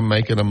see him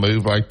making a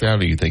move like that,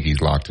 or do you think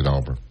he's locked at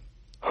Auburn?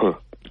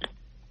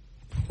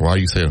 Why are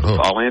you saying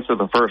hook? I'll answer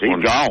the first one.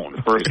 He's gone.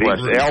 The first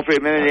question. He's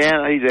Alfred,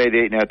 Indiana. He's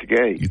 88 out the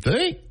gate. You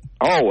think?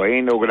 Oh, he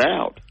ain't no good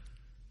out.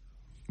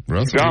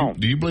 Russell, he's gone.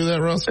 Do you believe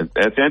that, Russell?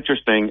 That's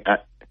interesting.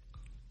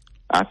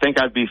 I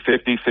think I'd be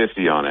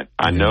 50-50 on it.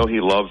 I know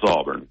he loves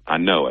Auburn. I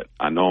know it.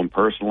 I know him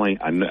personally.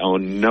 I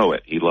know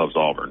it. He loves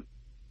Auburn.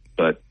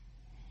 But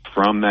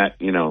from that,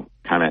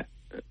 kind of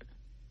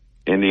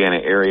Indiana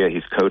area,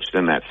 he's coached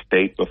in that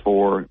state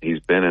before.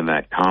 He's been in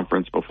that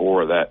conference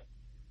before. That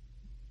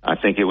I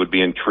think it would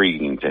be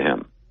intriguing to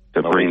him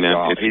to bring them.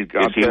 If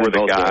he were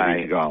the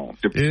guy.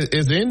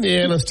 Is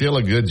Indiana still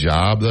a good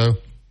job, though?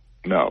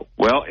 No.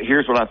 Well,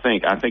 here's what I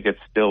think. I think it's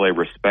still a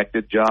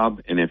respected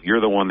job, and if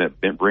you're the one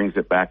that brings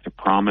it back to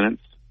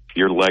prominence,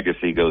 your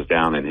legacy goes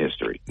down in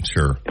history.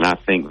 Sure. And I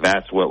think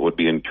that's what would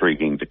be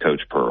intriguing to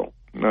Coach Pearl,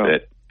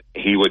 that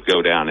he would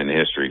go down in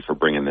history for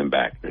bringing them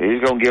back.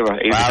 He's going to give a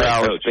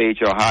 5-hour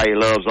speech on how he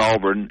loves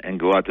Auburn and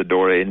go out the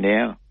door to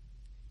Indiana.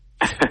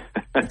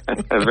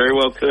 Very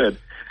well could.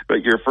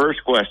 But your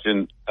first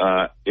question,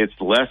 it's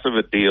less of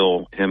a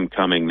deal, him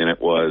coming, than it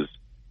was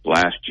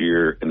last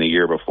year and the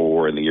year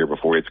before and the year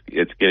before.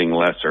 It's getting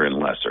lesser and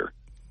lesser.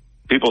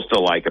 People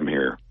still like him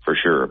here for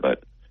sure,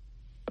 but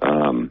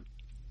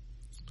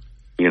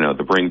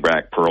the bring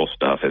back Pearl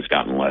stuff has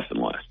gotten less and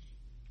less.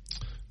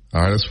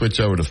 All right, let's switch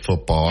over to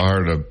football. I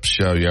heard a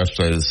show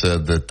yesterday that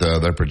said that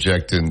they're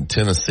projecting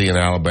Tennessee and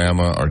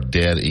Alabama are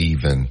dead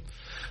even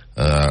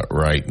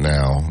right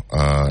now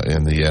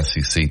in the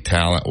SEC,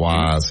 talent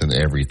wise and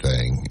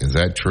everything. Is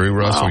that true,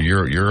 Russell?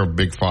 Wow. You're a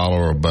big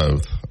follower of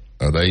both.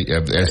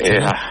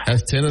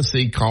 Has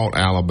Tennessee caught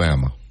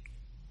Alabama?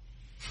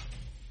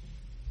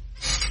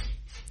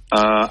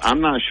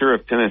 I'm not sure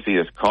if Tennessee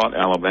has caught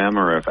Alabama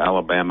or if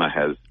Alabama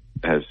has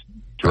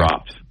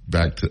dropped.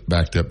 Backed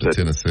up to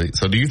Tennessee.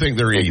 So do you think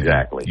they're even?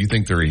 Exactly. You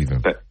think they're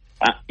even? But,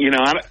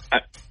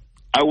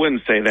 I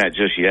wouldn't say that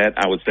just yet.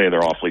 I would say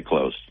they're awfully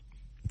close.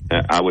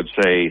 I would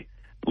say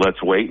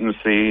let's wait and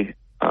see.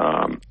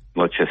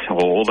 Let's just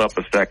hold up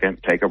a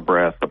second, take a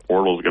breath. The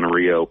portal's going to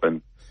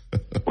reopen.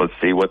 Let's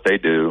see what they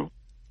do.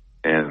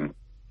 And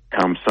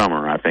come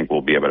summer, I think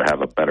we'll be able to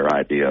have a better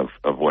idea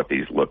of what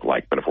these look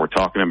like. But if we're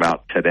talking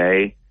about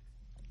today,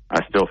 I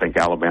still think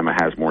Alabama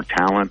has more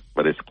talent,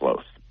 but it's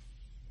close.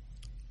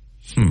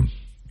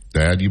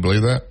 Dad, you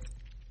believe that?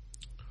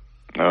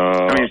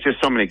 It's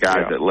just so many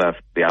guys that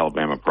left the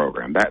Alabama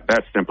program.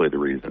 That's simply the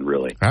reason,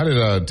 really. How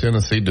did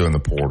Tennessee do in the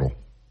portal?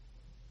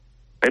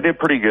 They did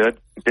pretty good.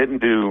 Didn't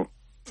do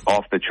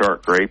off the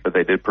chart great, but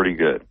they did pretty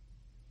good.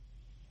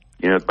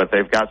 But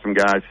they've got some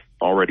guys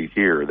already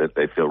here that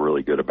they feel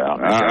really good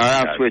about.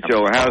 I'll switch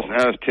over.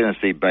 How's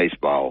Tennessee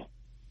baseball?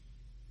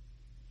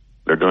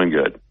 They're doing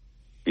good.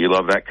 You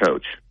love that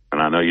coach,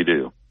 and I know you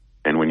do.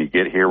 And when you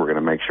get here, we're going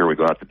to make sure we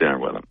go out to dinner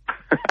with him.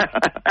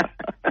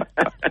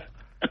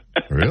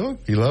 Really?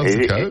 He loves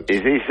the coach?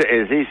 Is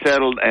he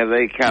settled? Have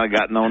they kind of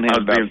gotten on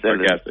him about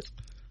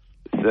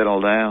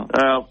settle down?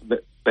 Well,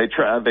 they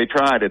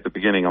tried at the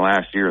beginning of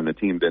last year, and the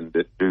team didn't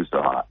do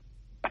so hot.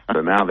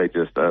 So now they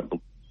just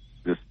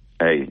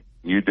hey,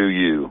 you do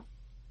you,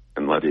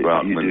 and let's go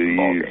out and win the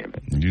ball game.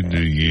 You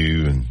do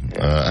you. And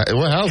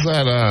how's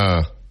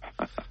that?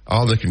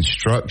 All the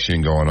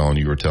construction going on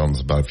you were telling us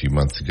about a few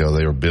months ago.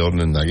 They were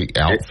building in the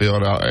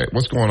outfield.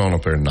 What's going on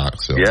up there in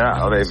Knoxville?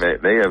 Yeah,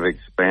 they have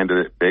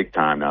expanded it big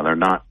time now. They're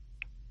not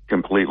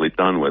completely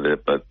done with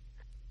it, but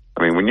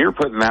when you're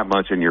putting that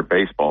much in your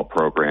baseball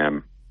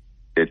program,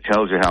 it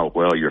tells you how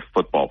well your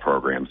football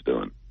program's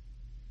doing,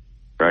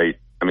 right?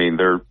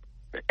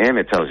 And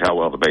it tells you how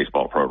well the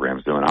baseball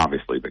program's doing,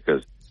 obviously,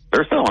 because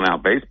they're selling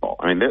out baseball.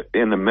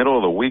 In the middle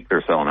of the week,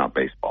 they're selling out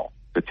baseball.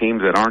 The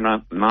teams that are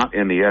not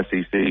in the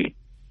SEC,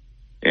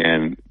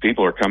 and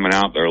people are coming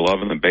out, they're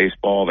loving the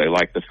baseball. They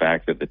like the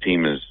fact that the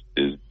team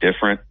is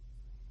different.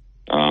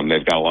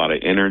 They've got a lot of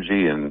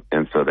energy, and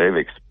so they've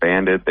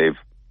expanded.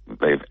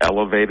 They've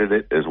elevated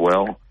it as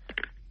well,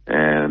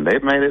 and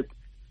they've made it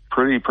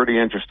pretty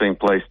interesting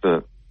place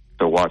to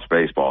watch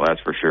baseball.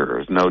 That's for sure.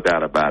 There's no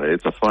doubt about it.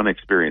 It's a fun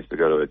experience to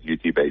go to a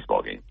UT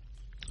baseball game.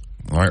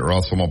 All right,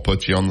 Ross, I'm going to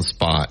put you on the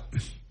spot.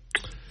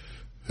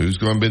 Who's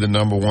going to be the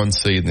number one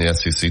seed in the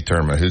SEC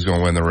tournament? Who's going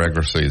to win the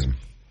regular season?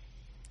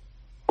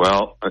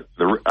 Well,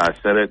 I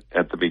said it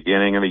at the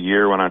beginning of the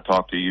year when I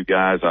talked to you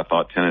guys. I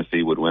thought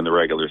Tennessee would win the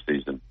regular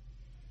season.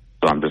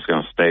 So I'm just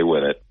going to stay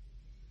with it.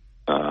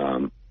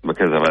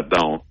 Because if I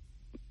don't,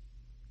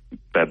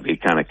 that'd be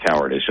kind of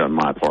cowardish on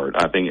my part.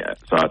 I'll stay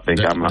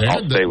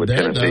with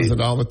Tennessee. Dad does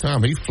it all the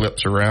time. He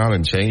flips around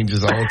and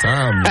changes all the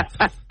time.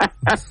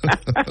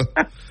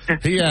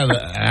 He had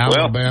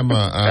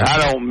Alabama.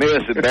 I don't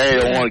miss it.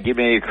 Barry don't want to give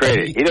me any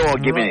credit. He don't want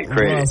to give me any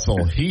credit.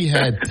 Russell, he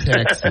had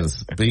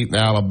Texas beating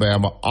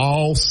Alabama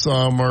all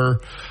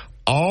summer,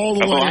 all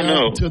the way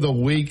up to the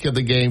week of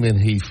the game, and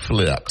he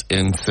flipped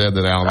and said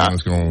that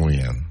Alabama's going to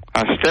win.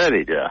 I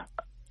studied,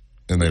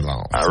 and they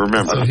lost. I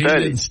remember. So he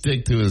didn't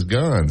stick to his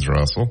guns,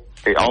 Russell.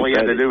 All he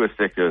had to do was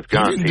stick to his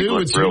guns. He didn't do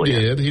what you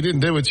did. He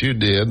didn't do what you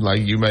did.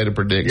 Like you made a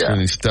prediction, and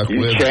he stuck with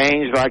it. You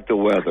changed like the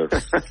weather.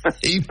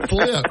 He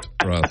flipped,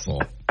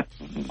 Russell.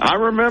 I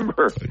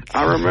remember.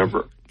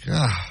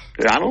 God.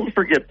 I don't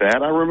forget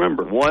that. I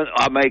remember.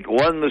 I make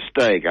one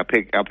mistake. I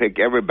pick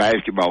every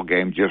basketball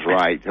game just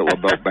right.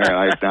 About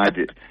Barry last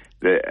night.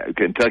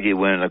 Kentucky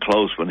winning a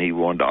close when he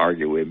wanted to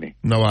argue with me.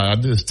 No, I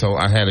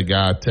had a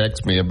guy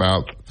text me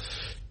about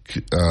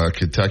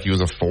Kentucky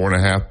was a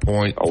 4.5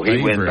 point. Oh,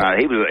 he went by.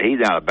 He's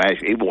not a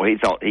basketball. He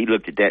thought he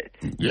looked at that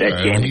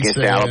game against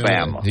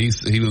Alabama.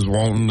 He was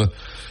wanting to.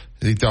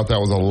 He thought that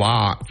was a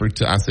lot.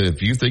 I said,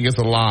 if you think it's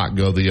a lot,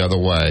 go the other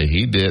way.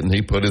 He didn't.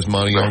 He put his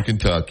money on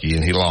Kentucky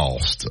and he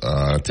lost.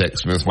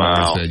 Text Smith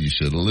said you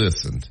should have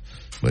listened,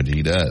 but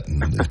he doesn't.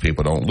 These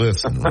people don't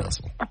listen,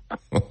 Russell.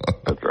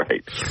 That's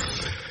right.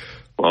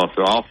 Well,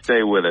 so I'll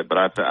stay with it, but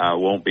I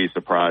won't be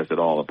surprised at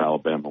all if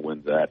Alabama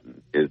wins that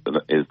and is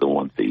the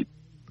 1 seed.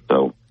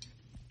 So,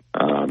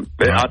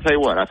 but I'll tell you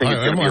what, I think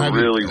it's going to be a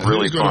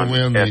really fun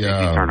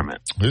SEC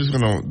tournament.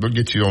 We'll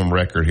get you on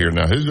record here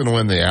now. Who's going to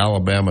win the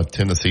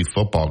Alabama-Tennessee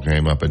football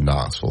game up in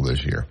Knoxville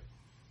this year?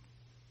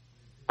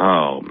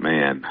 Oh,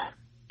 man.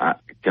 I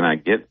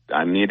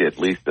need at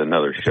least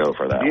another show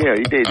for that. Yeah,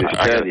 you need to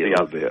study a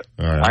little bit.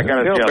 Right. I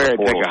got to see how the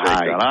take a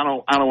hike.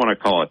 I don't want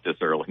to call it this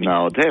early.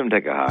 No, tell him to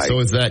take a hike. So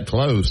it's that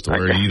close to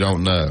where you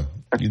don't know.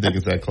 You think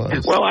it's that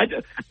close? Well, I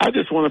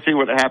just want to see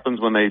what happens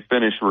when they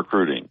finish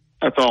recruiting.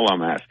 That's all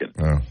I'm asking.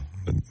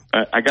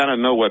 I got to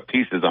know what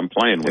pieces I'm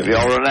playing with. Have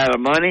y'all run out of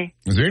money?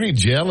 Is there any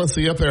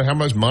jealousy up there? How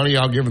much money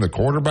y'all giving the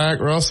quarterback,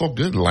 Russell?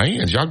 Good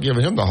lands. Y'all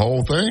giving him the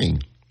whole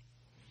thing.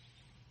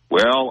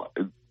 Well,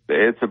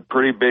 it's a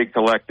pretty big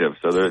collective,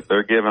 so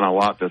they're giving a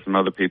lot to some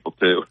other people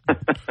too.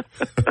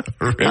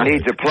 He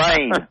needs a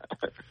plane.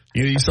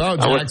 You saw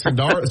Jackson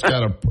Dart's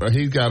got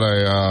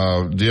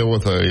a deal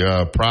with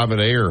a private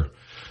air.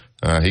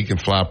 He can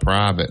fly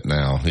private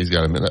now. He's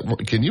got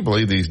can you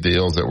believe these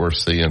deals that we're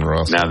seeing,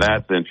 Russell? Now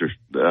that's interesting.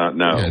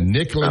 No. Yeah,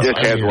 Nicholas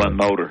just has one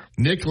motor.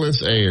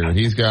 Nicholas Air.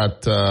 He's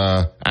got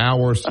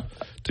hours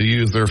to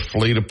use their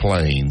fleet of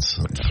planes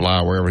and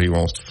fly wherever he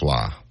wants to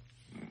fly.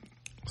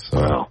 So.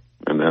 Well,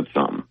 and that's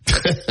something.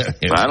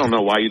 I don't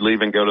know why you'd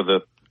leave and go to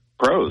the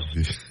pros.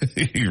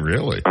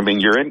 Really? I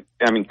mean,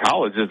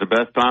 college is the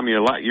best time of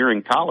your life. You're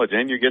in college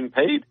and you're getting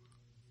paid.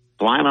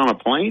 Flying on a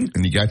plane?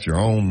 And you got your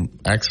own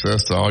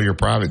access to all your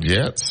private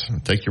jets.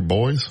 Take your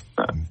boys.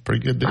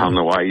 Pretty good deal. I don't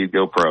know why you'd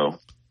go pro.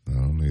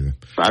 No, neither.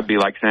 I'd be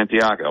like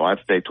Santiago. I'd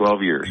stay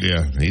 12 years.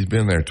 Yeah, he's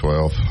been there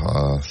 12.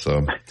 All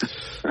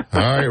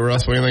right,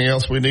 Russell, anything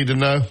else we need to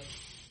know?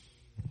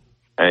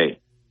 Hey,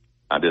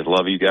 I just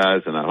love you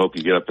guys, and I hope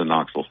you get up to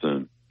Knoxville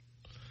soon.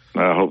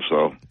 I hope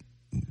so.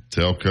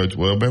 Tell Coach,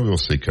 maybe we'll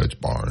see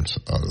Coach Barnes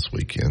this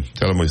weekend.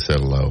 Tell him we said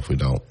hello if we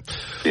don't.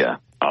 Yeah,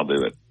 I'll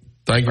do it.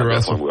 Thank you,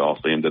 Russell. We'll all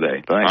see him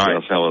today. Thanks, all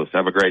right, fellas.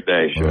 Have a great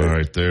day. All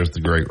right, there's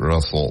the great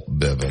Russell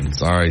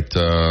Bivens. All right,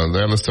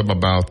 then let's talk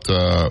about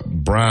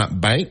Bryant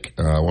Bank,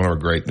 one of our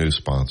great new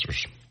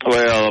sponsors.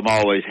 Well, I'm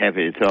always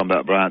happy to tell them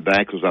about Bryant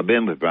Bank because I've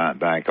been with Bryant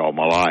Bank all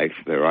my life.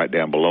 They're right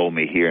down below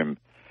me here in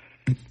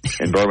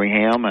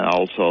Birmingham, and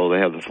also they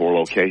have the 4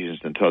 locations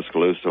in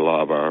Tuscaloosa. A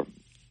lot of our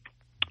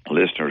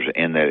listeners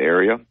are in that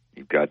area.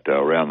 You've got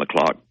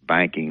around-the-clock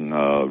banking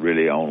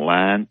really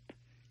online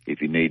if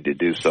you need to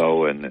do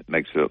so, and it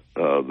makes the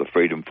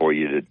freedom for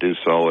you to do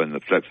so and the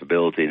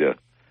flexibility to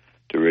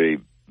really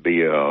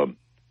be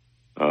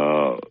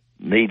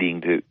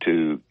needing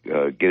to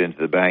get into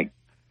the bank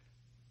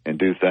and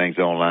do things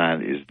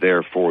online is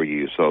there for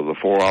you. So the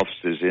 4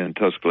 offices in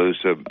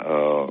Tuscaloosa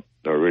are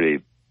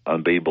really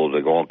unbeatable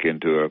to walk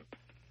into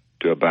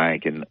a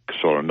bank and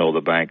sort of know the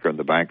banker and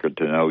the banker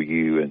to know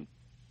you, and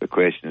the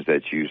questions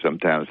that you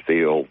sometimes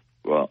feel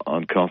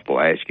uncomfortable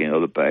asking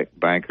other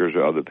bankers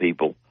or other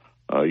people.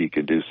 You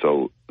can do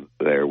so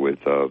there with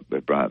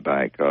Bryant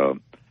Bank. The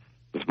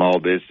small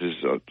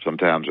businesses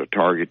sometimes are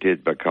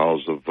targeted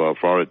because of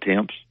fraud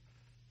attempts.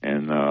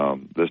 And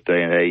this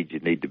day and age, you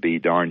need to be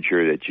darn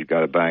sure that you've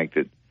got a bank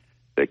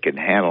that can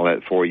handle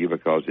that for you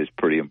because it's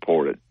pretty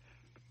important.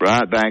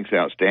 Bryant Bank's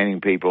outstanding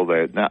people.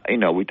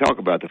 We talk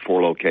about the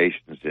 4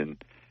 locations in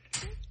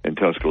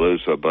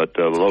Tuscaloosa, but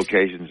the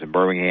locations in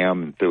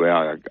Birmingham and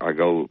throughout, I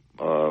go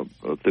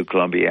through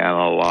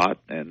Columbiana a lot,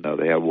 and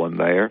they have one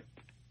there.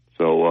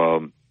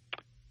 So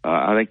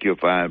I think you'll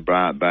find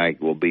Bryant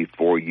Bank will be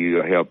for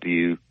you, help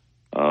you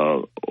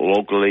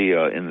locally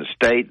in the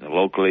state and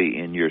locally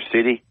in your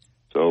city.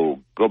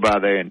 So go by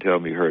there and tell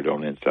them you heard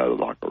on Inside the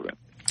Locker Room.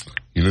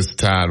 You listen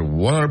to Tide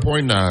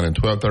 100.9 and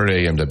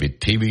 1230 AM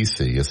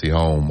WTBC. It's the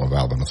home of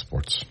Alabama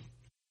sports.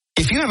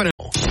 If you have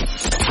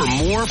for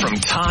more from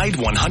Tide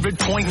 100.9,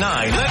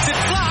 let it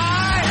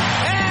fly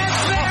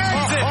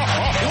and it.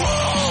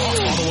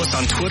 Follow us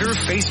on Twitter,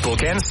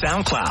 Facebook, and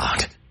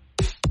SoundCloud.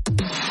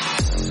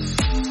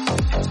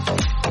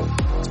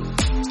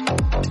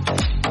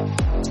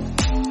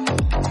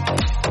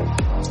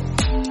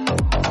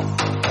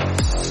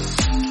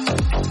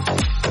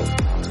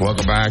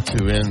 Welcome back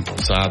to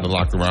Inside the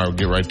Locker Room. We'll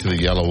get right to the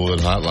Yellowwood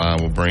Hotline.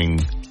 We'll bring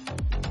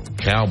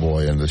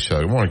Cowboy into the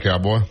show. Good morning,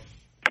 Cowboy.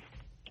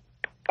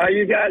 How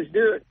you guys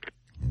doing?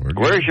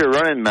 Where's your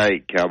running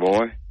mate,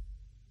 Cowboy?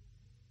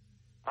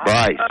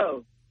 Bryce.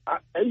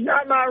 He's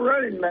not my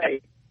running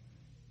mate,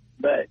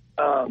 but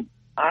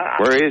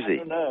where is he? I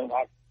don't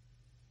know.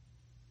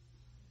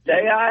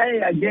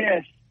 JIA, I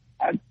guess.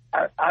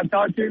 I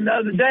talked to him the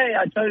other day.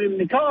 I told him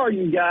to call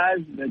you guys,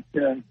 but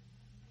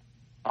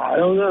I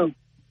don't know.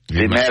 Is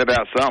he mad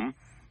about something?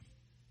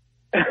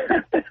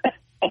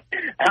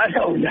 I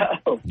don't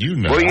know. You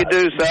know. Well, you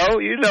do so.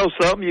 You know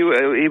something. He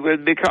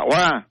would be called.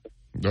 Why?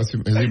 Is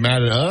he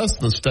mad at us,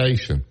 the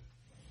station?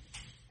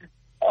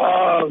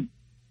 I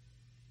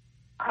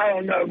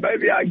don't know.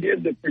 Maybe I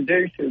give the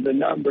producer the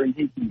number and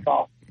he can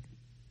call.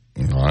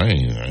 No, I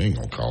ain't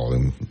gonna call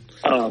him.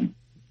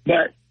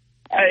 But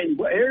hey,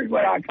 here's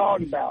what I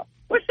called about.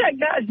 What's that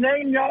guy's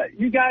name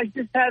you guys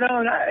just had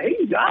on?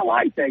 I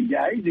like that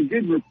guy. He's a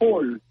good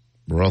reporter.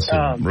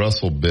 Russell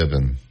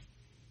Biven.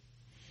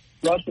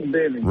 Russell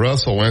Biven.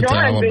 Russell went to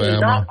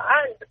Alabama.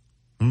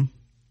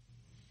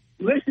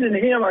 Listening to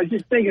him, I was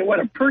just thinking what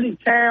a pretty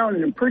town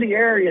and a pretty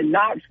area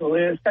Knoxville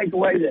is. Take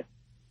away the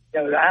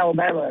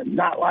Alabama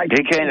not like.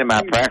 He came to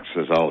my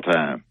practices all the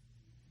time.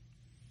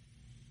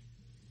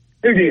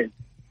 Who did?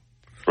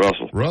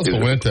 Russell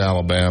went to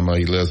Alabama.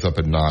 He lives up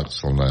in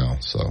Knoxville now.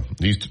 So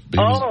he used to be.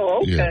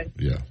 Okay.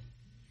 Yeah.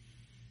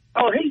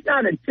 Oh, he's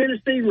not a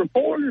Tennessee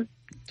reporter.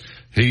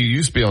 He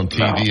used to be on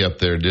TV up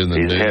there doing the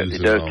news. He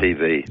does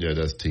TV. Yeah,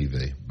 does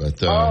TV. But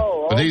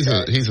he's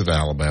an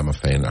Alabama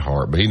fan at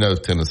heart. But he knows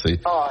Tennessee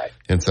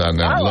inside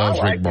and out.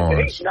 Loves Rick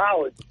Barnes. He's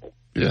knowledgeable.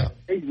 Yeah.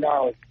 He's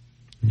knowledgeable.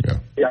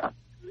 Yeah.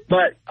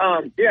 But,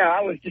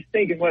 I was just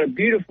thinking what a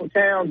beautiful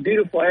town,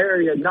 beautiful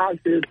area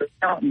Knoxville is.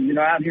 Mountain,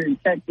 out here in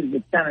Texas,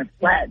 it's kind of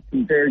flat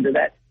compared to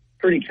that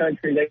pretty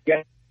country they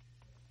got.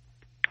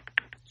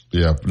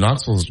 Yeah,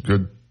 Knoxville's a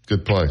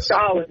good place.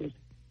 Collins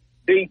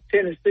beat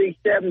Tennessee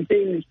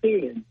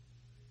 17-10.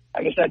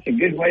 I guess that's a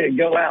good way to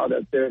go out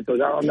up there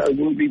because I don't know,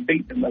 we'll be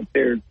beating them up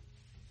there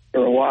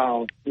for a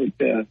while.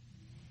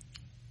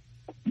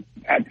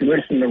 After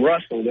listening to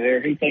Russell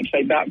there, he thinks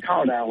they about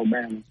caught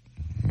Alabama.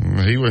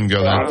 He wouldn't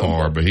go that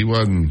far, but he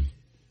wasn't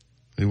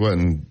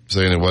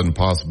saying it wasn't a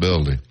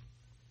possibility.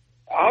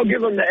 I'll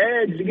give them the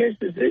edge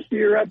against us this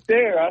year up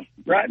there.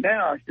 Right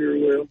now, I sure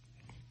will.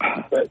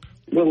 But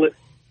we'll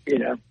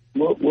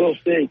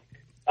see.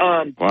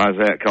 Why is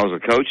that? Because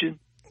of coaching?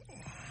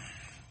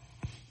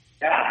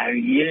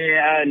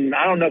 Yeah, and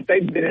I don't know if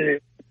they've been in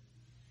it.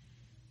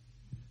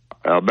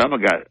 Alabama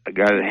got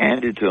it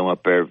handed to them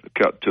up there 2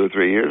 or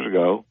 3 years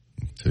ago.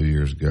 2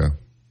 years ago.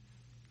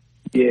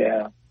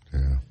 Yeah.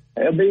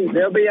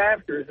 They'll be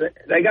after us.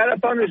 They got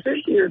up on us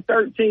this year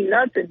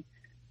 13-0.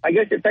 I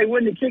guess if they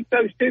wouldn't have kicked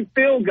those 2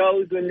 field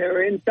goals when they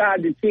were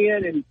inside the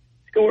 10 and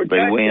scored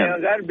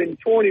touchdowns, that'd have been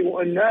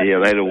 21-0. Yeah,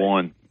 they'd have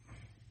won.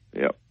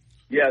 Yep.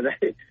 Yeah,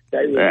 they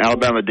the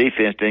Alabama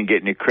defense didn't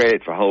get any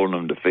credit for holding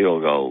them to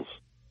field goals,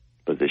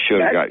 but they should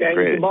have got credit.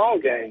 That changed the ball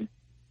game.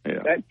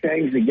 Yeah. That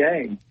changed the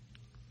game.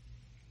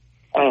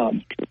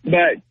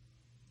 But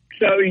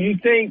so you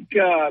think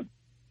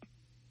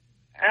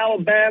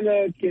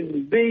Alabama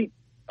can beat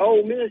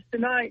Ole Miss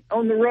tonight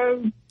on the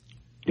road?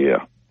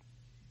 Yeah.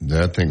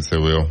 I think so,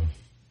 Will.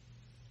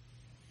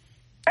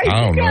 Hey,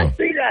 I don't know.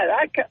 See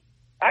that?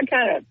 I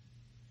kind of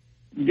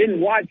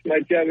didn't watch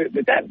much of it,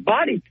 but that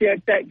body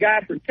check that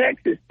guy for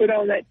Texas put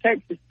on that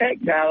Texas Tech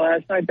guy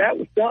last night, that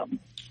was something.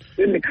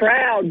 Then the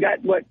crowd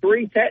got,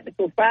 3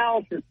 technical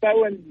fouls for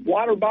throwing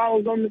water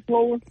bottles on the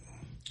floor?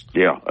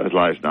 Yeah, that was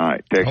last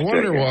night. I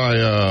wonder why,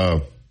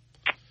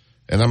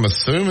 and I'm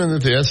assuming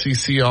that the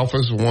SEC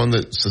office, the one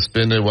that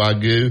suspended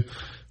Wagyu,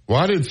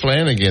 why did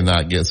Flanagan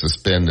not get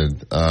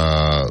suspended,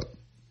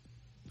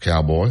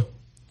 Cowboy?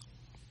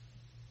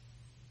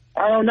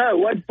 I don't know.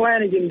 What'd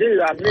Flanagan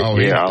do? I don't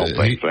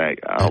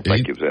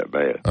think it was that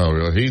bad. Oh,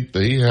 really?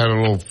 He had a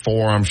little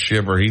forearm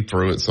shiver he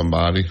threw at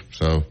somebody,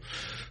 so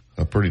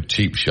a pretty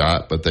cheap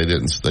shot, but they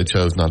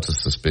chose not to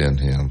suspend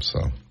him,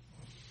 so.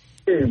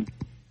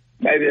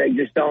 Maybe they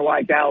just don't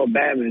like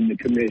Alabama in the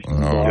commission.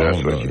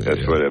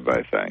 That's what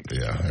everybody thinks.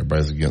 Yeah,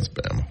 everybody's against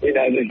Bama.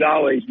 There's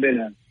always been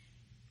a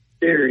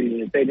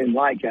theory that they didn't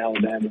like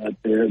Alabama up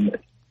there.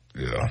 But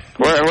yeah.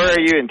 Where are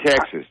you in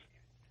Texas?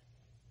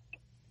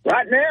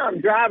 Right now,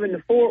 I'm driving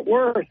to Fort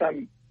Worth.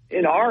 I'm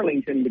in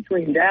Arlington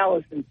between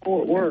Dallas and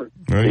Fort Worth.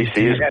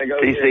 TCU's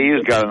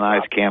got a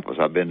nice campus.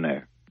 I've been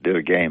there. Did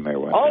a game there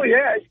once. Oh,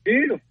 yeah, it's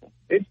beautiful.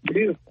 It's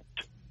beautiful.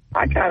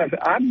 I've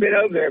been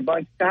over there a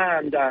bunch of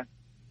times.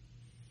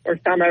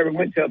 First time I ever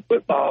went to a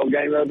football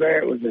game over there,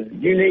 it was a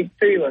unique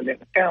feeling. It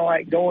was kind of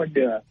like going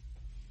to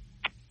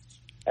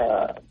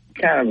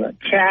kind of a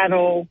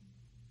cattle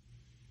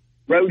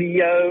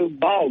rodeo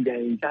ball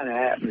game kind of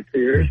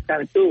atmosphere. It's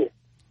kind of cool.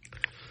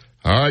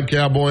 All right,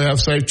 Cowboy, have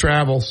safe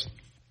travels.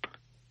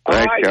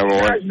 Thanks, all right, Cowboy.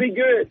 Guys, be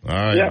good. All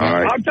right. Yeah,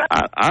 all right.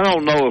 I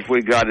don't know if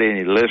we got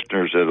any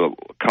listeners that'll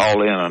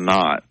call in or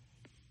not.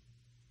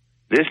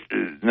 This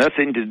is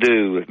nothing to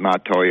do with my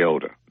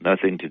Toyota.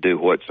 Nothing to do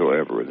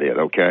whatsoever with it,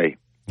 okay?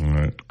 All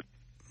right.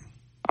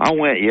 I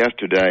went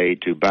yesterday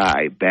to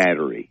buy a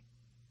battery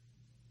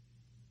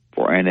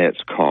for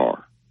Annette's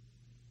car.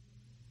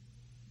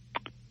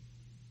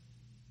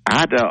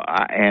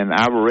 And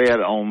I read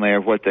on there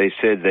what they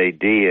said they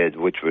did,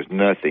 which was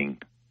nothing.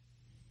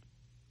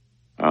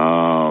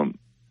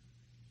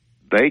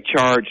 They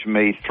charged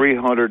me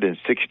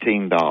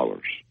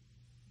 $316.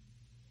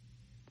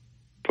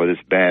 for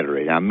this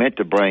battery. I meant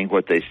to bring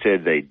what they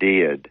said they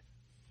did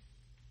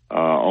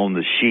on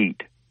the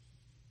sheet.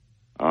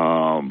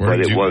 Where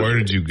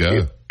did you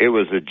go? It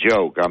was a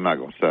joke. I'm not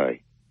going to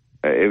say.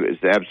 It was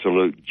an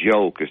absolute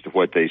joke as to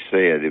what they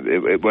said.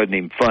 It wasn't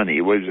even funny.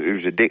 It was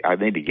I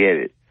need to get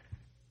it,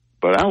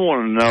 but I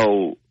want to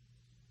know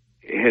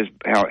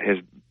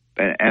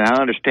and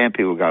I understand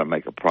people got to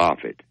make a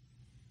profit,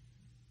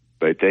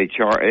 but they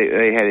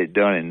had it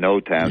done in no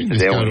time. You can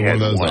just go to one of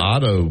those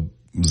auto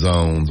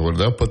zones where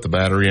they'll put the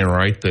battery in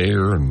right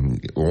there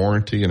and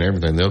warranty and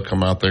everything. They'll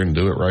come out there and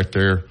do it right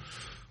there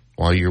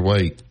while you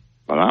wait.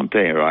 But I'm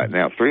telling you right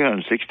now,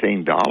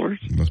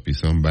 $316. Must be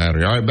some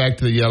battery. All right, back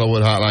to the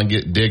Yellowwood hotline.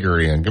 Get Digger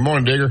in. Good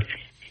morning, Digger.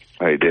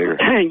 Hey, Digger.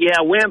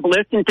 Yeah, Wimp,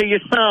 listen to your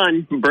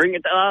son. Bring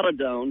it to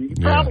AutoZone. You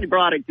probably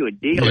brought it to a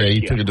dealer. Yeah,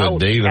 you took it to a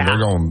dealer, and they're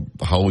going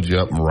to hold you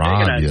up and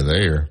rob you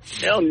there.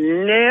 They'll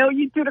nail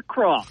you to the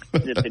cross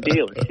at the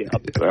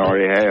dealership. They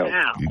already have.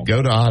 You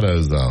go to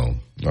AutoZone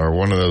or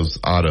one of those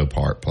auto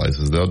part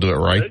places. They'll do it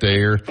right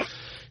there.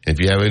 If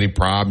you have any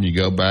problem, you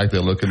go back,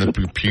 they'll look in the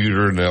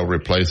computer, and they'll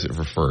replace it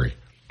for free.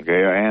 Okay,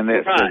 and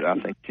that's right. I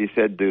think she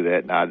said do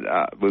that,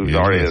 and we was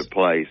already at a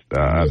place.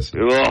 Don't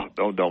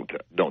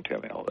tell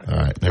me all that. All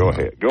right,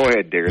 go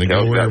ahead, Digger.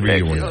 Go wherever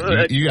you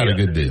want. You got a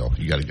good deal.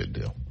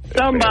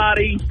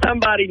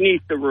 Somebody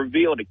needs to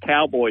reveal to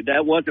Cowboy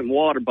that wasn't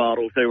water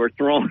bottles they were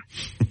throwing.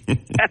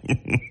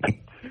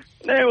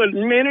 There was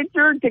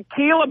miniature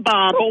tequila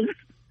bottles,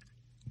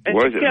 and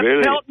was they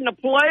kept pelting the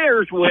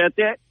players with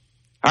it.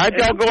 How'd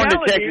y'all go into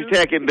Texas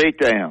Tech and beat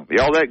them?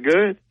 Y'all that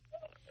good?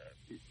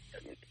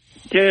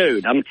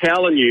 Dude, I'm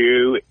telling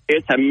you,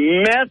 it's a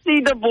messy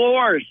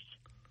divorce.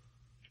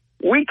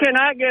 We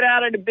cannot get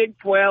out of the Big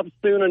 12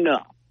 soon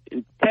enough.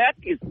 And Tech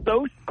is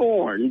so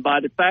scorned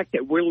by the fact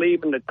that we're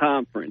leaving the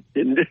conference.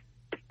 And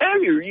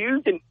you're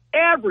using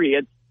every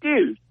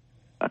excuse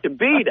to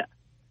beat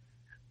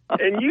us.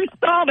 And you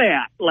saw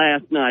that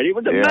last night. It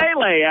was a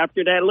melee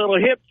after that little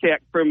hip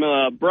check from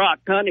Brock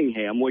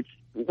Cunningham, which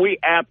we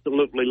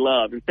absolutely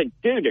love. And said,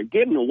 dude, they're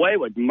getting away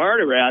with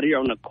murder out here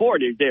on the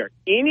court. Is there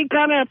any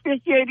kind of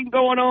officiating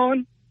going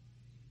on?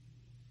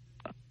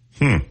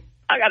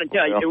 I got to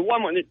tell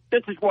you,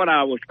 this is what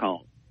I was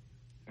called.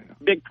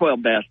 Big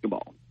 12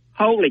 basketball.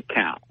 Holy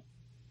cow.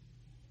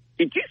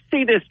 Did you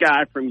see this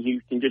guy from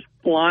Houston just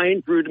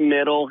flying through the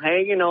middle,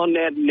 hanging on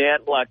that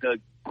net like a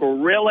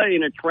gorilla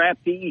in a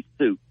trapeze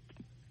suit?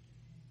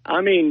 I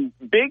mean,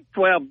 Big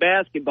 12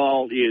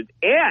 basketball is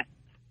it.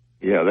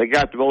 Yeah, they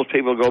got the most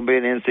people going to be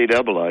in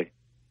NCAA.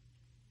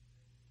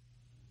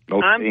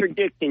 I'm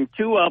predicting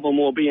 2 of them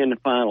will be in the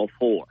Final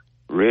Four.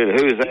 Really?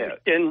 Who is that?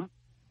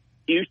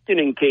 Houston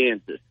and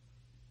Kansas.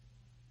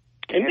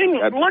 And then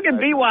look at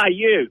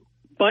BYU.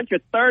 Bunch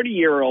of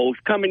 30-year-olds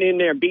coming in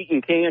there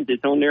beating Kansas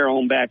on their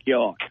own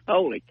backyard.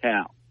 Holy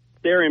cow.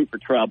 They're in for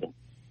trouble.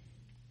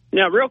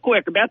 Now, real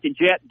quick, about the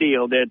jet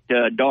deal that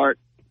Dart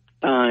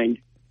signed.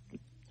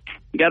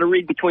 You got to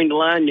read between the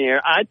lines there.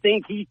 I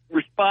think he's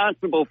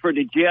responsible for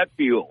the jet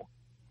fuel.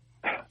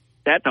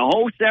 That's a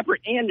whole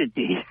separate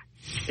entity,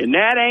 and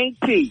that ain't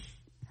cheap.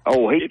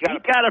 Oh, he's got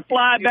to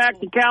fly back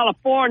to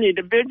California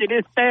to visit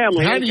his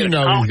family. How do you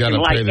know he's got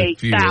to pay the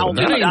fuel?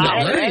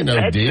 That ain't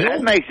no deal.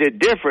 That makes it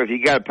different if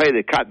you got to pay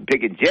the cotton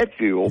picking jet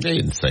fuel. They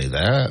didn't say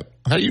that.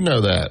 How do you know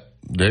that,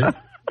 Dick?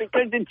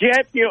 Because the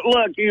jet fuel,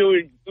 look,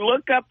 you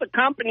look up the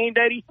company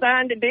that he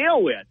signed a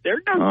deal with.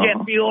 There's no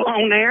jet fuel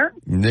on there.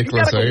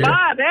 Nicholas you got to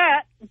buy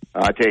that.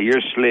 I tell you,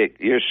 you're slick.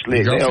 You're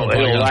slick.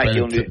 They'll like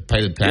you.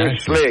 Pay the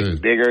taxes. You're slick, too.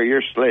 Digger.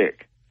 You're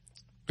slick.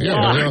 Yeah,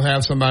 but they'll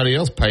have somebody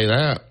else pay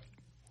that.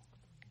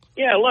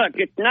 Yeah, look,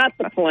 it's not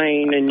the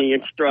plane and the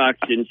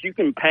instructions. You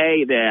can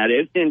pay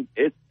that.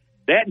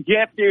 That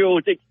jet fuel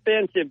is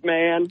expensive,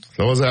 man.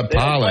 So is that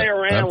pilot.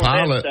 That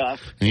pilot.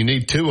 And you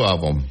need 2 of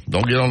them.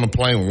 Don't get on the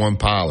plane with 1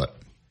 pilot.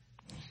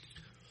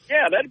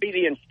 Yeah, that'd be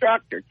the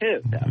instructor,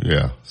 too.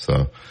 Yeah,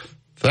 so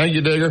thank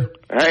you, Digger.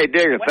 Hey,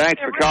 Digger,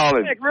 thanks for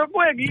calling. Real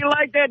quick, you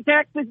like that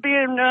Texas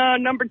being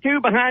number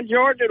 2 behind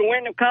Georgia to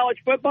win the college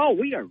football?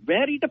 We are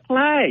ready to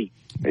play.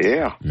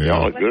 Yeah.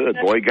 Y'all are good.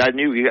 Boy,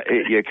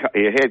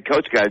 your head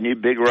coach got a new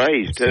big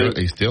raise, too.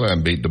 He still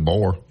hasn't beat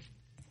DeBoer.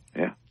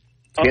 Yeah.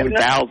 $10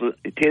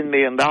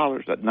 million.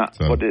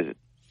 What is it?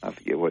 I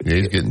forget what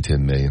he's getting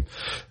 $10 million.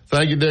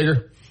 Thank you,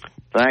 Digger.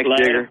 Thanks,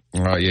 Digger.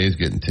 All right, he's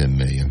getting $10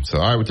 million. So,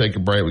 all right, we'll take a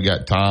break. We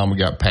got Tom, we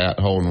got Pat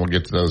holding. We'll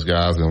get to those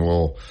guys, and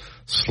we'll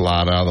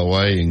slide out of the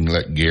way and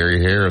let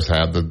Gary Harris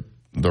have the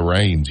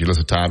reins. You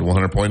listen to Tide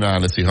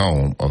 100.9. It's the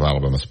home of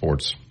Alabama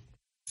sports.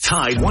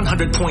 Tide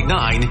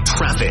 100.9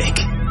 traffic.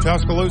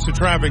 Tuscaloosa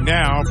traffic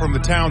now from the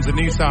Townsend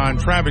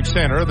Nissan Traffic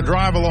Center. The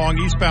drive along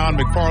eastbound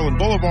McFarland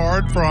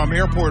Boulevard from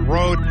Airport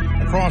Road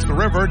across the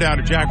river down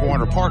to Jack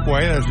Warner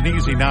Parkway. That's an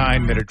easy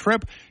 9-minute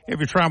trip. If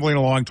you're traveling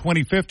along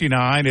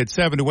 2059, it's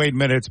 7 to 8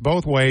 minutes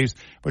both ways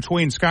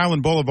between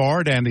Skyland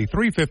Boulevard and the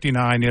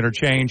 359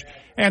 interchange.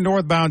 And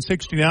northbound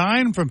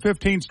 69 from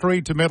 15th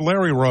Street to Middle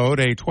Area Road,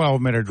 a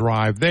 12-minute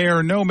drive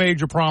there. No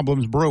major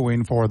problems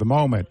brewing for the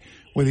moment.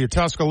 With your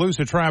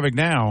Tuscaloosa traffic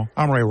now,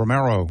 I'm Ray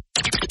Romero.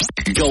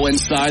 Go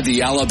inside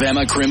the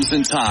Alabama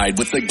Crimson Tide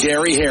with the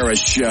Gary Harris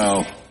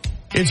Show.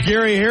 It's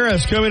Gary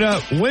Harris coming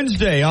up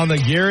Wednesday on the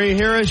Gary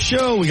Harris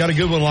Show. We got a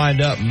good one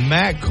lined up.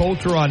 Matt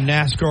Coulter on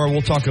NASCAR.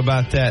 We'll talk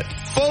about that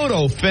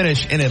photo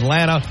finish in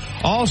Atlanta.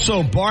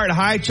 Also, Bart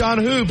Heitch on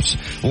hoops.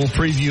 We'll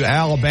preview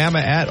Alabama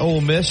at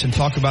Ole Miss and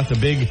talk about the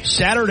big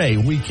Saturday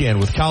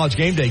weekend with College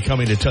Game Day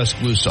coming to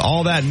Tuscaloosa.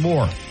 All that and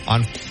more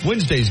on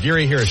Wednesday's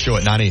Gary Harris Show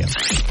at 9 a.m.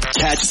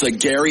 Catch the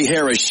Gary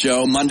Harris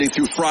Show Monday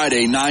through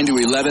Friday, 9 to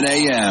 11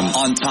 a.m.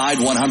 on Tide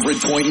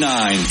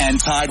 100.9 and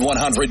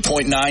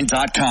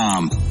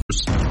Tide100.9.com.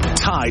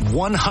 Tide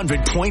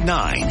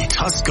 100.9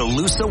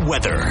 Tuscaloosa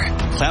weather.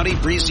 Cloudy,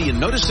 breezy, and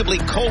noticeably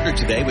colder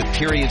today with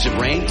periods of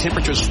rain.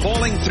 Temperatures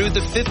falling through the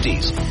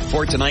 50s.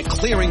 For tonight,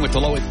 clearing with the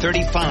low at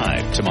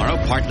 35.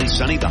 Tomorrow, partly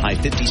sunny, the high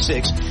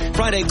 56.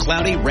 Friday,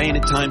 cloudy, rain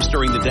at times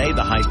during the day,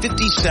 the high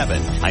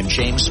 57. I'm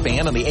James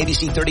Spann on the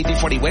ABC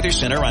 3340 Weather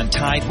Center on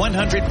Tide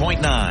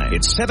 100.9.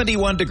 It's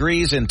 71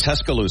 degrees in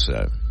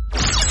Tuscaloosa.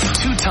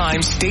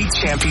 Two-time state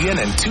champion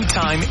and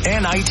two-time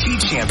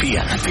NIT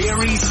champion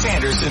Barry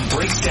Sanderson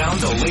breaks down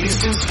the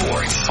latest in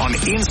sports on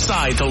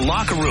Inside the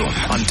Locker Room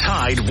on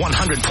Tide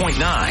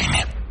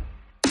 100.9.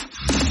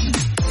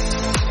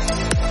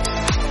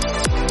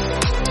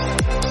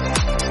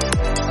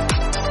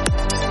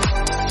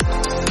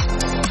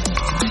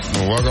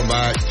 Welcome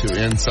back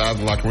to Inside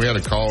the Locker Room. We had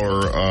a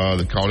caller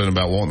that called in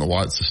about wanting to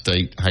watch the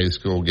state high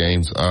school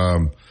games.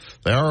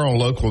 They are on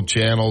local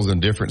channels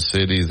in different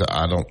cities.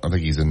 I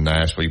think he's in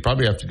Nashville. You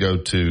probably have to go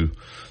to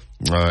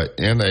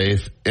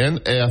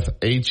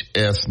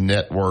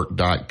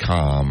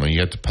nfhsnetwork.com, and you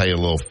have to pay a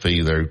little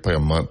fee there. You pay a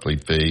monthly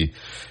fee.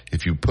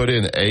 If you put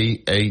in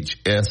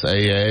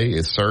AHSAA,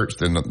 it's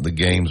searched, and the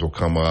games will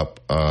come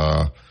up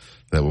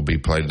that will be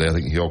played today. I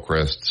think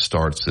Hillcrest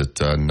starts at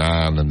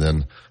 9, and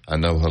then I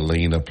know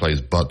Helena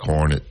plays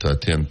Buckhorn at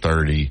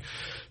 10:30,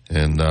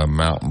 and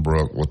Mountain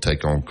Brook will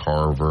take on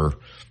Carver.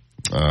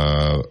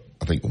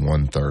 I think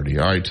 1:30.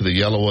 All right, to the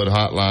Yellowwood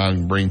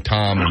hotline, bring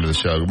Tom into the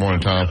show. Good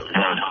morning, Tom.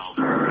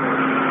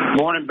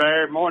 Morning,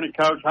 Barry. Morning,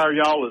 Coach. How are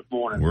y'all this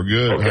morning? We're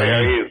good. Okay, how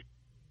are you?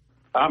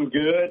 I'm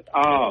good.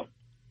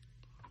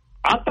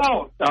 I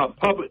thought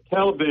public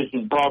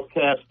television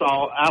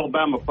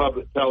Alabama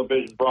public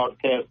television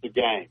broadcast the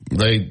game.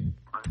 They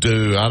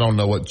do. I don't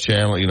know what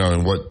channel,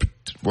 and what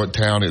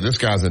town. This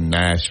guy's in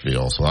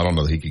Nashville, so I don't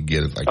know that he could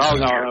get it. No,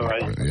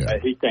 yeah.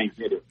 He can't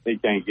get it. He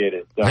can't get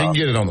it. He can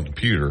get it on the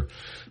computer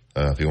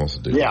if he wants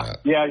to do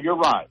that. Yeah, you're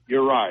right.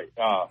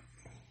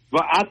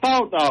 But I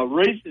thought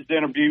Reese's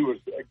interview was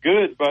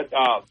good, but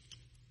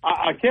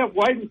I kept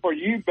waiting for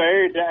you,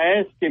 Barry, to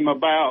ask him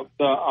about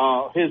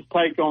his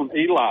take on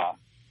Eli.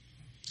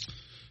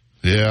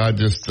 Yeah,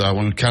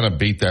 we kind of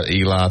beat that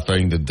Eli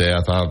thing to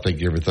death. I don't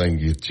think everything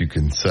that you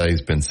can say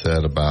has been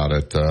said about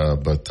it,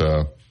 but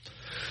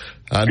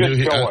I knew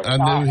he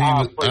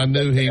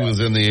was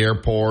in the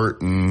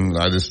airport, and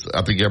I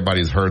think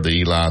everybody's heard the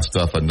Eli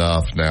stuff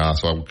enough now.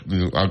 So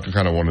I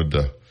kind of wanted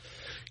to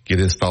get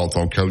his thoughts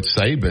on Coach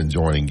Saban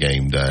joining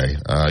game day.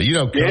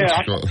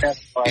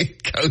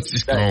 Coach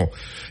is going.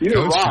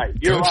 You're right.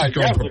 Coach is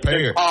going to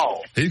prepare.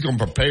 He's going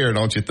to prepare,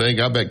 don't you think?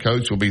 I bet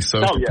Coach will be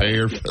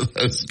prepared for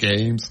those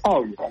games.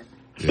 Oh yeah.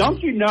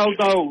 Don't you know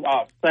though?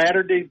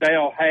 Saturday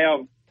they'll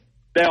have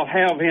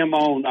him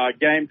on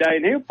game day,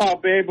 and he'll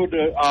probably be able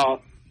to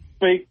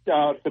speak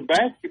to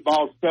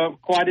basketball stuff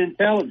quite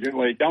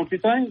intelligently. Don't you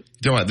think?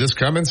 You know what? This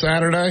coming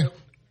Saturday?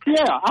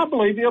 Yeah, I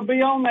believe he'll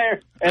be on there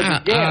as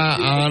a guest.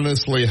 I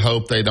honestly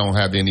hope they don't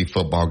have any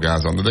football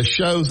guys on there. The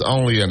show's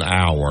only an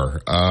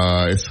hour.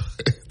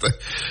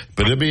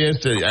 But it'd be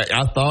interesting.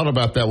 I thought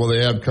about that. Will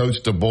they have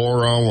Coach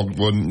DeBoer on?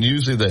 Well,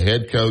 usually the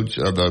head coach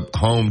of the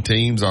home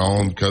team's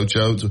on, Coach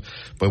Oates.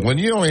 But when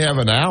you only have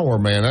an hour,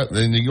 man,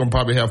 then you're going to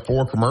probably have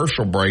 4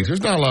 commercial breaks.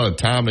 There's not a lot of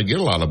time to get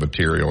a lot of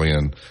material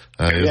in.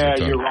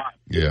 You're right.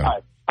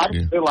 Yeah. I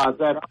didn't realize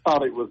that. I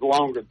thought it was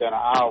longer than an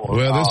hour.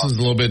 Well, this is a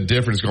little bit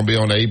different. It's going to be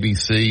on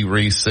ABC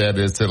reset.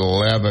 It's at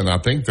 11. I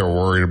think they're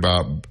worried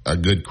about a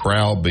good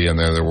crowd being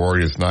there. They're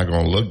worried it's not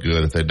going to look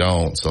good if they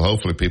don't. So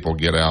hopefully people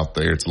get out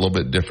there. It's a little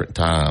bit different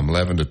time,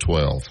 11 to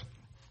 12.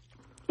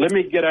 Let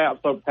me get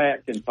out so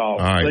Pat can talk. All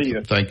right. See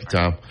you. Thank you,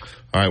 Tom.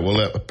 All right. We'll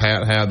let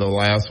Pat have the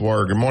last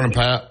word. Good morning,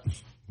 Pat.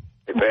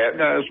 Hey, Pat,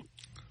 guys.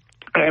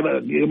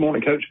 Good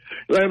morning, Coach.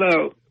 I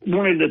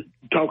wanted to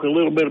talk a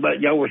little bit about,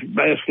 y'all were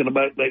asking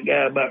about that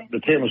guy about the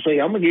Tennessee.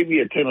 I'm going to give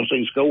you a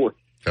Tennessee score.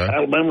 Okay.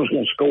 Alabama's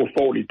going to score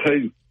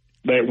 42,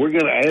 but we're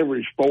going to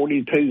average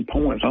 42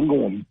 points. I'm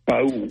going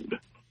bold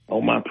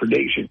on my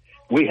prediction.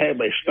 We have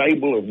a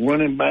stable of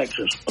running backs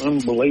that's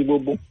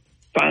unbelievable.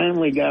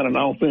 Finally got an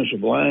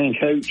offensive line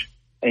coach,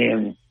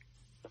 and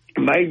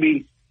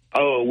maybe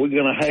we're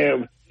going to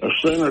have a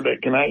center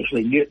that can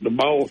actually get the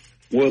ball,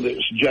 whether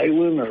it's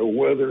Jalen or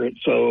whether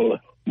it's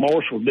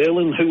Marshall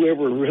Dillon,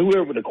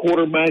 whoever the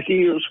quarterback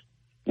is.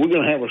 We're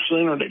going to have a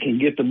center that can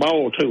get the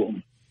ball to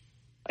them.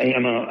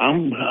 And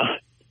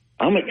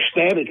I'm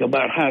ecstatic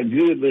about how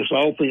good this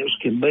offense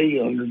can be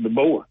under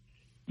DeBoer.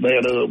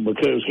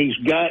 Because he's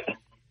got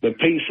the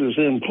pieces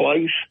in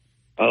place.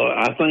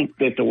 I think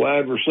that the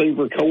wide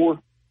receiver core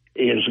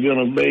is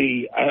going to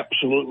be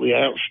absolutely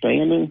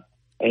outstanding,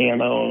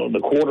 and the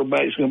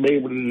quarterback's going to be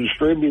able to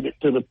distribute it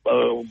to the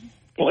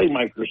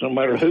playmakers, no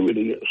matter who it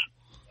is.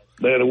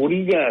 But what do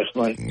you guys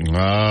think?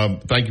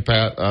 Thank you,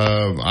 Pat.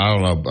 I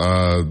don't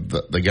know.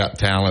 They got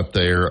talent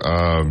there.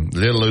 They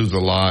did lose a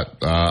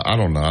lot. I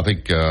don't know.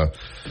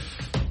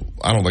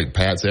 I don't think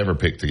Pat's ever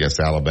picked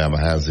against Alabama,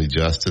 has he,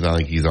 Justin? I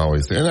think he's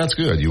always there. And that's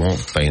good. You want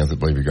fans that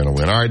believe you're going to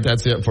win. All right,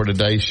 that's it for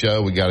today's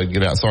show. We got to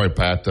get out. Sorry,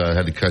 Pat,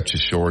 had to cut you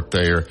short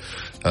there.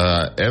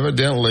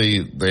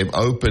 Evidently, they've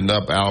opened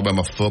up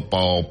Alabama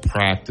football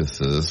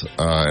practices.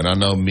 And I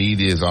know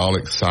media is all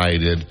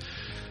excited.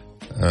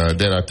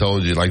 Then I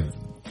told you, like,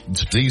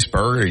 Steve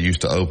Spurrier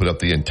used to open up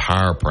the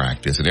entire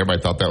practice, and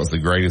everybody thought that was the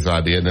greatest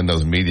idea. And then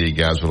those media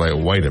guys were like,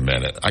 wait a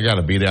minute, I got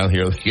to be down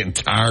here the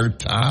entire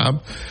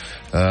time.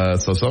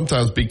 So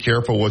sometimes be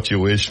careful what you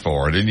wish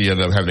for. And then you end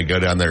up having to go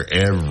down there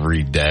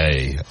every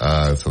day.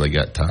 So they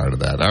got tired of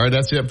that. All right,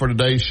 that's it for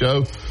today's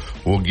show.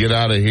 We'll get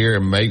out of here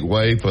and make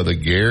way for the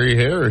Gary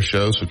Harris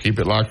Show. So keep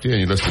it locked in.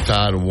 You listen to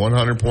Tide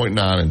 100.9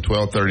 and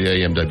 1230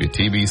 AM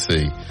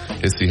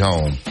WTBC. It's the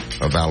home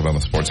of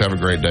Alabama sports. Have a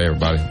great day,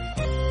 everybody.